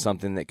 is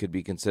something that could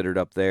be considered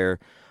up there.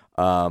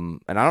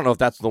 And I don't know if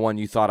that's the one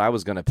you thought I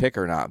was going to pick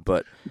or not,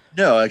 but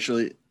no,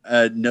 actually,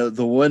 no.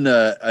 The one,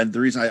 and the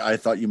reason I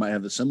thought you might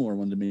have the similar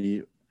one to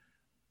me,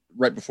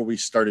 right before we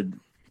started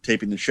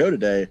taping the show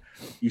today,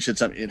 you said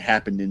something. It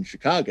happened in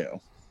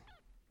Chicago.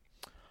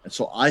 And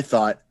so I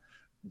thought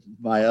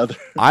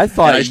I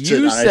thought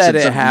you said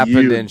it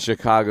happened in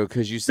Chicago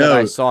because you said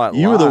I saw it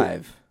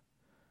live.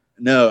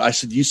 No, I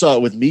said you saw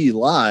it with me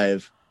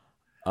live.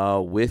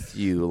 With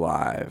you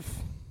live.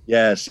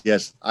 Yes.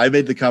 I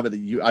made the comment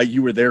that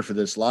you were there for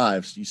this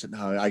live. So you said,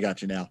 no, I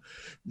got you now.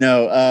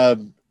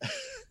 No,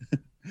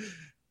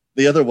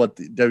 the other one,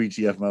 the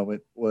WTF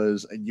moment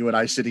was, and you and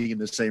I sitting in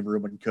the same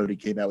room when Cody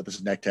came out with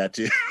his neck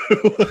tattoo.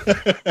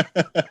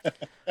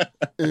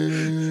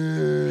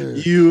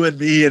 You and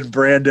me and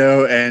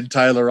Brando and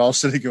Tyler all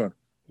sitting going,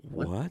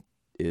 what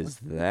is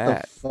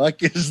that? The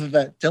fuck is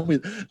that? Tell me,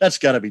 that's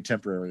got to be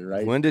temporary,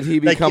 right? When did he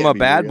become a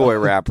bad boy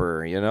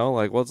rapper? You know,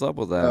 like what's up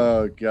with that?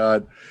 Oh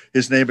God,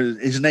 his name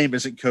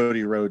isn't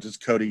Cody Rhodes. It's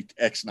Cody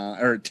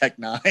X9 or Tech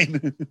 9,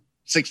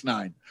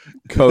 6ix9ine.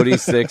 Cody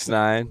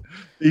 6ix9ine.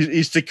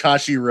 He's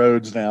Tekashi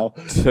Rhodes now.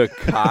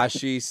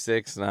 Tekashi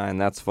 6ix9ine.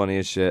 That's funny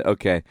as shit.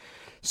 Okay.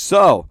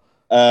 So,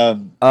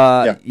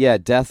 yeah.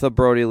 death of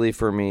Brody Lee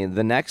for me.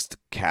 The next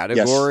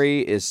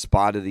category is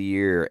spot of the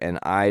year, and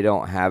I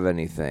don't have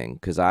anything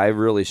because I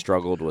really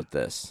struggled with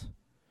this.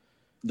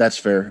 That's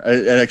fair.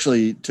 It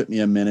actually took me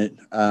a minute,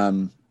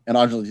 and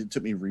obviously it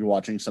took me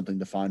rewatching something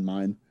to find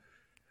mine.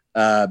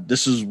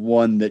 This is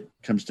one that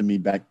comes to me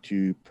back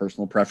to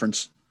personal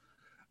preference.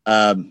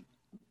 My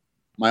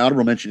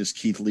honorable mention is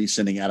Keith Lee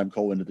sending Adam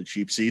Cole into the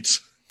cheap seats.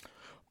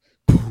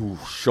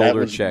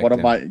 Shoulder check. One of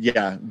my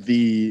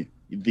the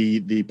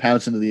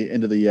pounce into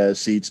the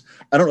seats.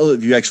 I don't know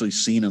if you actually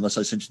seen, unless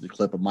I sent you the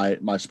clip of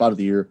my spot of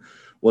the year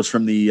was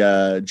from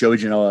the Joey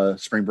Janela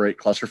Spring Break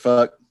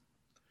clusterfuck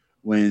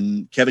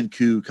when Kevin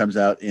Koo comes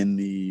out in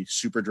the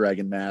Super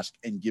Dragon mask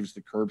and gives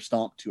the curb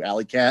stomp to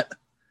Alley Cat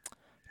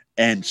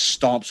and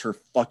stomps her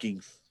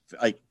fucking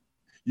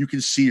you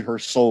can see her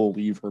soul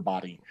leave her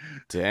body.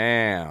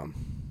 Damn.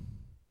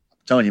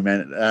 I'm telling you,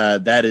 man,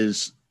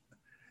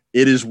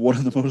 it is one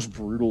of the most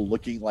brutal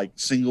looking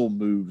single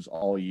moves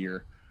all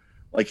year.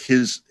 Like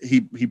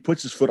he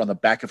puts his foot on the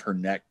back of her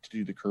neck to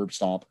do the curb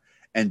stomp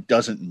and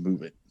doesn't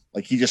move it.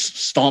 Like he just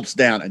stomps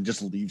down and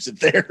just leaves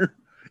it there.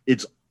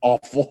 It's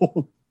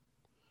awful.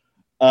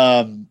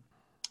 Falling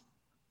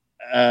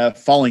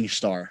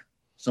Star,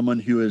 someone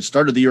who has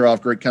started the year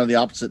off great, kind of the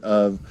opposite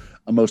of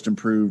a most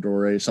improved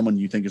or someone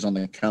you think is on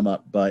the come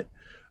up, but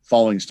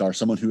Falling Star,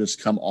 someone who has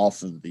come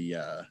off of the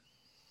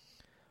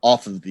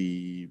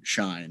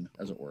shine,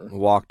 as it were.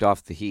 Walked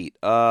off the heat.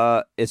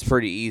 It's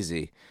pretty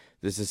easy.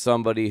 This is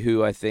somebody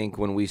who I think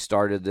when we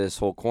started this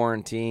whole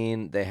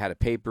quarantine, they had a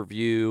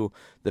pay-per-view.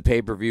 The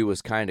pay-per-view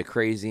was kind of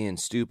crazy and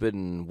stupid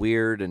and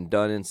weird and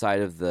done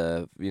inside of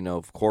the,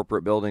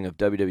 corporate building of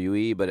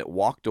WWE, but it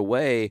walked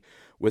away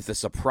with the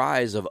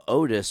surprise of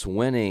Otis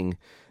winning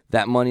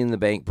that Money in the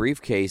Bank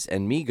briefcase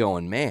and me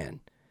going, man,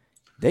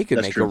 they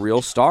could make a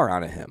real star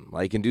out of him,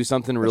 and do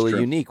something really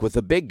unique with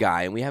a big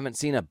guy. And we haven't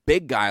seen a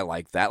big guy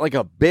like that, since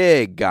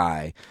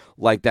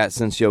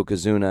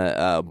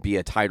Yokozuna be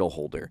a title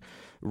holder.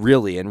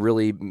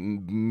 Really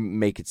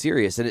make it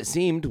serious. And it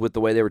seemed with the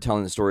way they were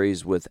telling the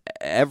stories with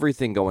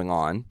everything going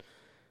on,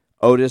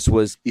 Otis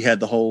was... He had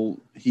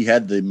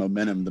the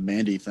momentum, the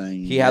Mandy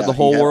thing. He had the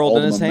whole world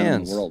in his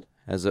hands,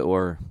 as it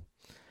were.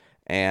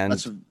 And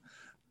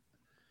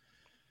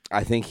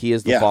I think he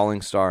is the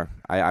falling star.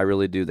 I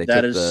really do. They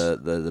took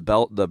the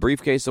belt, the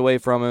briefcase away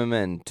from him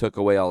and took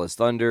away all his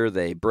thunder.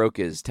 They broke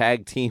his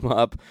tag team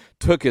up,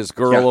 took his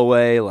girl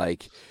away.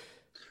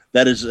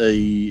 That is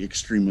a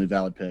extremely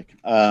valid pick.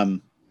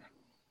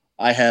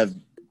 I have,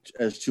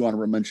 as two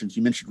honorable mentions,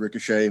 you mentioned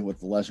Ricochet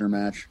with the Lesnar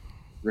match.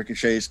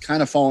 Ricochet's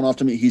kind of fallen off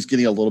to me. He's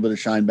getting a little bit of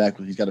shine back,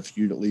 but he's got a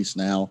feud at least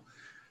now.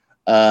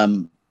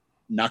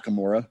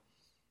 Nakamura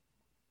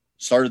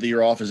started the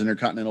year off as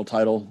Intercontinental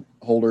title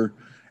holder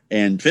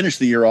and finished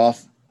the year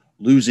off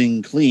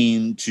losing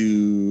clean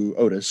to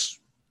Otis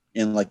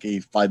in a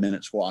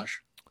 5-minute squash.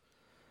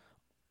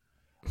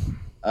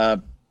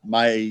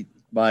 My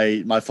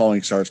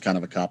falling star is kind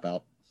of a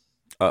cop-out.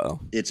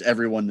 Uh-oh. It's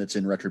everyone that's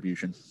in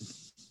Retribution.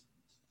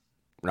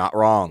 Not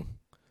wrong.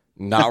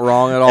 Not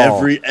wrong at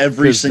all.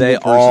 Every single they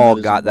person all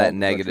that got that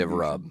negative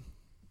rub.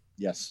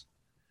 Yes.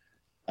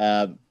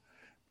 I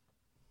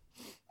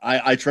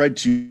tried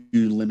to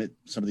limit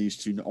some of these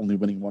to only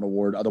winning one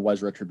award.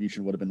 Otherwise,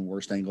 Retribution would have been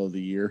worst angle of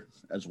the year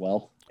as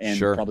well. And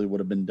probably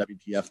would have been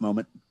WTF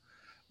moment.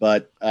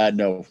 But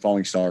no,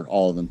 falling star,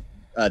 all of them.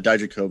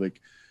 Dijakovic,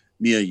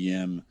 Mia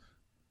Yim,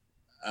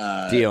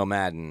 Dio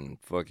Madden,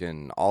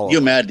 fucking all Dio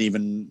of them. Madden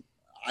even...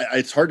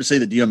 it's hard to say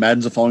that Dio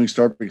Madden's a falling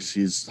star because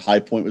his high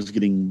point was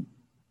getting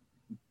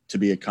to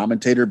be a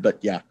commentator, but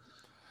yeah,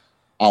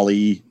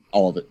 Ali,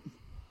 all of it.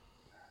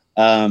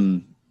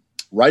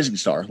 Rising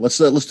star. Let's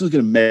get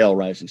a male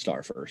rising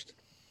star first.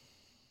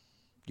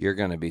 You're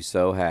gonna be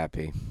so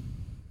happy.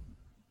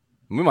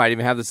 We might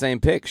even have the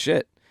same pick.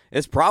 Shit,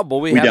 it's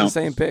probable we have the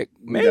same pick.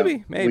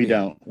 Maybe. We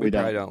don't. We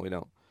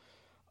don't.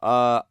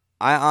 I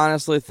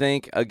honestly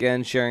think,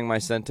 again, sharing my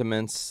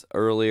sentiments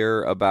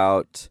earlier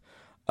about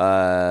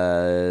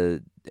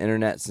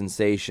internet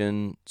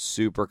sensation,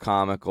 super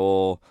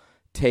comical,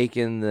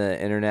 taking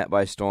the internet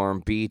by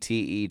storm,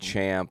 BTE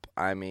champ.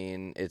 I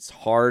mean, it's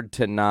hard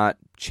to not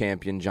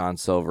champion John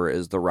Silver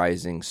as the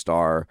rising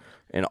star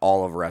in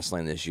all of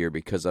wrestling this year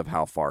because of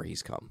how far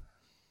he's come.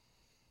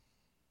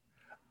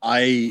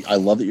 I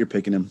love that you're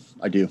picking him.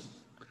 I do.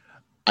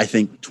 I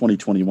think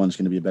 2021 is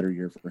going to be a better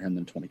year for him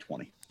than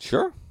 2020.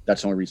 Sure.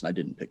 That's the only reason I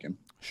didn't pick him.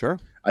 Sure.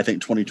 I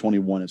think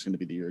 2021 is going to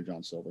be the year of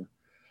John Silver.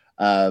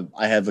 I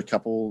have a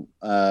couple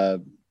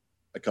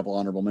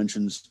honorable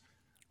mentions.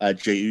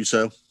 Jey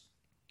Uso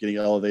getting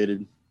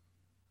elevated.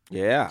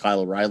 Yeah. Kyle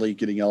O'Reilly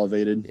getting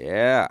elevated.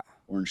 Yeah.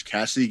 Orange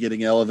Cassidy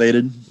getting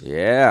elevated.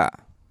 Yeah.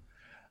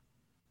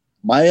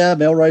 My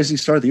male rising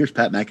star of the year is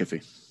Pat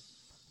McAfee.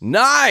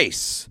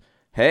 Nice.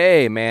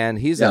 Hey, man,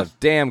 he's a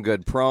damn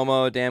good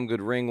promo, damn good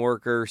ring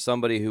worker,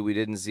 somebody who we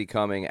didn't see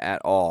coming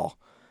at all,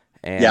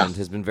 and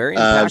has been very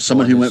impactful.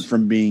 Someone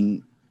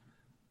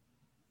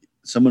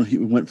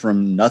who went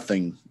from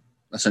nothing,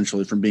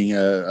 essentially, from being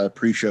a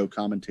pre-show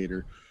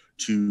commentator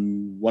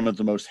to one of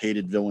the most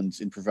hated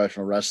villains in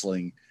professional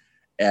wrestling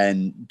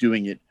and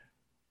doing it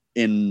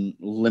in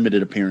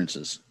limited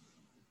appearances.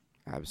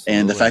 Absolutely.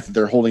 And the fact that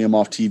they're holding him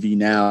off TV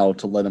now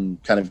to let him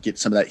kind of get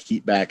some of that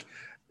heat back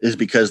is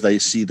because they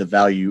see the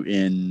value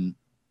in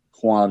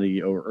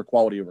quality over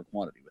quantity with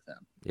him.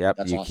 Yep,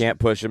 That's you awesome. can't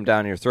push him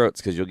down your throats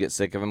because you'll get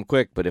sick of him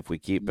quick. But if we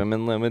keep him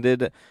in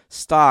limited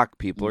stock,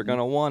 people are going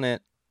to want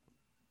it.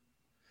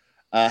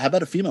 How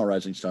about a female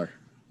rising star?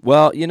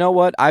 Well, you know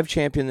what? I've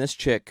championed this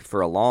chick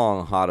for a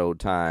long, hot old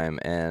time,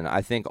 and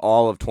I think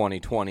all of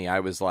 2020, I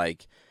was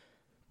like,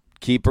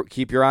 keep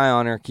your eye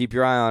on her, keep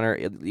your eye on her.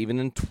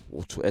 Even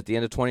at the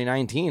end of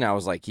 2019, I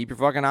was like, keep your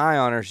fucking eye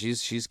on her.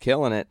 She's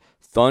killing it.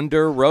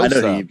 Thunder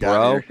Rosa,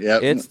 bro.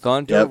 Yep. It's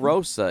Thunder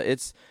Rosa.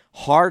 It's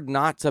hard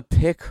not to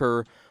pick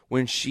her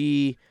when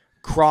she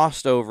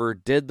crossed over,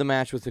 did the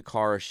match with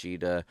Hikaru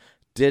Shida,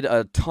 did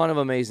a ton of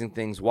amazing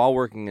things while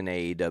working in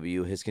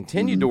AEW, has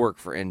continued to work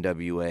for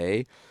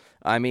NWA.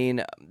 I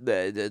mean,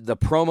 the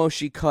promo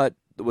she cut,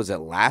 was it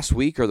last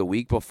week or the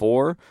week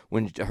before?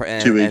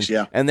 2 weeks,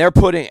 yeah. And they're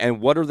putting,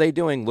 and what are they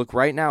doing? Look,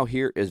 right now,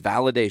 here is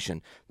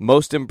validation.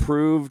 Most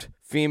improved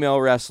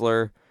female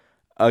wrestler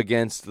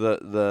against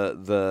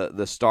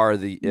the star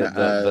of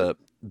the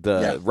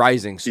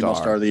rising star. Female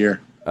star of the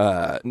year.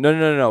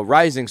 No.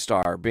 Rising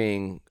star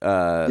being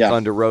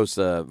Thunder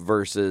Rosa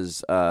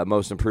versus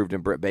most improved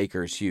in Britt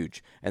Baker is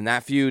huge. And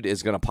that feud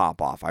is going to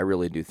pop off. I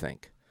really do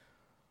think.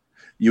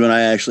 You and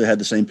I actually had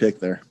the same pick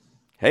there.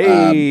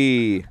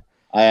 Hey.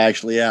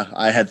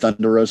 I had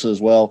Thunder Rosa as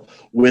well,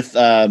 with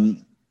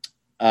honorable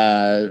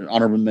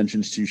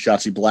mentions to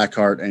Shotzi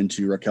Blackheart and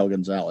to Raquel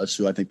Gonzalez,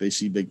 who I think they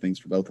see big things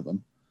for both of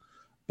them.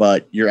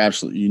 But you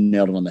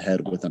nailed it on the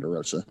head with Thunder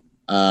Rosa.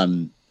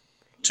 To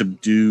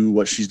do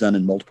what she's done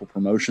in multiple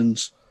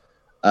promotions,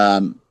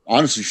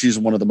 honestly, she's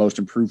one of the most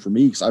improved for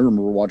me, because I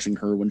remember watching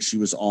her when she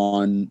was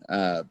on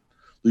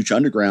Lucha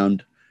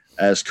Underground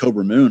as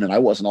Cobra Moon, and I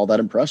wasn't all that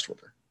impressed with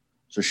her.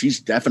 So she's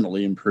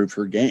definitely improved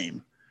her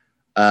game.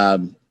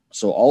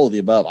 So all of the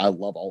above, I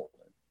love all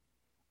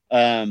of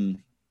it.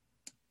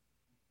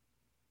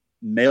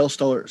 Male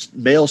star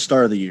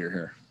of the year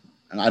here,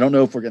 and I don't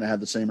know if we're going to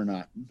have the same or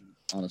not,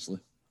 honestly.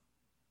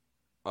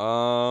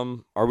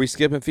 Are we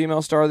skipping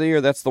female star of the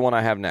year? That's the one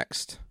I have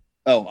next.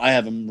 Oh, I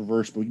have them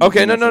reversed.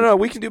 Okay, no.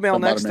 We can do male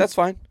next. That's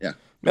fine. Yeah,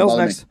 male's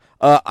next.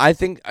 I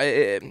think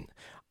I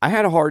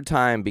had a hard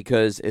time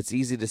because it's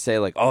easy to say,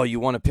 like, oh, you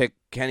want to pick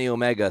Kenny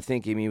Omega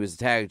thinking he was a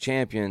tag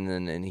champion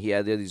and he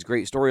had these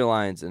great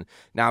storylines, and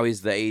now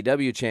he's the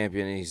AEW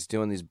champion and he's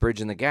doing these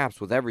bridging the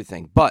gaps with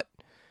everything. But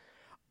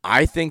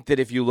I think that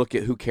if you look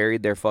at who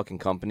carried their fucking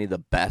company the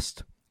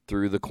best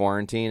through the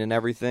quarantine and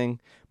everything,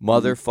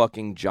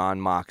 motherfucking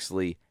Jon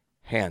Moxley,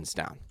 hands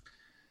down.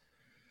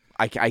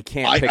 I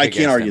can't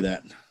argue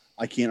that.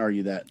 I can't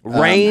argue that.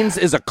 Reigns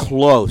is a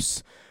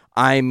close,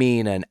 I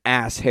mean an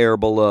ass hair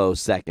below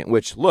second,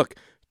 which, look,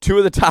 two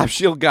of the top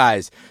Shield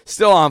guys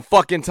still on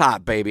fucking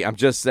top, baby. I'm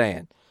just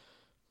saying.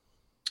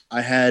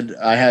 I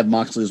had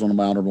Moxley as one of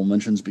my honorable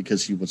mentions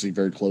because he was a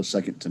very close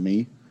second to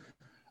me.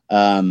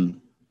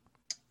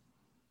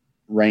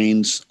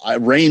 Reigns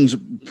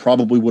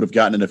probably would have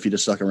gotten it if he'd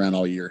have stuck around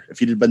all year. If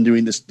he'd been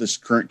doing this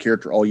current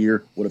character all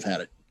year, would have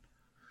had it.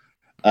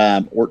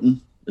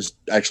 Orton this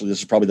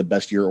is probably the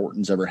best year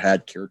Orton's ever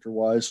had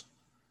character-wise.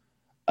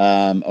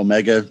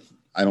 Omega,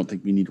 I don't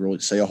think we need to really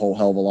say a whole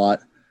hell of a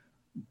lot,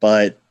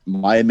 but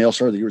my male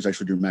star of the year was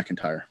actually Drew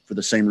McIntyre for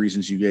the same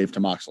reasons you gave to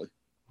Moxley.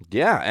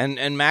 Yeah, and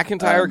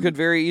McIntyre could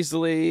very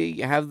easily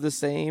have the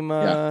same.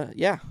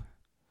 Yeah.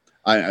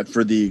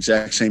 For the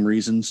exact same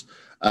reasons.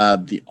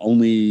 The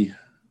only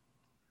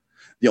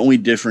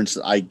difference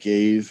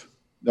that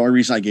the only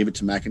reason I gave it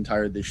to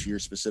McIntyre this year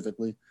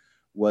specifically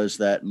was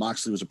that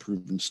Moxley was a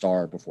proven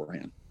star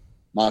beforehand.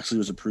 Moxley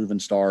was a proven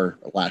star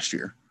last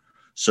year.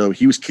 So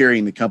he was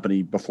carrying the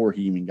company before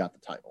he even got the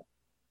title.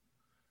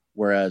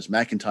 Whereas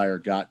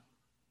McIntyre got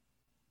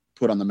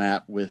put on the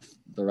map with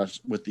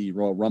the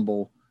Royal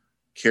Rumble,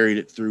 carried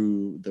it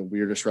through the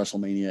weirdest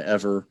WrestleMania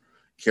ever,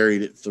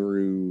 carried it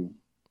through,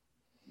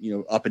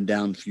 up and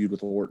down feud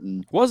with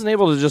Orton. Wasn't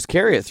able to just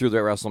carry it through the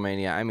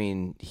WrestleMania. I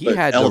mean, he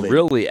had to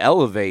really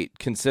elevate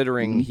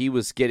considering he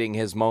was getting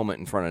his moment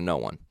in front of no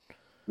one.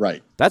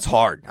 Right. That's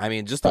hard. I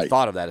mean, just the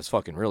thought of that is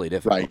fucking really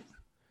difficult. Right.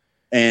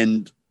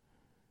 And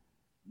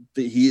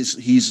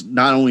he's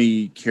not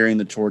only carrying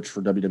the torch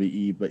for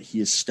WWE, but he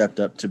has stepped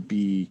up to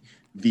be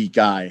the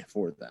guy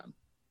for them.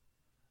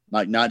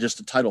 Like, not just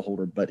a title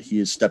holder, but he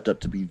has stepped up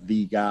to be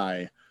the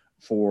guy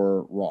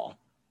for Raw.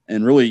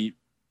 And really,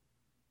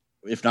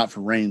 if not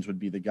for Reigns, would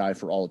be the guy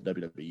for all of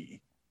WWE.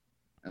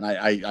 And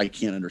I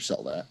can't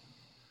undersell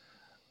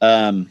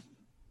that.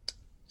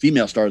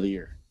 Female star of the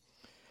year.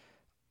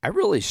 I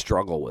really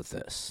struggle with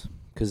this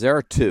because there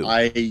are two.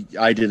 I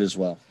did as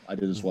well.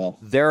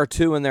 There are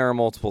two, and there are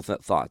multiple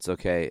thoughts.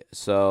 Okay,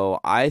 so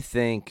I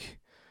think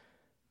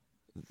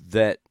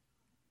that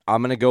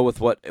I'm going to go with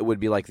what it would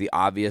be like the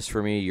obvious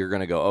for me. You're going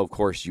to go, oh, of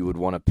course you would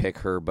want to pick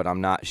her, but I'm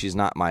not. She's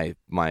not my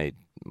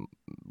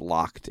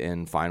locked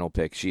in final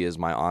pick. She is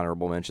my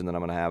honorable mention that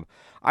I'm going to have.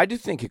 I do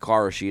think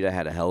Hikaru Shida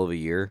had a hell of a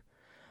year.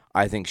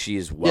 I think she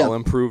is well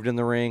improved in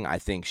the ring. I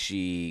think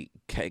she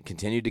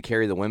continued to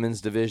carry the women's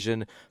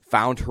division,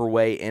 found her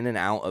way in and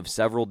out of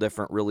several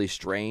different really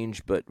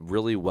strange but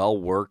really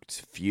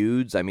well-worked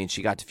feuds. I mean,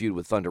 she got to feud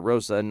with Thunder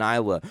Rosa,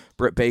 Nyla,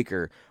 Britt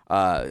Baker.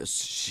 Did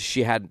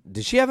she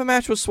have a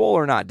match with Swole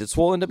or not? Did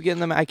Swole end up getting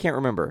them? I can't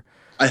remember.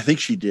 I think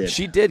she did.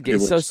 She did get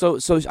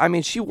so. I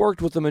mean, she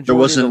worked with the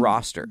majority of the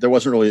roster. There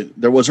wasn't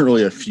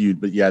really a feud,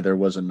 but yeah, there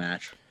was a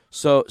match.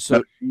 So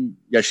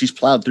she's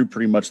plowed through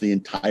pretty much the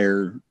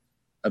entire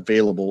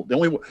available.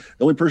 The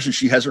only person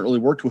she hasn't really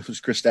worked with is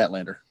Chris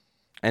Statlander,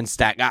 and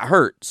Stat got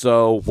hurt.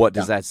 So what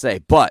does that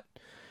say? But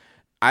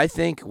I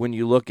think when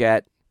you look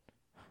at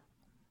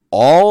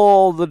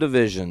all the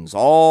divisions,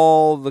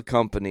 all the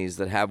companies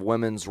that have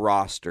women's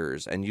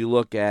rosters, and you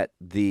look at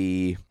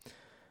the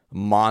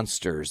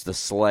monsters, the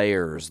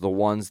slayers, the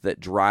ones that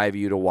drive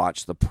you to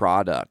watch the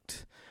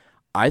product,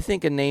 I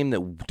think a name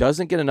that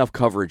doesn't get enough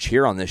coverage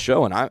here on this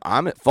show, and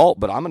I'm at fault,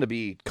 but I'm going to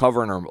be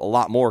covering her a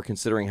lot more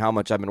considering how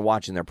much I've been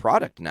watching their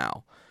product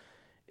now,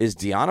 is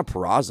Deonna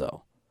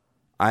Purrazzo.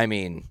 I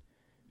mean,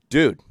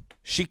 dude,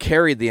 she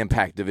carried the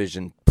Impact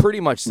division pretty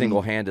much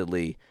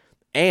single-handedly,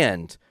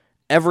 and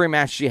every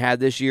match she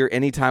had this year,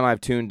 anytime I've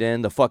tuned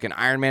in, the fucking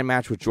Iron Man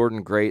match with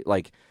Jordan Great,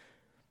 like,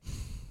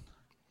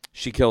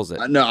 she kills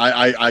it. No,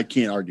 I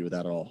can't argue with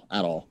that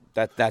at all.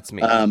 That's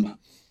me.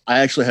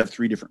 I actually have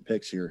 3 different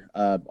picks here,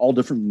 all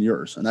different than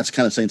yours, and that's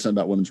kind of saying something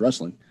about women's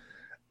wrestling.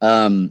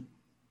 2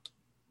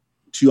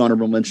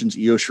 honorable mentions: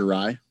 Io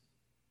Shirai,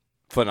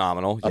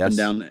 phenomenal, up and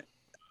down,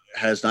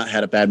 has not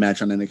had a bad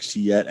match on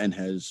NXT yet, and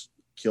has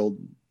killed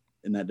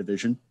in that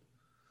division.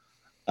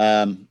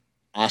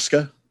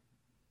 Asuka,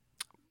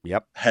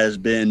 has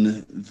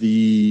been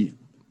the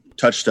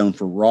touchstone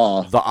for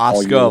Raw, the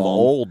Asuka of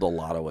old, a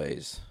lot of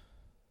ways.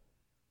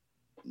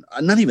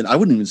 I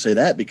wouldn't even say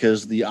that,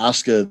 because the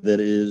Asuka that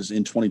is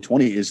in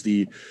 2020 is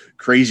the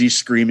crazy,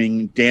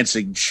 screaming,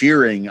 dancing,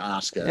 cheering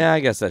Asuka. Yeah, I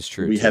guess that's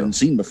true. We haven't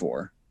seen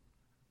before.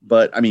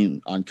 But, I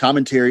mean, on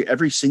commentary,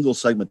 every single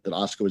segment that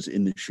Asuka was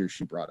in this year,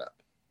 she brought up.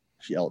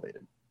 She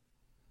elevated.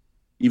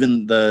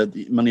 Even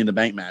the Money in the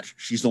Bank match,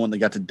 she's the one that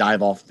got to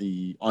dive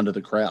onto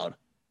the crowd.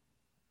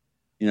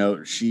 You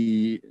know,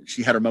 she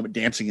had her moment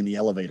dancing in the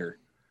elevator.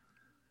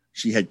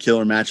 She had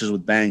killer matches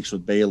with Banks,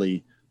 with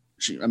Bayley.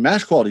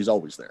 Match quality is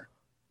always there.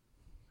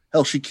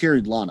 Hell, she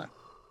carried Lana,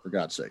 for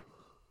God's sake.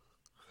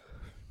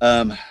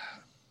 I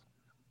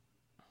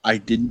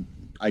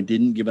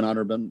didn't give an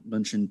honorable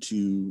mention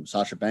to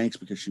Sasha Banks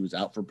because she was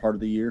out for part of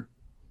the year.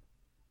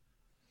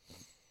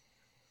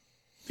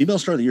 Female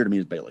star of the year to me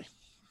is Bayley.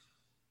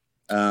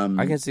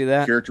 I can see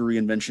that. Character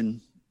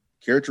reinvention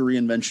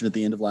at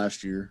the end of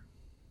last year,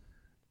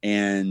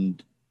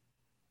 and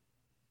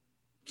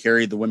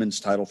carried the women's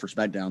title for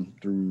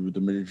SmackDown through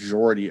the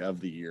majority of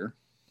the year.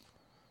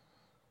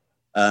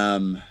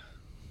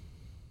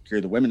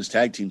 Carried the women's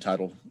tag team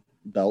title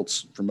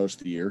belts for most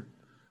of the year.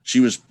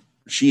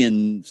 She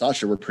and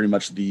Sasha were pretty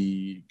much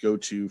the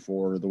go-to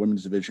for the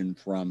women's division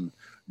from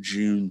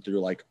June through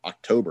like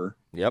October.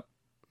 Yep.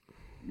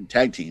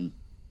 Tag team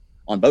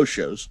on both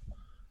shows.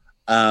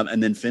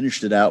 And then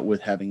finished it out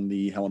with having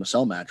the Hell in a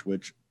Cell match,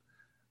 which,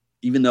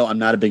 even though I'm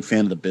not a big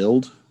fan of the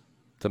build,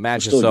 the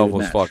match itself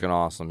was fucking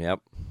awesome. Yep.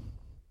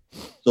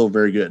 Still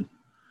very good.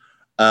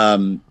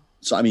 So,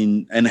 I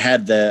mean, and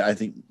had I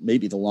think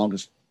maybe the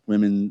longest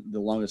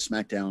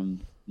SmackDown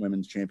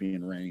women's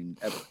champion reign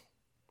ever.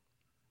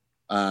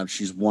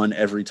 She's won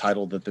every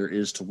title that there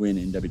is to win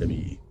in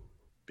WWE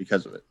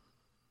because of it.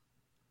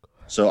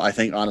 So I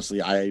think,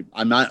 honestly,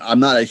 I'm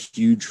not a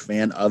huge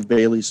fan of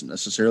Bayley's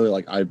necessarily.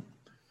 Like,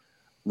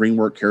 ring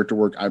work, character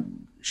work,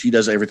 she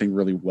does everything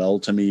really well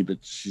to me, but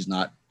she's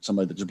not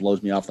somebody that just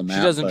blows me off the map.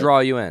 She doesn't draw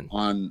you in.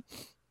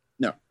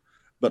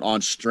 But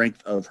on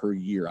strength of her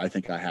year, I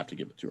think I have to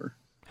give it to her.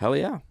 Hell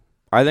yeah.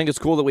 I think it's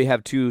cool that we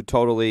have 2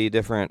 totally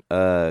different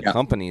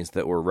companies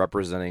that we're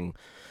representing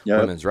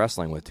women's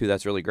wrestling with, too.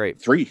 That's really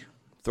great. Three,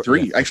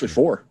 actually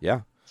 4.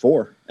 Yeah.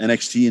 4.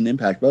 NXT and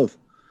Impact both.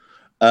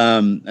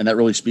 And that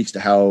really speaks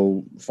to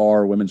how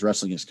far women's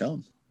wrestling has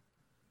come.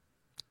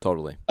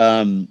 Totally.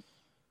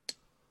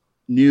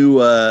 New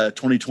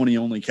 2020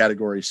 only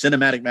category,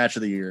 cinematic match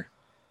of the year.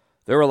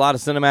 There were a lot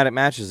of cinematic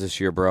matches this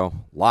year, bro.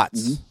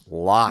 Lots.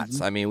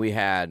 I mean, we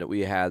had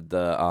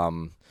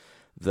the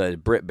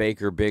Britt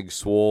Baker Big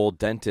Swole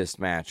dentist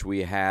match.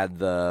 We had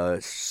the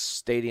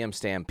Stadium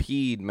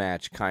Stampede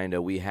match, kind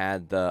of. We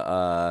had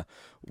the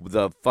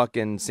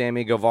fucking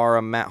Sammy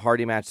Guevara Matt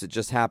Hardy match that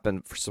just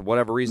happened for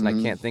whatever reason.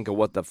 I can't think of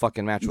what the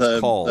fucking match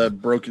was called. The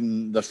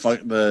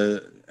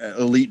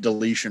Elite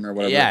Deletion or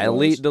whatever. Yeah,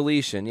 Elite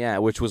Deletion. Yeah,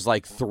 which was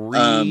like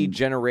 3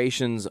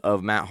 generations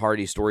of Matt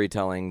Hardy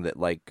storytelling that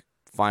like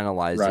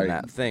finalized in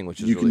that thing,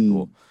 which is really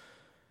cool.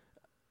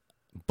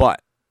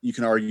 But you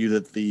can argue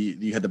that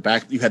you had the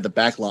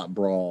backlot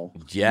brawl.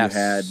 Yes. You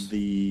had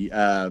the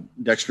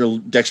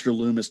Dexter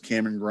Loomis,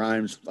 Cameron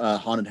Grimes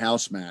haunted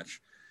house match.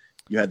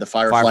 You had the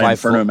Firefly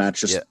Inferno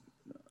match.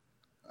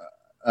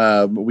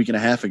 a week and a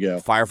half ago.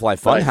 Firefly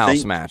But I Funhouse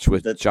think match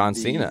with that John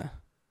Cena.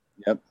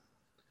 Yep.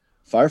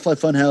 Firefly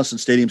Funhouse and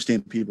Stadium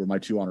Stampede were my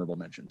 2 honorable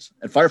mentions.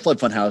 And Firefly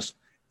Funhouse,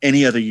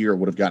 any other year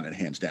would have gotten it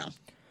hands down.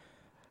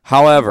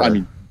 However, I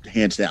mean,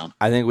 hands down.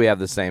 I think we have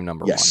the same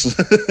number Yes.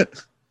 one.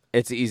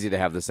 It's easy to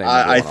have the same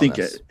number I one on think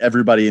this.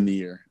 everybody in the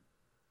year.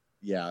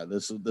 Yeah,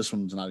 this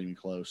one's not even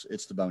close.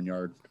 It's the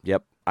Boneyard.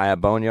 Yep. I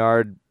have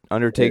Boneyard,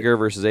 Undertaker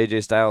versus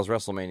AJ Styles,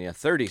 WrestleMania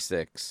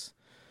 36.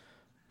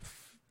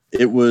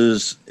 It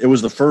was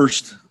the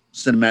first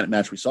cinematic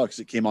match we saw because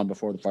it came on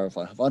before the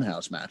Firefly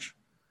Funhouse match.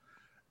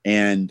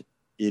 And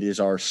it is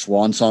our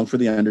swan song for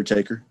The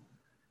Undertaker.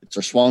 It's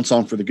our swan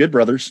song for the Good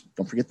Brothers.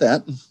 Don't forget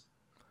that.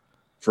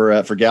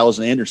 For Gallows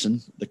and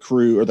Anderson, the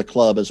crew, or the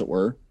club, as it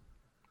were,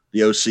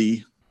 the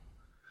OC.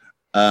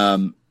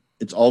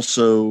 It's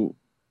also,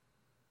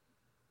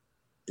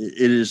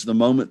 it is the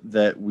moment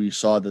that we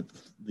saw that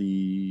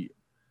the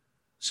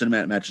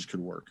cinematic matches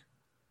could work.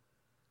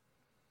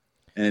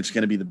 And it's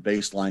going to be the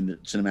baseline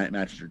that cinematic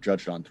matches are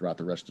judged on throughout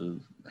the rest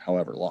of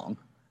however long.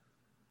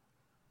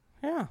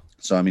 Yeah.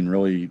 So, I mean,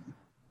 really,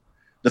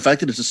 the fact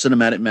that it's a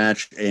cinematic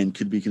match and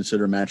could be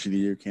considered a match of the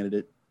year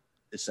candidate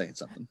is saying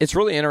something. It's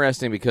really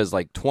interesting because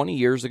like 20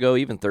 years ago,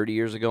 even 30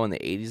 years ago in the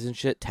 80s and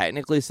shit,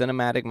 technically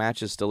cinematic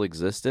matches still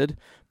existed,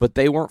 but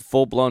they weren't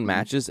full-blown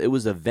matches. It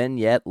was a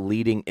vignette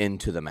leading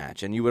into the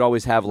match. And you would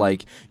always have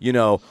like, you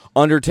know,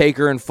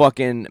 Undertaker and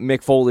fucking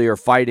Mick Foley are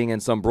fighting in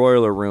some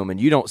broiler room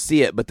and you don't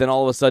see it, but then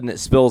all of a sudden it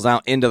spills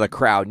out into the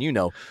crowd. And you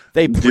know,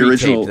 they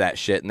pre-taped that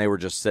shit and they were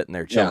just sitting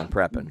there chilling,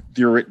 prepping.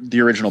 The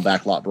original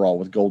backlot brawl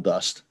with Gold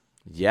Dust.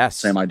 Yes.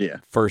 Same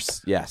idea.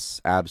 Yes,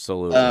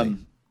 absolutely.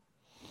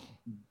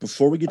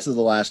 Before we get to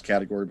the last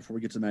category, before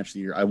we get to the match of the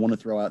year, I want to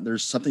throw out,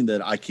 there's something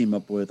that I came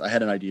up with. I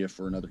had an idea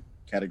for another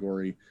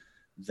category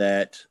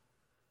that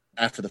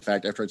after the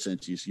fact, after I'd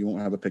sent it to you, so you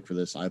won't have a pick for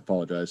this. I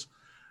apologize.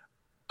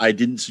 I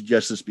didn't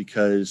suggest this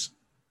because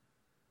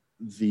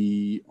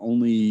the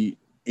only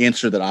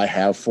answer that I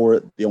have for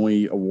it, the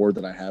only award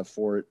that I have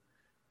for it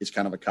is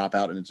kind of a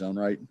cop-out in its own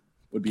right,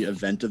 would be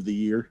event of the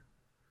year.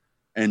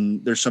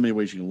 And there's so many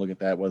ways you can look at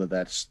that, whether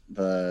that's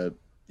the,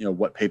 you know,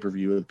 what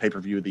pay-per-view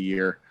of the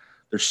year.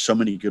 There's so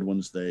many good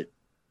ones that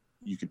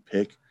you could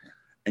pick,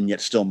 and yet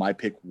still my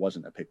pick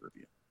wasn't a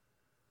pay-per-view.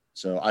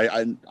 So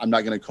I'm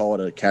not going to call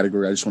it a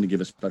category. I just want to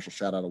give a special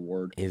shout-out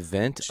award.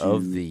 Event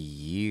of the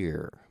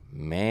year.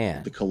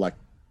 Man. The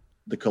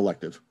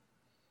Collective.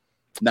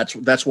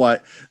 That's why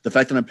the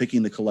fact that I'm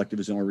picking the Collective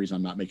is the only reason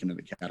I'm not making it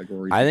a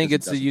category. I think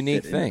it's a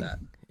unique thing.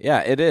 Yeah,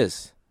 it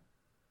is.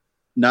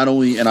 Not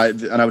only, and I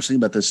was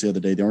thinking about this the other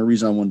day, the only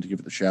reason I wanted to give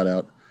it the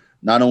shout-out,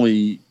 not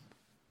only –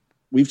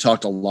 we've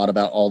talked a lot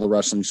about all the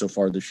wrestling so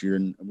far this year,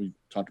 and we've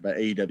talked about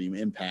AEW,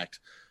 Impact,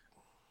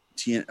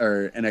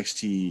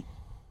 NXT,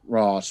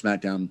 Raw,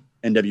 SmackDown,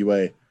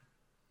 NWA.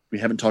 We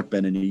haven't talked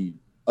about any,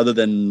 other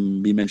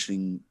than me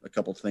mentioning a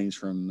couple things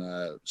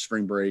from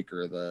Spring Break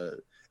or the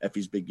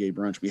Effie's Big Gay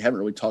Brunch. We haven't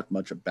really talked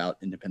much about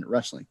independent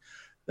wrestling.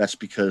 That's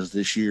because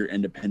this year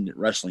independent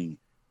wrestling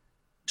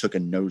took a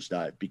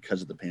nosedive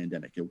because of the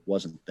pandemic. It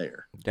wasn't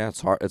there. Yeah,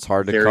 it's hard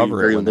to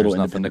cover it when there's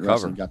nothing to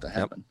cover. Got to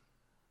happen.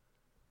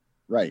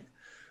 Right.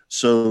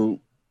 So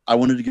I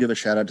wanted to give a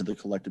shout out to the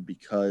Collective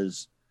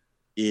because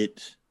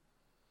it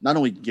not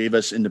only gave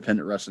us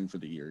independent wrestling for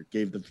the year, it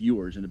gave the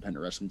viewers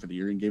independent wrestling for the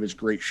year and gave us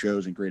great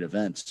shows and great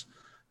events,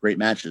 great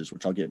matches,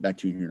 which I'll get back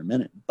to here in a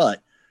minute.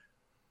 But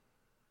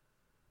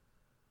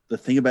the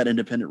thing about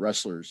independent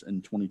wrestlers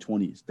in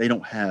 2020 is they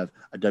don't have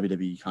a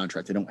WWE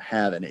contract. They don't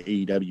have an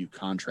AEW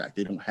contract.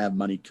 They don't have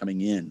money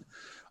coming in.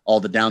 All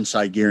the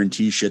downside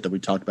guarantee shit that we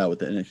talked about with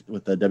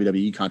the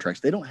WWE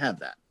contracts, they don't have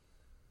that.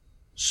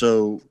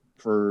 So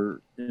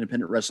for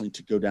independent wrestling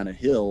to go down a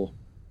hill,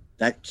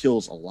 that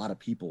kills a lot of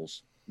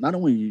people's, not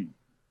only,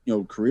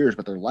 careers,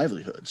 but their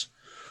livelihoods.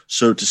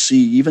 So to see,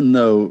 even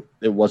though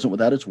it wasn't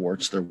without its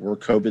warts, there were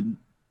COVID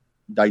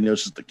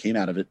diagnoses that came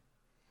out of it.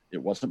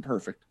 It wasn't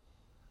perfect,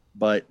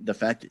 but the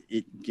fact that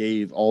it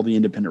gave all the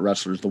independent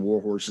wrestlers, the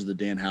War Horses, the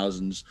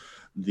Danhausens,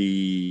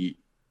 the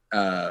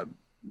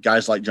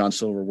guys like John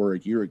Silver were a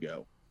year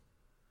ago,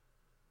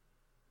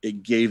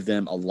 it gave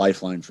them a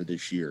lifeline for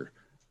this year.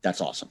 That's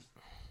awesome.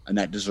 And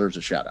that deserves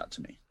a shout out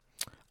to me.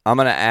 I'm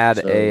going to add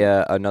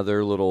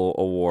another little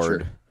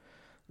award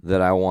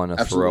that I want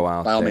to throw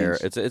out there.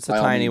 It's a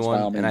tiny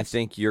one, and I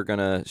think you're going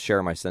to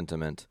share my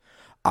sentiment.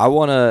 I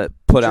want to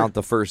put out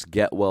the first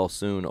Get Well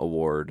Soon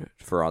award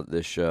for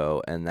this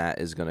show, and that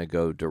is going to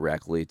go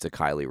directly to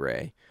Kylie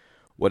Rae.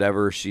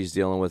 Whatever she's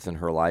dealing with in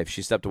her life,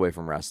 she stepped away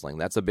from wrestling.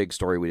 That's a big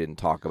story we didn't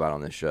talk about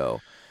on this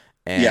show.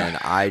 And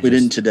we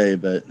didn't today,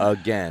 but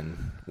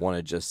again, want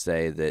to just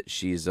say that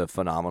she's a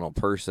phenomenal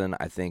person.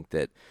 I think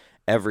that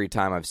every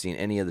time I've seen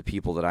any of the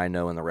people that I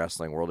know in the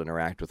wrestling world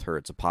interact with her,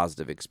 it's a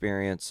positive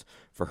experience.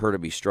 For her to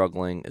be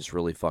struggling is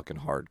really fucking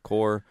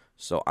hardcore.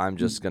 So I'm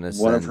just gonna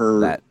send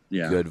that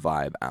good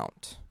vibe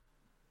out.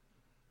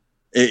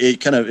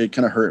 It kind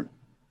of hurt.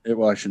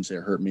 Well, I shouldn't say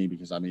it hurt me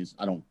because I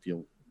don't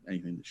feel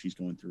anything that she's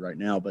going through right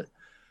now, but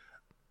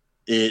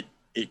it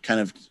kind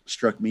of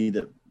struck me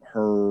that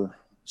her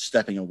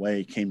stepping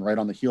away came right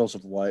on the heels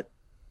of what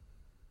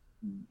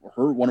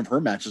one of her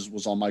matches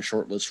was on my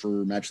short list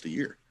for match of the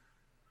year.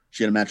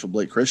 She had a match with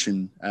Blake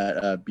Christian at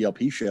a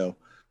BLP show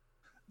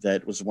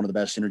that was one of the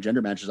best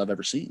intergender matches I've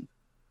ever seen.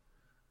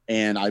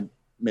 And I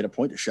made a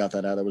point to shout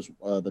that out. That was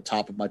the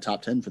top of my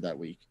top 10 for that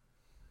week.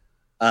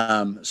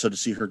 So to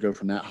see her go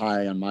from that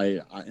high in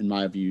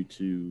my view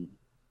to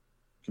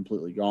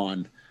completely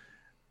gone,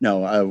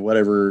 no,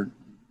 whatever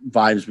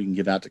vibes we can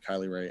give out to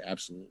Kylie Rae,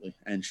 absolutely.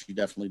 And she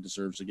definitely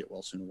deserves a Get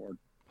Well Soon award.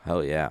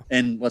 Hell yeah.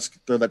 And let's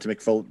throw that to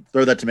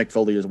Mick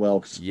Foley as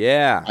well.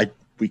 Yeah.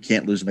 We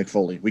can't lose Mick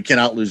Foley. We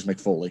cannot lose Mick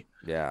Foley.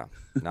 Yeah,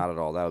 not at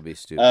all. That would be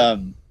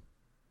stupid.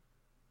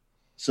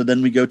 So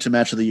then we go to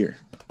match of the year.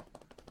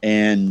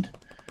 And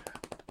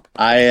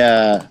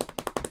I,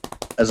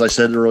 as I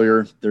said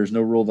earlier, there's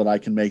no rule that I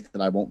can make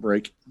that I won't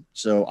break.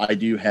 So I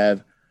do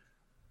have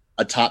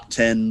a top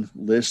 10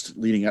 list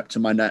leading up to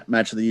my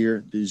match of the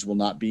year. These will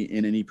not be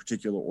in any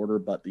particular order,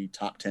 but the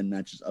top 10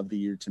 matches of the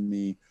year to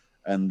me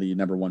and the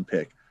number one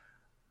pick.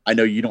 I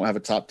know you don't have a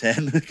top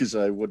 10 because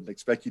I wouldn't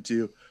expect you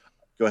to.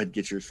 Go ahead and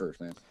get yours first,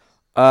 man.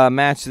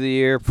 Match of the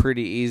year,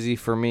 pretty easy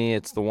for me.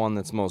 It's the one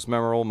that's most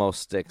memorable, most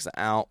sticks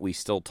out. We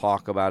still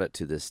talk about it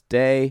to this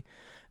day.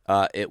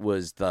 It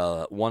was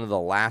one of the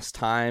last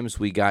times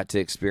we got to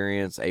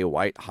experience a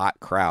white-hot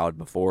crowd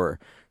before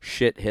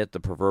shit hit the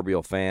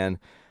proverbial fan.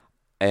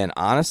 And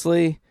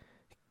honestly,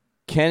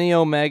 Kenny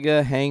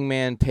Omega,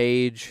 Hangman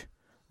Page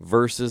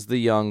versus the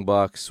Young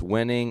Bucks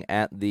winning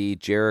at the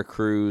Jericho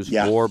Cruise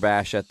War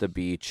Bash at the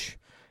Beach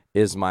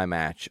is my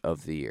match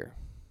of the year.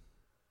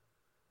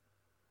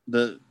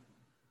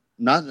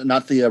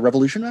 Not the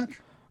Revolution match?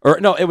 Or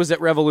no, it was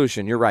at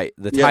Revolution. You're right.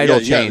 The title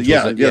change.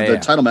 The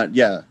title match.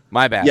 Yeah.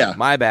 My bad. Yeah.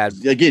 My bad.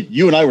 Again,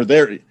 you and I were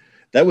there.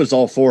 That was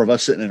all four of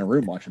us sitting in a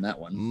room watching that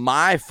one.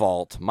 My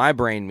fault. My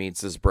brain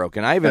meats is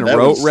broken. I even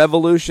wrote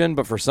Revolution,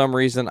 but for some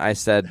reason I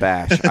said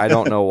Bash. I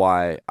don't know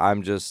why.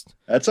 I'm just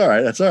That's all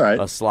right.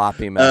 A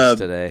sloppy mess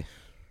today.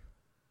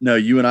 No,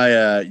 you and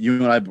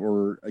I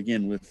were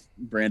again with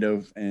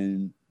Brando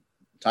and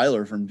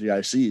Tyler from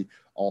GIC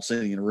all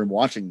sitting in a room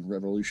watching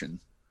Revolution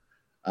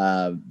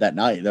that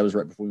night. That was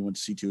right before we went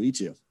to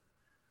C2E2,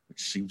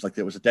 which seems like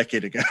that was a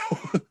decade ago.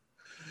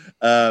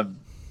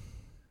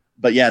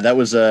 But yeah, that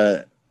was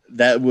the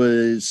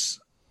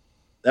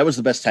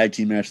best tag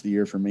team match of the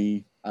year for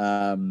me.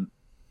 And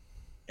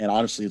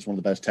honestly, it's one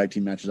of the best tag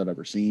team matches I've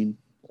ever seen.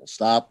 Full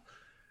stop.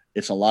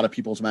 It's a lot of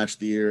people's match of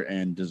the year,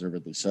 and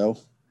deservedly so.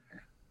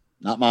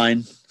 Not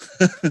mine.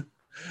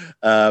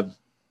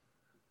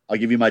 I'll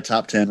give you my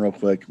top 10 real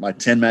quick. My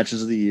 10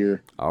 matches of the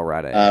year. All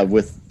right.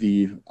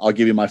 I'll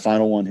give you my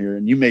final one here,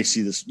 and you may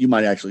see this. You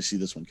might actually see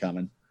this one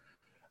coming.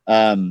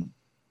 And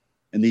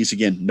these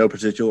again, no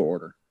particular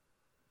order.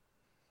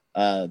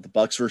 The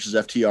Bucks versus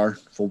FTR,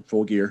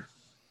 full gear.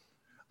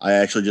 I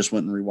actually just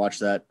went and rewatched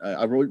that.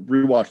 I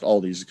rewatched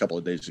all these a couple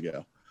of days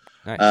ago.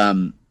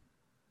 Nice.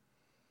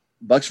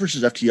 Bucks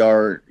versus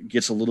FTR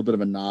gets a little bit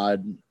of a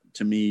nod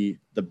to me.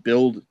 The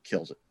build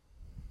kills it.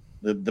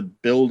 The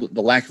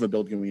lack of a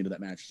build going into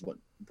that match is what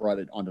brought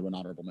it onto an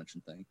honorable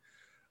mention thing.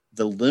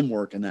 The limb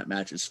work in that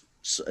match is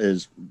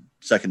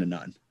second to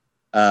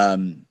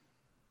none.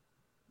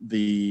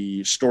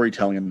 The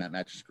storytelling in that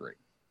match is great.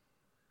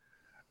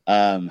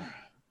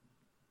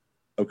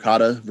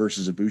 Okada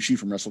versus Ibushi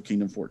from Wrestle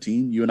Kingdom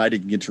 14. You and I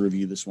didn't get to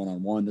review this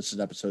one-on-one. This is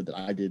an episode that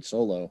I did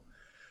solo.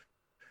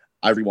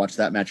 I rewatched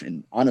that match,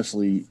 and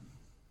honestly,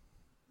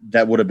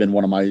 that would have been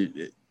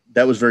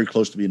that was very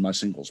close to being my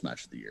singles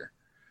match of the year.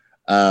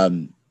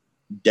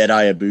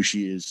 Deadeye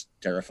Ibushi is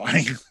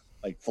terrifying,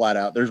 like flat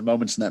out. There's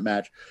moments in that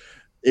match.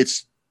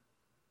 It's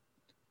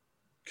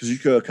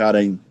Kazuchika Okada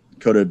and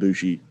Kota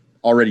Ibushi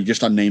already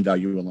just on name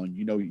value alone.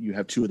 You know, you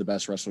have two of the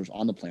best wrestlers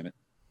on the planet.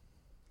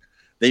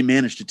 They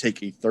managed to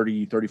take a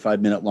 30,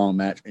 35 minute long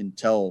match and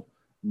tell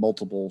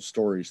multiple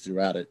stories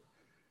throughout it.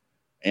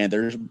 And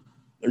there's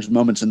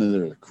moments in there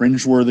that are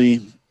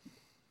cringeworthy,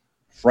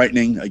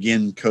 frightening.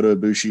 Again, Kota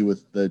Ibushi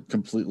with the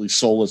completely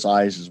soulless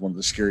eyes is one of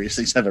the scariest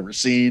things I've ever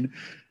seen.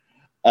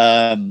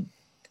 From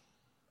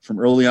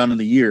early on in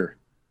the year,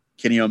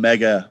 Kenny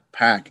Omega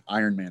Pac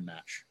Iron Man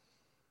match.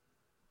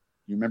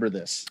 You remember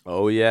this?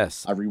 Oh,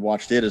 yes. I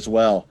rewatched it as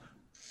well.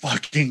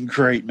 Fucking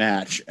great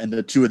match. And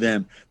the two of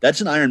them,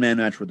 that's an Iron Man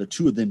match where the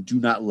two of them do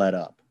not let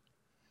up.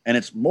 And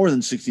it's more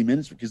than 60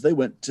 minutes because they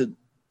went to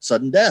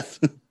sudden death.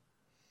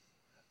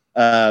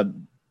 That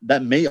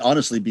may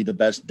honestly be the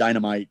best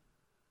Dynamite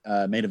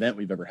main event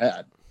we've ever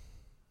had.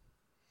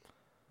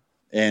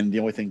 And the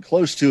only thing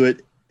close to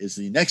it is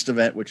the next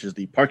event, which is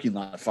the parking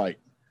lot fight.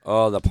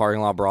 Oh, the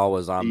parking lot brawl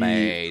was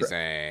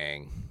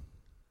amazing.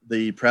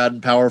 The Proud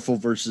and Powerful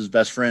versus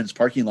Best Friends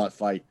parking lot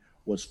fight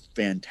was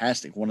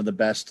fantastic. One of the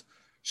best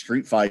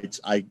street fights.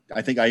 I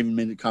think I even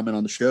made a comment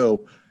on the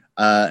show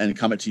and a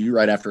comment to you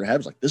right after it happened. I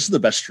was like, this is the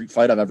best street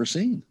fight I've ever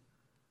seen.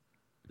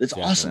 It's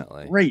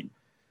Definitely. Awesome. Great.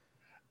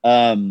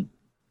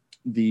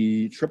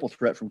 The triple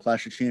threat from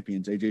Clash of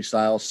Champions, AJ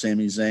Styles,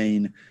 Sami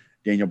Zayn,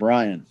 Daniel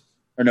Bryan.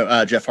 Or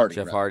no, Jeff Hardy.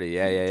 Jeff Hardy.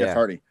 Yeah. Jeff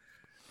Hardy.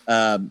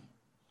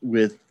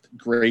 With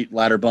great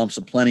ladder bumps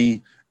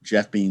aplenty.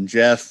 Jeff being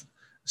Jeff,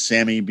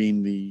 Sammy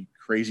being the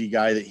crazy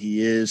guy that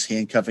he is,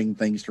 handcuffing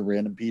things to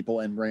random people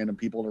and random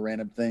people to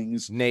random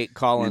things. Nate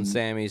calling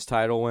Sammy's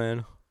title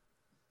win.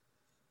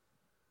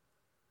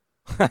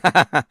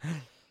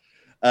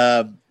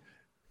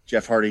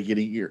 Jeff Hardy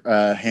getting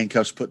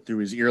handcuffs put through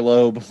his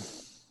earlobe.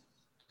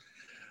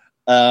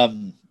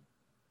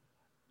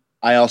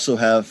 I also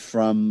have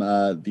from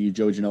the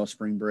Joey Janela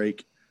Spring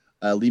Break,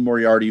 Lee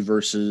Moriarty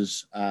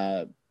versus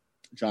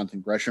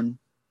Jonathan Gresham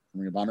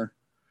from Ring of Honor.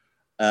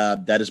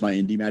 That is my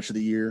indie match of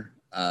the year.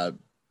 And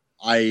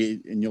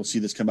you'll see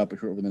this come up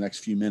over the next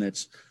few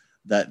minutes,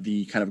 that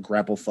the kind of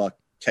grapple fuck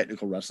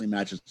technical wrestling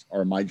matches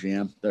are my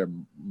jam. They're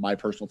my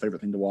personal favorite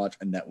thing to watch,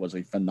 and that was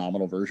a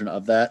phenomenal version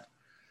of that.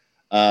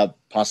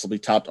 Possibly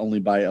topped only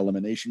by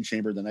Elimination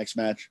Chamber. The next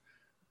match,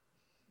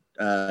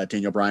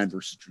 Daniel Bryan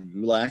versus Drew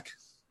Gulak,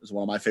 is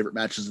one of my favorite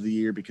matches of the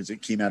year because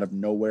it came out of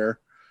nowhere.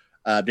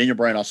 Daniel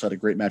Bryan also had a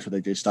great match with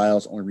AJ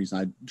Styles. The only reason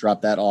I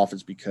dropped that off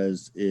is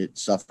because it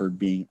suffered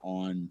being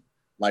on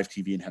live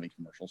TV and having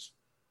commercials.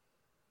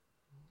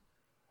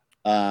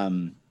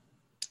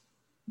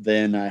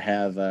 Then I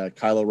have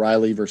Kyle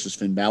O'Reilly versus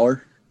Finn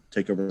Balor,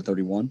 TakeOver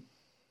 31.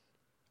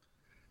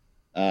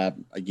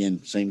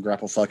 Again, same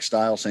grapple fuck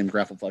style, same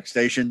grapple fuck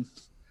station.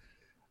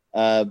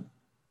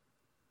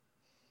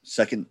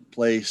 Second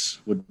place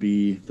would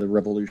be the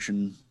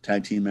Revolution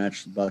tag team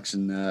match, Bucks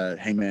and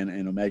Hangman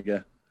and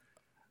Omega.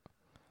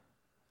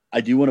 I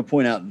do want to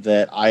point out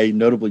that I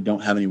notably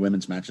don't have any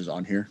women's matches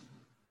on here,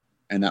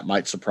 and that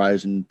might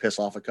surprise and piss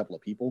off a couple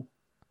of people.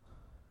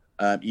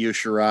 Io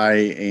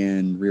Shirai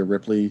and Rhea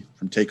Ripley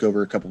from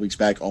TakeOver a couple weeks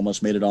back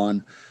almost made it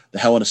on. The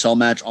Hell in a Cell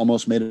match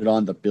almost made it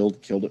on. The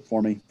build killed it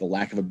for me. The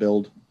lack of a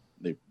build,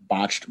 the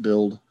botched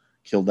build,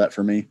 killed that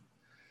for me.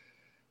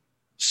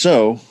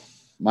 So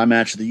my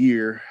match of the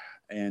year,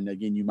 and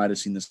again, you might have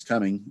seen this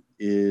coming,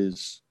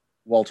 is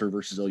Walter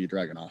versus Ilya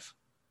Dragunov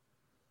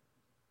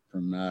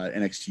from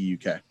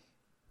NXT UK.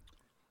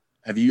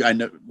 Have you? I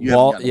know you.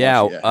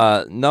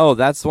 No,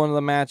 that's one of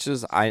the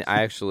matches. I'm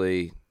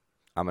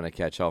going to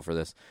catch hell for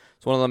this.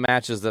 It's one of the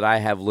matches that I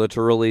have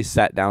literally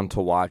sat down to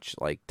watch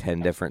like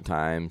 10 different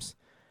times,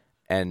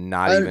 and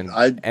not even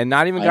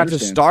got to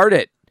start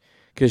it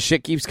because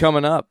shit keeps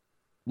coming up.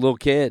 Little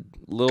kid,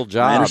 little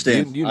job. I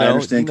understand. You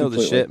know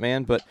the shit,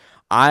 man. But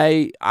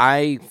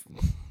I,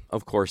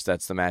 of course,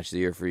 that's the match of the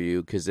year for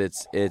you because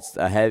it's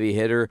a heavy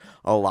hitter.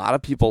 A lot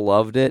of people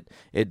loved it.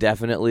 It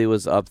definitely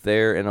was up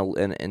there,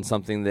 and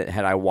something that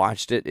had I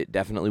watched it, it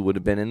definitely would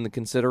have been in the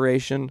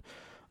consideration.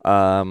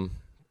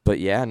 But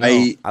yeah, no,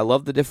 I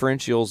love the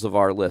differentials of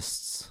our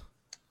lists.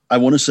 I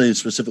want to say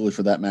specifically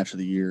for that match of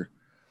the year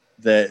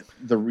that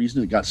the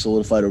reason it got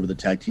solidified over the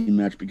tag team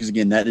match, because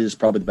again, that is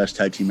probably the best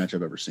tag team match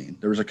I've ever seen.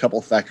 There was a couple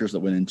of factors that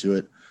went into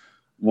it.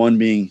 One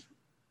being,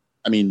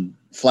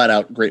 flat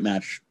out great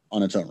match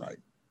on its own right.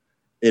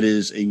 It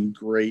is a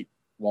great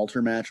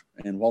Walter match,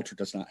 and Walter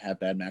does not have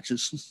bad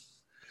matches.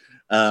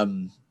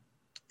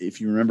 If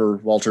you remember,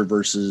 Walter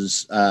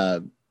versus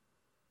Tyler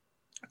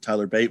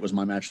Bate was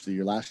my match of the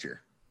year last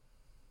year.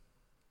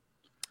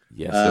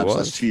 Yes, it was. So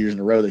that's 2 years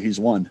in a row that he's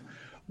won.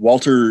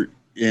 Walter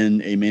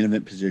in a main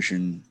event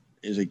position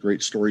is a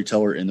great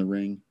storyteller in the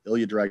ring.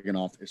 Ilya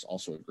Dragunov is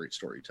also a great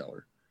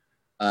storyteller.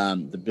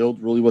 The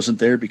build really wasn't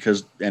there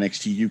because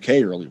NXT UK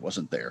really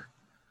wasn't there.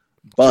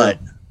 But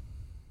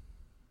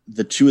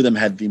the two of them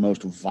had the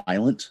most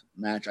violent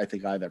match I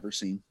think I've ever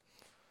seen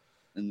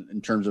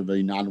in terms of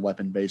a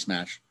non-weapon based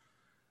match.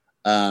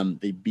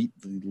 They beat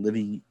the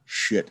living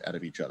shit out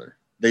of each other.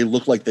 They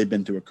looked like they'd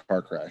been through a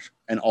car crash,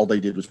 and all they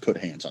did was put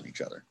hands on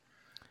each other.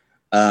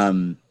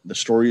 The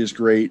story is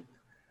great,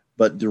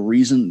 but the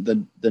reason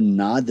the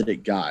nod that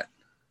it got,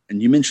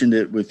 and you mentioned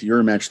it with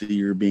your match of the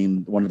year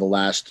being one of the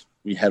last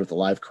we had with the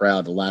live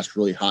crowd, the last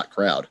really hot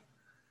crowd.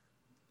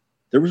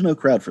 There was no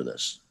crowd for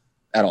this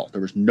at all.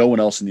 There was no one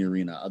else in the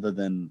arena other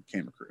than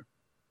camera crew.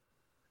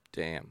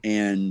 Damn.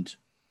 And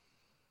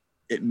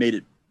it made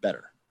it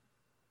better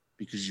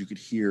because you could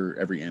hear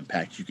every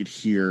impact. You could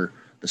hear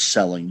the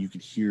selling. You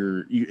could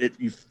hear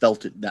you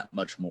felt it that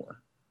much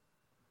more.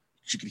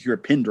 You could hear a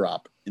pin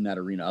drop in that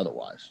arena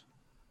otherwise.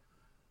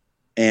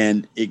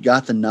 And it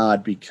got the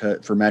nod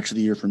for match of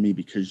the year for me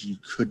because you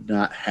could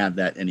not have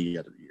that any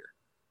other year.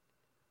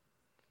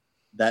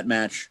 That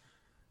match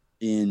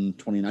in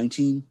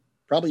 2019,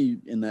 probably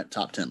in that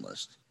top 10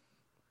 list,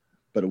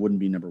 but it wouldn't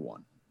be number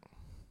one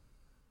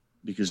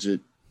because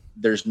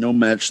there's no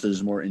match that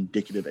is more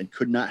indicative and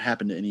could not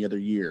happen to any other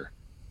year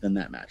than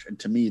that match. And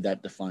to me,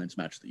 that defines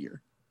match of the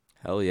year.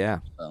 Hell yeah.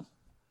 So,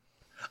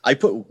 I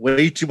put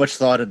way too much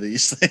thought into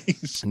these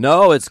things.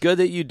 No, it's good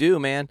that you do,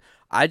 man.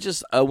 I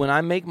just, when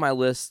I make my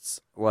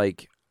lists,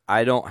 like,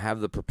 I don't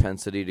have the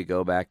propensity to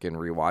go back and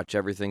rewatch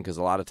everything because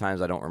a lot of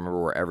times I don't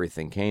remember where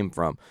everything came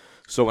from.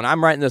 So when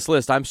I'm writing this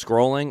list, I'm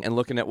scrolling and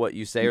looking at what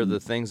you say are the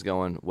things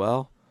going,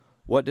 well,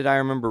 what did I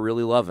remember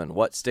really loving?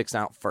 What sticks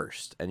out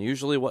first? And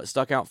usually what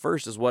stuck out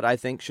first is what I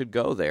think should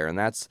go there. And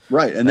that's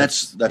right. And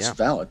that's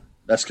valid.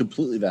 That's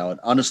completely valid.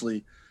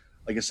 Honestly,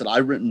 like I said,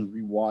 I went and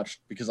rewatched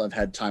because I've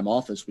had time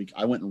off this week.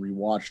 I went and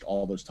rewatched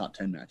all those top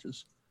 10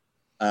 matches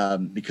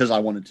because I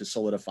wanted to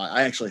solidify.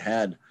 I actually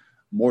had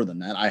more than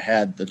that. I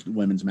had the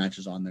women's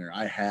matches on there.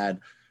 I had,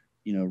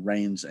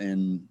 Reigns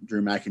and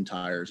Drew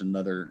McIntyre is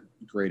another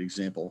great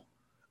example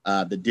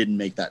that didn't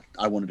make that.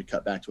 I wanted to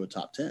cut back to a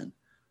top 10.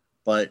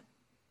 But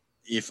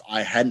if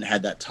I hadn't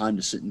had that time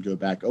to sit and go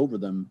back over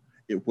them,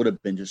 it would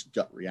have been just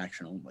gut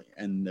reaction only.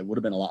 And it would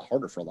have been a lot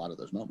harder for a lot of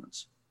those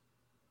moments.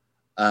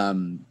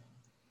 The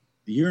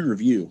year in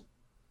review,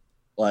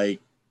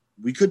 like,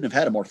 we couldn't have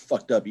had a more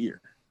fucked up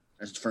year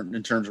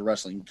in terms of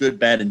wrestling, good,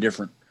 bad, and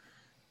different,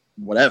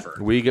 whatever.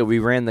 We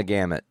ran the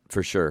gamut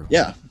for sure.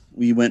 Yeah.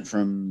 We went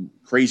from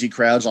crazy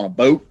crowds on a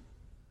boat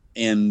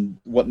and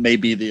what may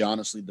be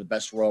honestly the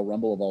best Royal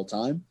Rumble of all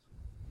time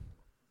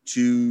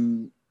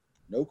to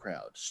no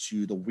crowds,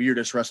 to the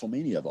weirdest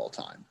WrestleMania of all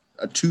time,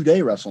 a 2-day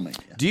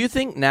WrestleMania. Do you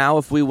think now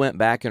if we went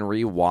back and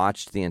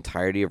rewatched the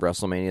entirety of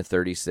WrestleMania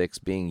 36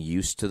 being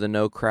used to the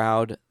no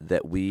crowd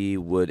that we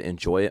would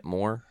enjoy it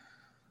more?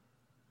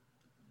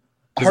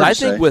 Because I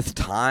think with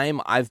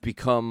time, I've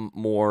become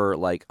more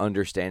like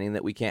understanding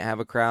that we can't have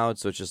a crowd.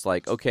 So it's just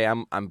like, okay,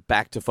 I'm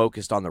back to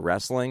focused on the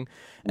wrestling.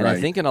 And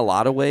I think in a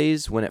lot of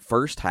ways, when it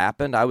first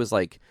happened, I was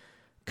like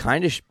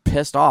kind of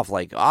pissed off.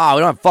 Like, we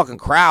don't have fucking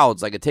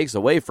crowds. Like, it takes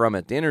away from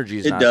it. The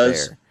energy's not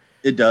there.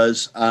 It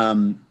does.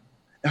 Hard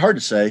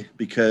to say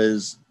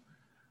because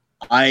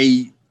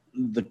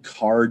the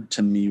card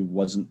to me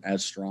wasn't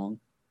as strong.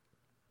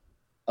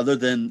 Other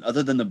than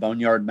the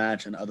Boneyard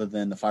match and other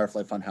than the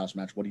Firefly Funhouse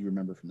match, what do you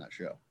remember from that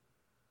show?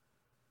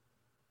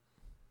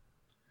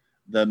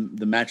 The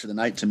match of the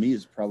night to me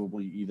is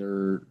probably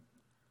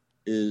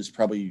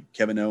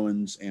Kevin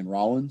Owens and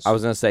Rollins. I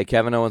was gonna say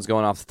Kevin Owens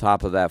going off the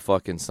top of that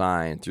fucking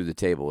sign through the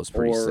table was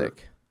pretty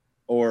sick.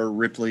 Or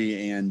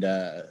Ripley and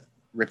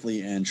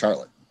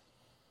Charlotte.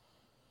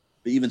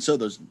 But even so,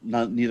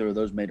 neither of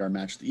those made our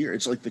match of the year.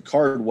 It's like the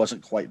card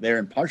wasn't quite there,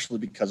 and partially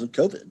because of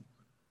COVID.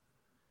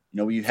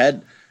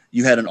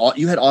 You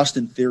had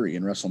Austin Theory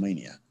in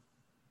WrestleMania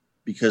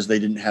because they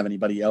didn't have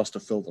anybody else to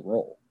fill the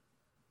role.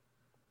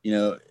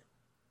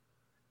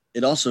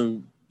 It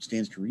also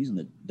stands to reason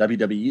that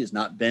WWE has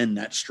not been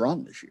that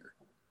strong this year.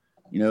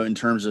 In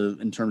terms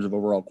of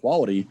overall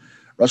quality,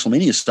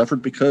 WrestleMania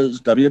suffered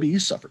because WWE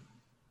suffered.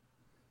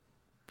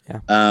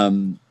 Yeah.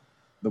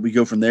 But we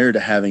go from there to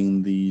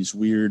having these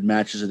weird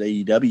matches at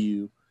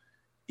AEW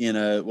in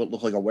what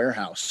looked like a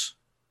warehouse,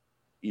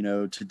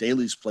 to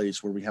Daly's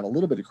place where we have a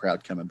little bit of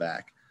crowd coming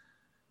back.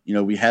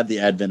 We have the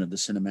advent of the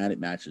cinematic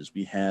matches.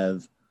 We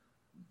have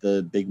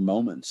the big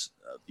moments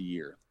of the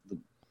year.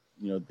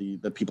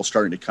 The people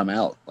starting to come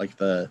out, like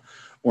the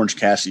Orange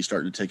Cassidy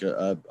starting to take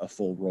a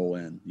full role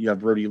in. You have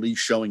Brody Lee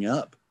showing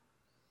up.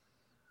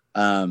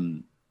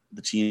 The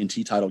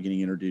TNT title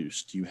getting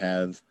introduced. You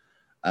have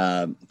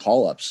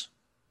call-ups.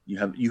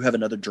 You have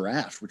another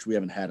draft, which we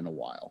haven't had in a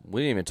while.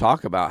 We didn't even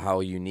talk about how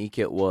unique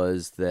it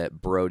was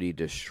that Brody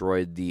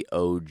destroyed the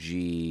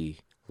OG,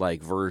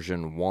 like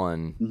version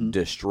 1,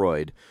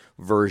 destroyed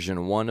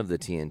version 1 of the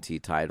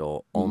TNT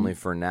title, only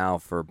for now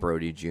for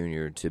Brody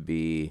Jr. to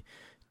be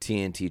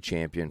TNT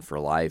champion for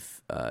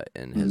life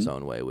in his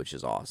own way, which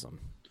is awesome.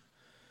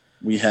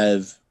 We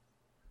have,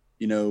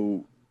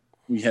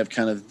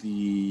 kind of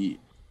the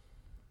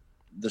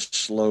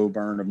slow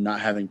burn of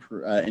not having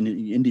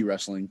indie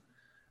wrestling.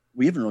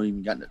 We haven't really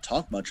even gotten to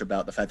talk much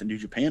about the fact that New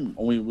Japan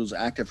only was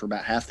active for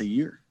about half the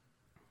year.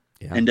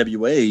 Yeah.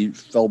 NWA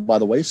fell by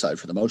the wayside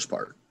for the most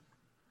part.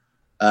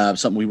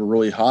 Something we were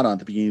really hot on at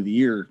the beginning of the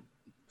year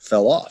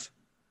fell off.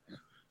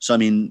 So,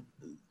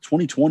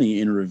 2020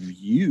 in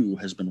review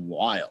has been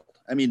wild.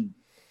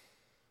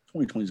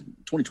 2020 is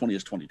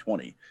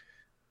 2020.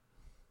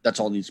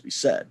 That's all needs to be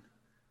said.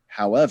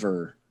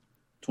 However,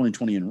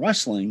 2020 in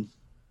wrestling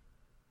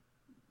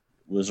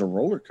was a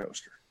roller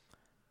coaster.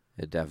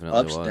 It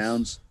definitely was. Ups,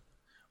 downs.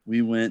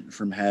 We went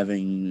from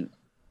having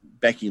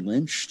Becky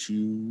Lynch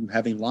to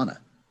having Lana.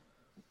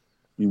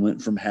 We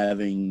went from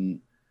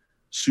having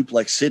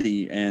Suplex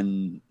City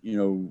and,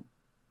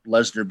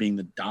 Lesnar being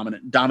the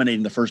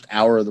dominating the first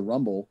hour of the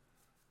Rumble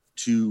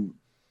to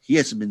he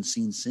hasn't been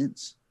seen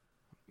since.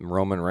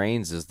 Roman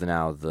Reigns is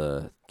now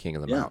the king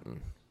of the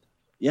mountain.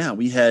 Yeah,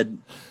 we had,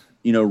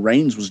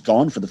 Reigns was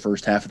gone for the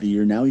first half of the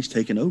year. Now he's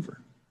taken over.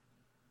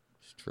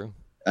 It's true.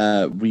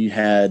 We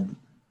had,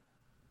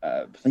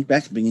 I think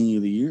back to the beginning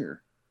of the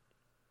year,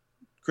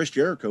 Chris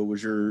Jericho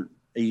was your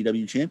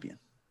AEW champion.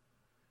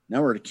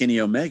 Now we're at Kenny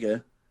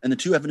Omega, and the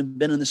two haven't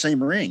been in the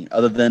same ring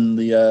other than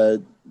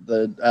the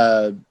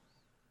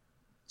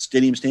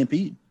Stadium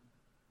Stampede.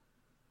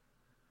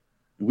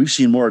 We've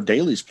seen more of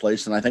Daly's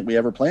place than I think we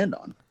ever planned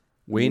on.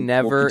 We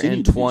never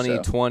in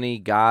 2020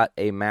 got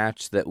a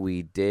match that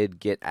we did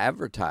get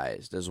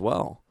advertised as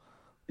well.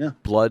 Yeah.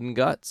 Blood and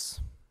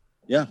Guts.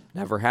 Yeah.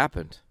 Never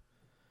happened.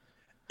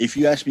 If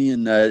you asked me,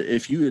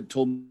 if you had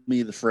told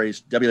me the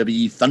phrase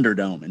WWE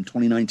Thunderdome in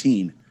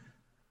 2019,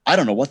 I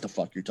don't know what the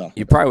fuck you're talking about.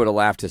 You probably would have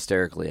laughed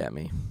hysterically at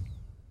me.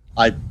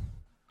 I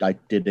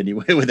did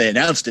anyway when they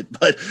announced it,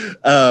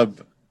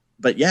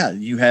 but yeah,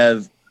 you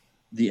have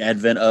the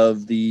advent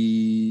of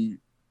the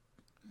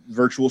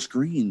virtual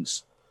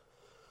screens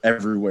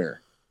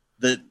everywhere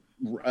that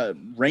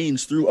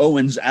Reigns threw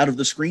Owens out of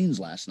the screens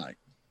last night.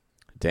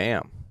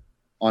 Damn.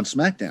 On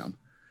SmackDown.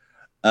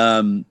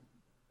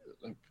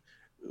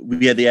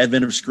 We had the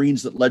advent of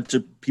screens that led to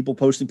people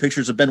posting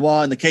pictures of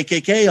Benoit and the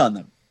KKK on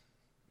them.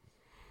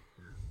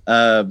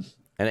 And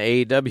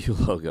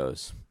AEW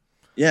logos.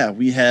 Yeah,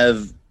 we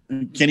have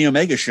Kenny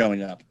Omega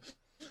showing up.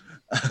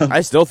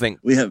 I still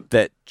think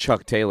that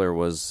Chuck Taylor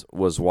was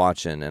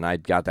watching, and I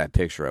got that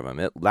picture of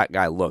him. That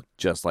guy looked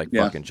just like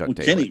fucking Chuck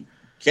Taylor.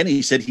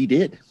 Kenny said he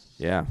did.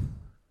 Yeah.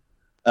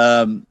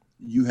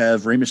 You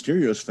have Rey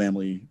Mysterio's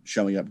family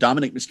showing up.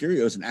 Dominic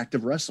Mysterio is an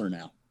active wrestler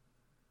now.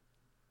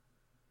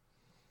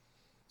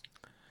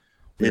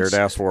 Weird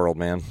ass world,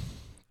 man.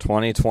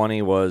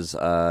 2020 was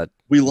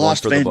we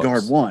lost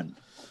Vanguard 1.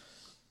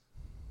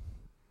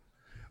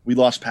 We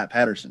lost Pat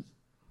Patterson.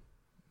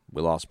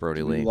 We lost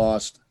Brody Lee. We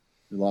lost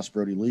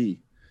Brody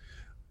Lee.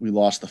 We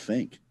lost the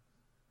Fink.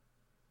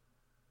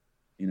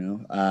 We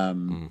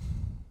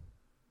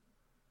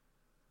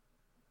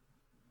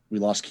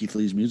lost Keith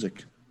Lee's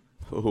music.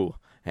 Ooh,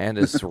 and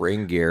his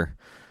ring gear.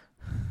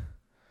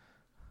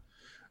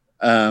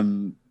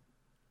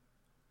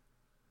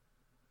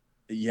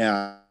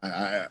 Yeah,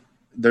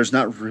 there's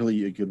not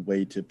really a good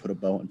way to put a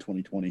bow in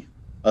 2020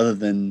 other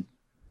than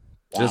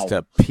just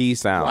to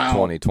peace out.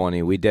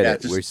 2020. We did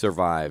it. We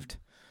survived.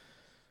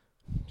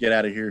 Get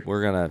out of here.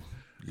 We're going to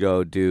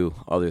go do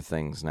other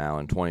things now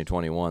in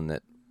 2021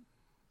 that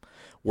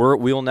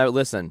we'll never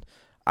listen.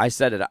 I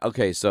said it.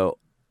 Okay, so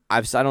I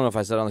don't know if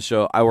I said on the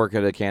show, I work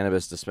at a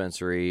cannabis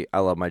dispensary. I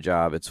love my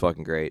job. It's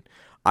fucking great.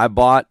 I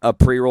bought a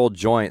pre-rolled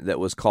joint that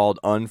was called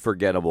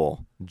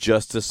Unforgettable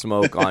just to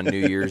smoke on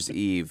New Year's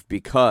Eve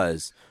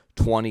because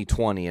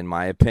 2020, in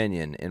my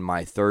opinion, in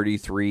my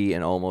 33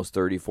 and almost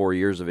 34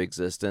 years of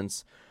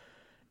existence,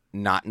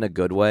 not in a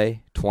good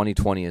way,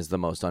 2020 is the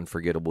most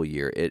unforgettable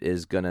year. It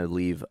is going to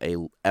leave a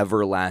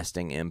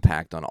everlasting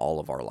impact on all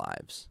of our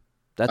lives.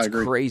 That's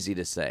crazy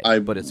to say,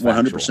 but it's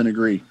 100% factual.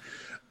 Agree.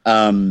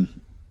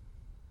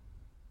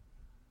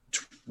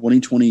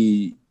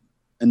 2020,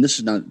 and this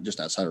is not just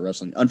outside of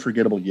wrestling,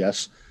 unforgettable,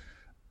 yes.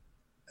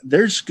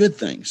 There's good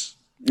things.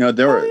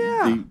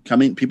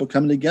 People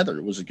coming together.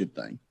 It was a good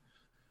thing.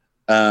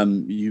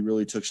 You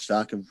really took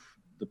stock of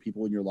the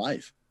people in your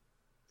life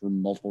for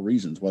multiple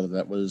reasons, whether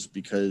that was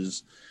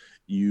because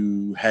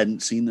you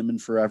hadn't seen them in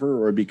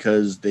forever or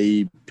because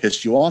they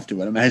pissed you off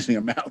to an amazing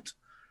amount.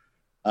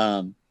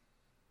 And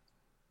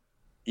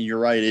you're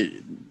right.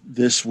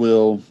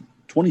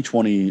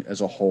 2020 as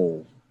a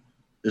whole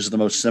is the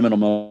most seminal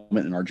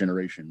moment in our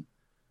generation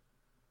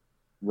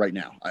right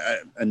now.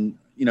 I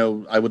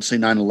would say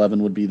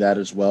 9/11 would be that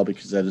as well,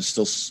 because that is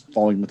still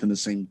falling within the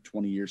same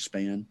 20-year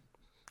span.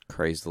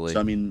 Crazily. So,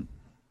 I mean,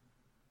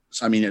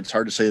 it's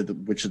hard to say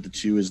which of the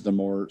two is the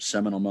more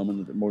seminal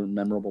moment, the more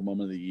memorable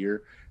moment of the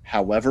year.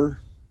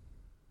 However,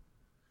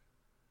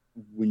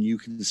 when you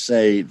can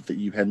say that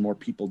you had more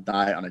people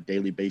die on a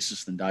daily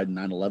basis than died in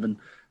 9/11,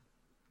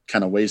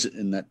 kind of weighs it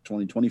in that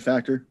 2020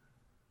 factor.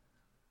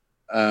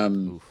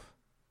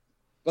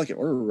 Look,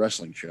 we're a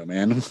wrestling show,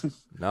 man.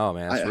 No,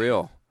 man, it's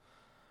real.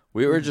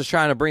 We were just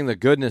trying to bring the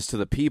goodness to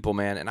the people,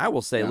 man. And I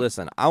will say,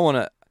 listen, I don't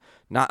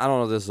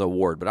know if this is an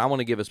award, but I want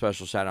to give a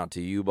special shout out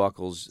to you,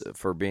 Buckles,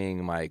 for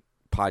being my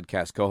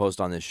podcast co-host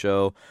on this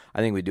show.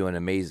 I think we do an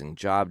amazing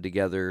job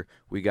together.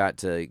 We got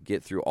to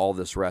get through all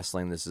this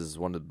wrestling. This is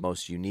one of the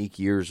most unique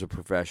years of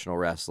professional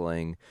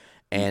wrestling.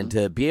 And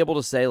to be able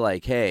to say,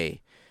 like,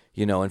 hey,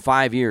 in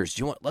 5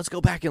 years, let's go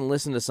back and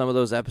listen to some of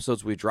those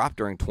episodes we dropped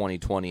during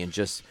 2020 and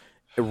just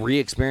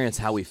re-experience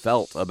how we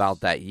felt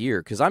about that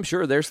year, because I'm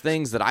sure there's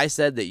things that I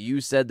said, that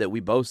you said, that we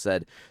both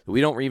said that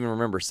we don't even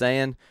remember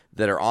saying,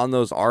 that are on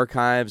those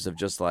archives of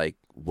just like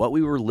what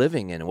we were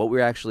living in and what we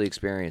were actually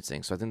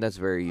experiencing. So I think that's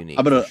very unique.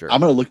 I'm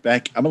gonna look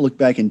back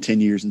in 10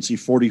 years and see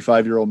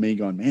 45-year-old me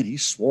going, man, he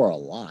swore a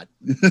lot.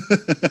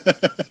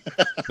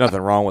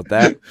 Nothing wrong with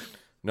that.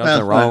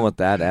 Nothing wrong with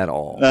that at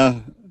all.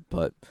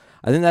 But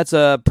I think that's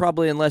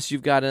probably, unless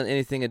you've got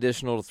anything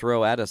additional to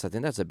throw at us, I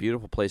think that's a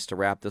beautiful place to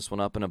wrap this one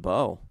up in a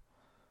bow.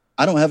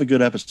 I don't have a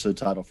good episode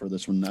title for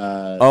this one.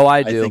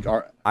 I do.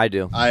 I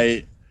do.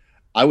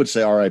 I would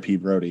say R.I.P.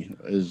 Brody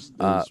is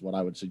what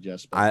I would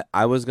suggest.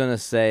 I was going to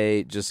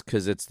say, just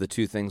because it's the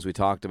two things we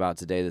talked about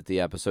today, that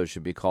the episode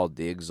should be called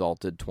The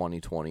Exalted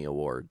 2020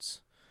 Awards.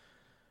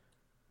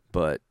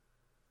 But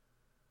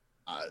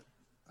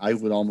I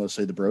would almost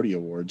say the Brody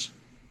Awards.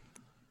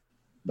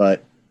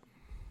 But,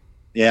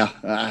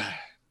 yeah.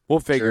 We'll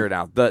figure it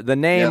out. The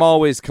name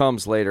always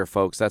comes later,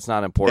 folks. That's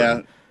not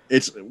important. Yeah.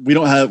 We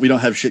don't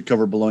have shit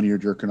covered baloney or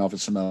jerking off at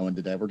Samoan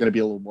today. We're going to be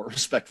a little more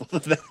respectful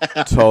of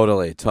that.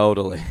 Totally.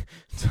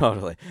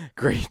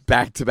 Great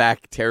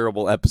back-to-back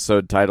terrible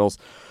episode titles.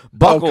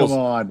 Buckles, come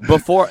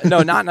on.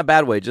 No, not in a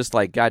bad way, just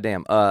like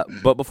goddamn.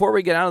 But before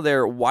we get out of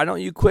there, why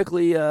don't you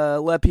quickly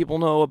let people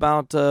know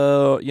about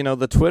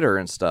the Twitter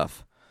and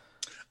stuff?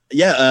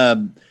 Yeah,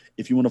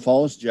 If you want to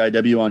follow us,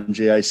 JIW on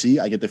JIC.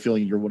 I get the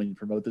feeling you're wanting to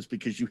promote this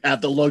because you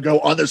have the logo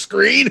on the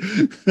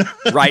screen.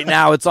 Right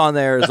now, it's on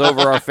there. It's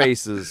over our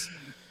faces.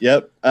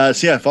 Yep.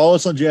 Follow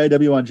us on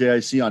JIW on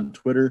JIC on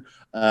Twitter.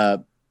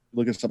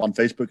 Look us up on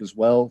Facebook as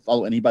well.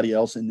 Follow anybody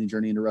else in the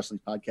Journey into Wrestling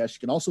podcast. You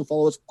can also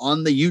follow us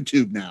on the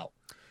YouTube now.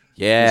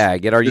 Yeah,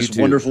 get our this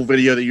YouTube. Wonderful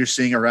video that you're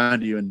seeing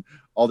around you and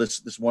all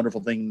this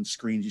wonderful thing,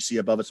 screens you see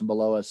above us and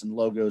below us and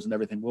logos and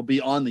everything will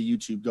be on the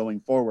YouTube going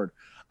forward.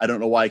 I don't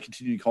know why I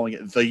continue calling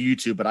it the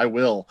YouTube, but I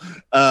will.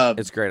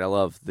 It's great. I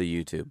love the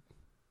YouTube.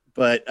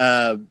 But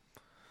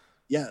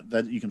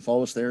that you can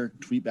follow us there,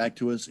 tweet back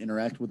to us,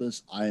 interact with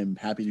us. I am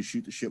happy to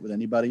shoot the shit with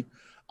anybody.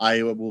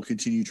 I will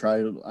continue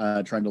trying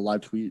to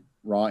live tweet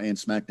Raw and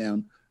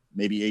SmackDown,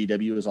 maybe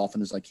AEW as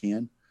often as I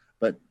can.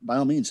 But by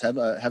all means,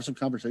 have some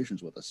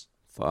conversations with us.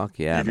 Fuck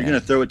yeah! And if you're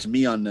going to throw it to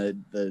me on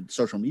the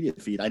social media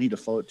feed, I need to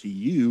follow it to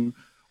you.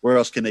 Where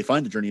else can they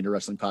find the Journey into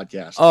Wrestling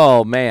podcast?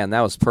 Oh, man,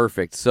 that was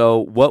perfect. So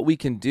what we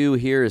can do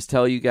here is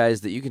tell you guys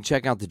that you can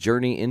check out the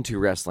Journey into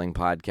Wrestling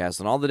podcast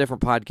on all the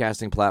different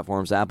podcasting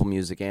platforms, Apple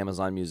Music,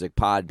 Amazon Music,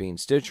 Podbean,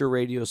 Stitcher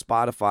Radio,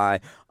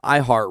 Spotify,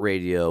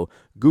 iHeartRadio,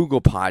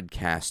 Google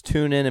Podcasts,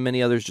 TuneIn, and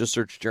many others. Just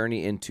search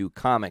Journey into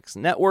Comics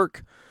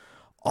Network.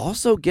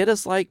 Also, get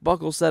us, like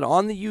Buckle said,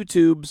 on the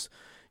YouTubes.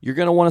 You're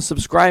going to want to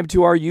subscribe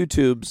to our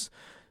YouTubes.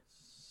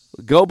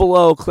 Go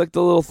below, click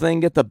the little thing,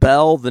 get the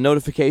bell, the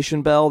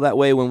notification bell. That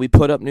way when we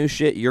put up new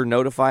shit, you're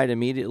notified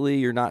immediately.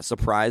 You're not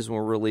surprised when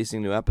we're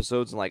releasing new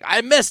episodes and like,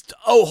 I missed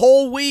a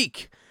whole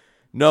week.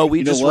 No,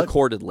 we just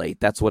recorded late.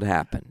 That's what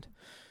happened.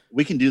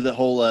 We can do the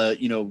whole,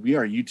 we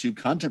are YouTube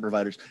content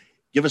providers.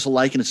 Give us a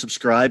like and a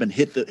subscribe and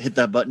hit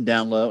that button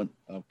down low. And,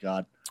 oh,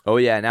 God. Oh,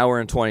 yeah. Now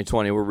we're in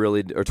 2020. Or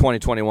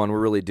 2021. We're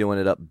really doing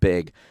it up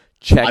big.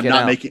 Check it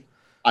out.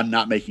 I'm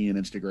not making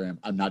an Instagram.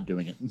 I'm not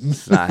doing it.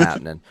 It's not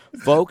happening.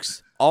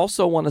 Folks,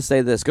 also want to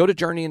say this. Go to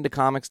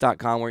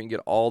journeyintocomics.com where you can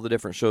get all the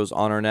different shows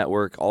on our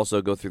network.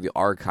 Also go through the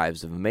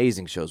archives of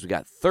amazing shows. We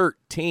got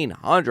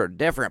 1,300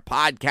 different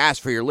podcasts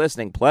for your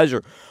listening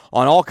pleasure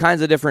on all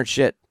kinds of different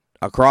shit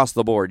across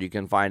the board. You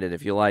can find it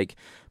if you like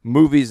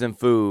movies and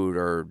food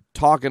or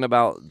talking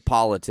about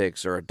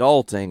politics or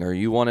adulting, or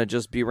you want to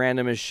just be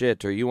random as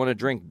shit, or you want to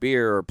drink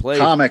beer or play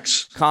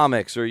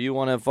comics, or you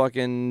want to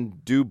fucking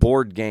do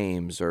board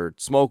games or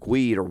smoke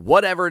weed or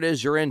whatever it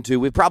is you're into.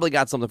 We've probably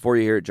got something for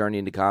you here at Journey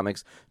into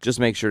Comics. Just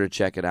make sure to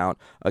check it out.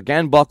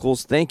 Again,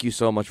 Buckles, thank you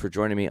so much for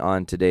joining me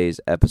on today's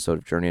episode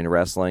of Journey into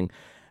Wrestling.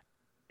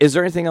 Is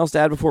there anything else to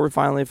add before we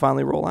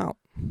finally roll out?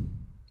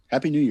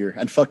 Happy New Year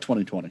and fuck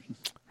 2020.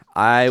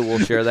 I will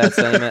share that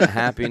sentiment.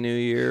 Happy New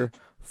Year.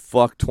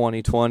 Fuck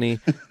 2020.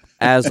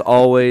 As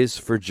always,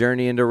 for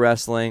Journey into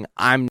Wrestling,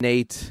 I'm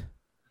Nate.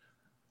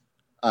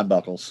 I'm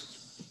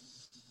Buckles.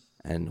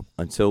 And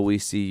until we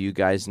see you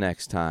guys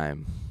next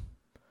time,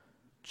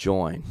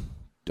 join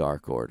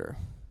Dark Order.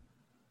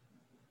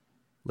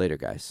 Later,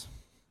 guys.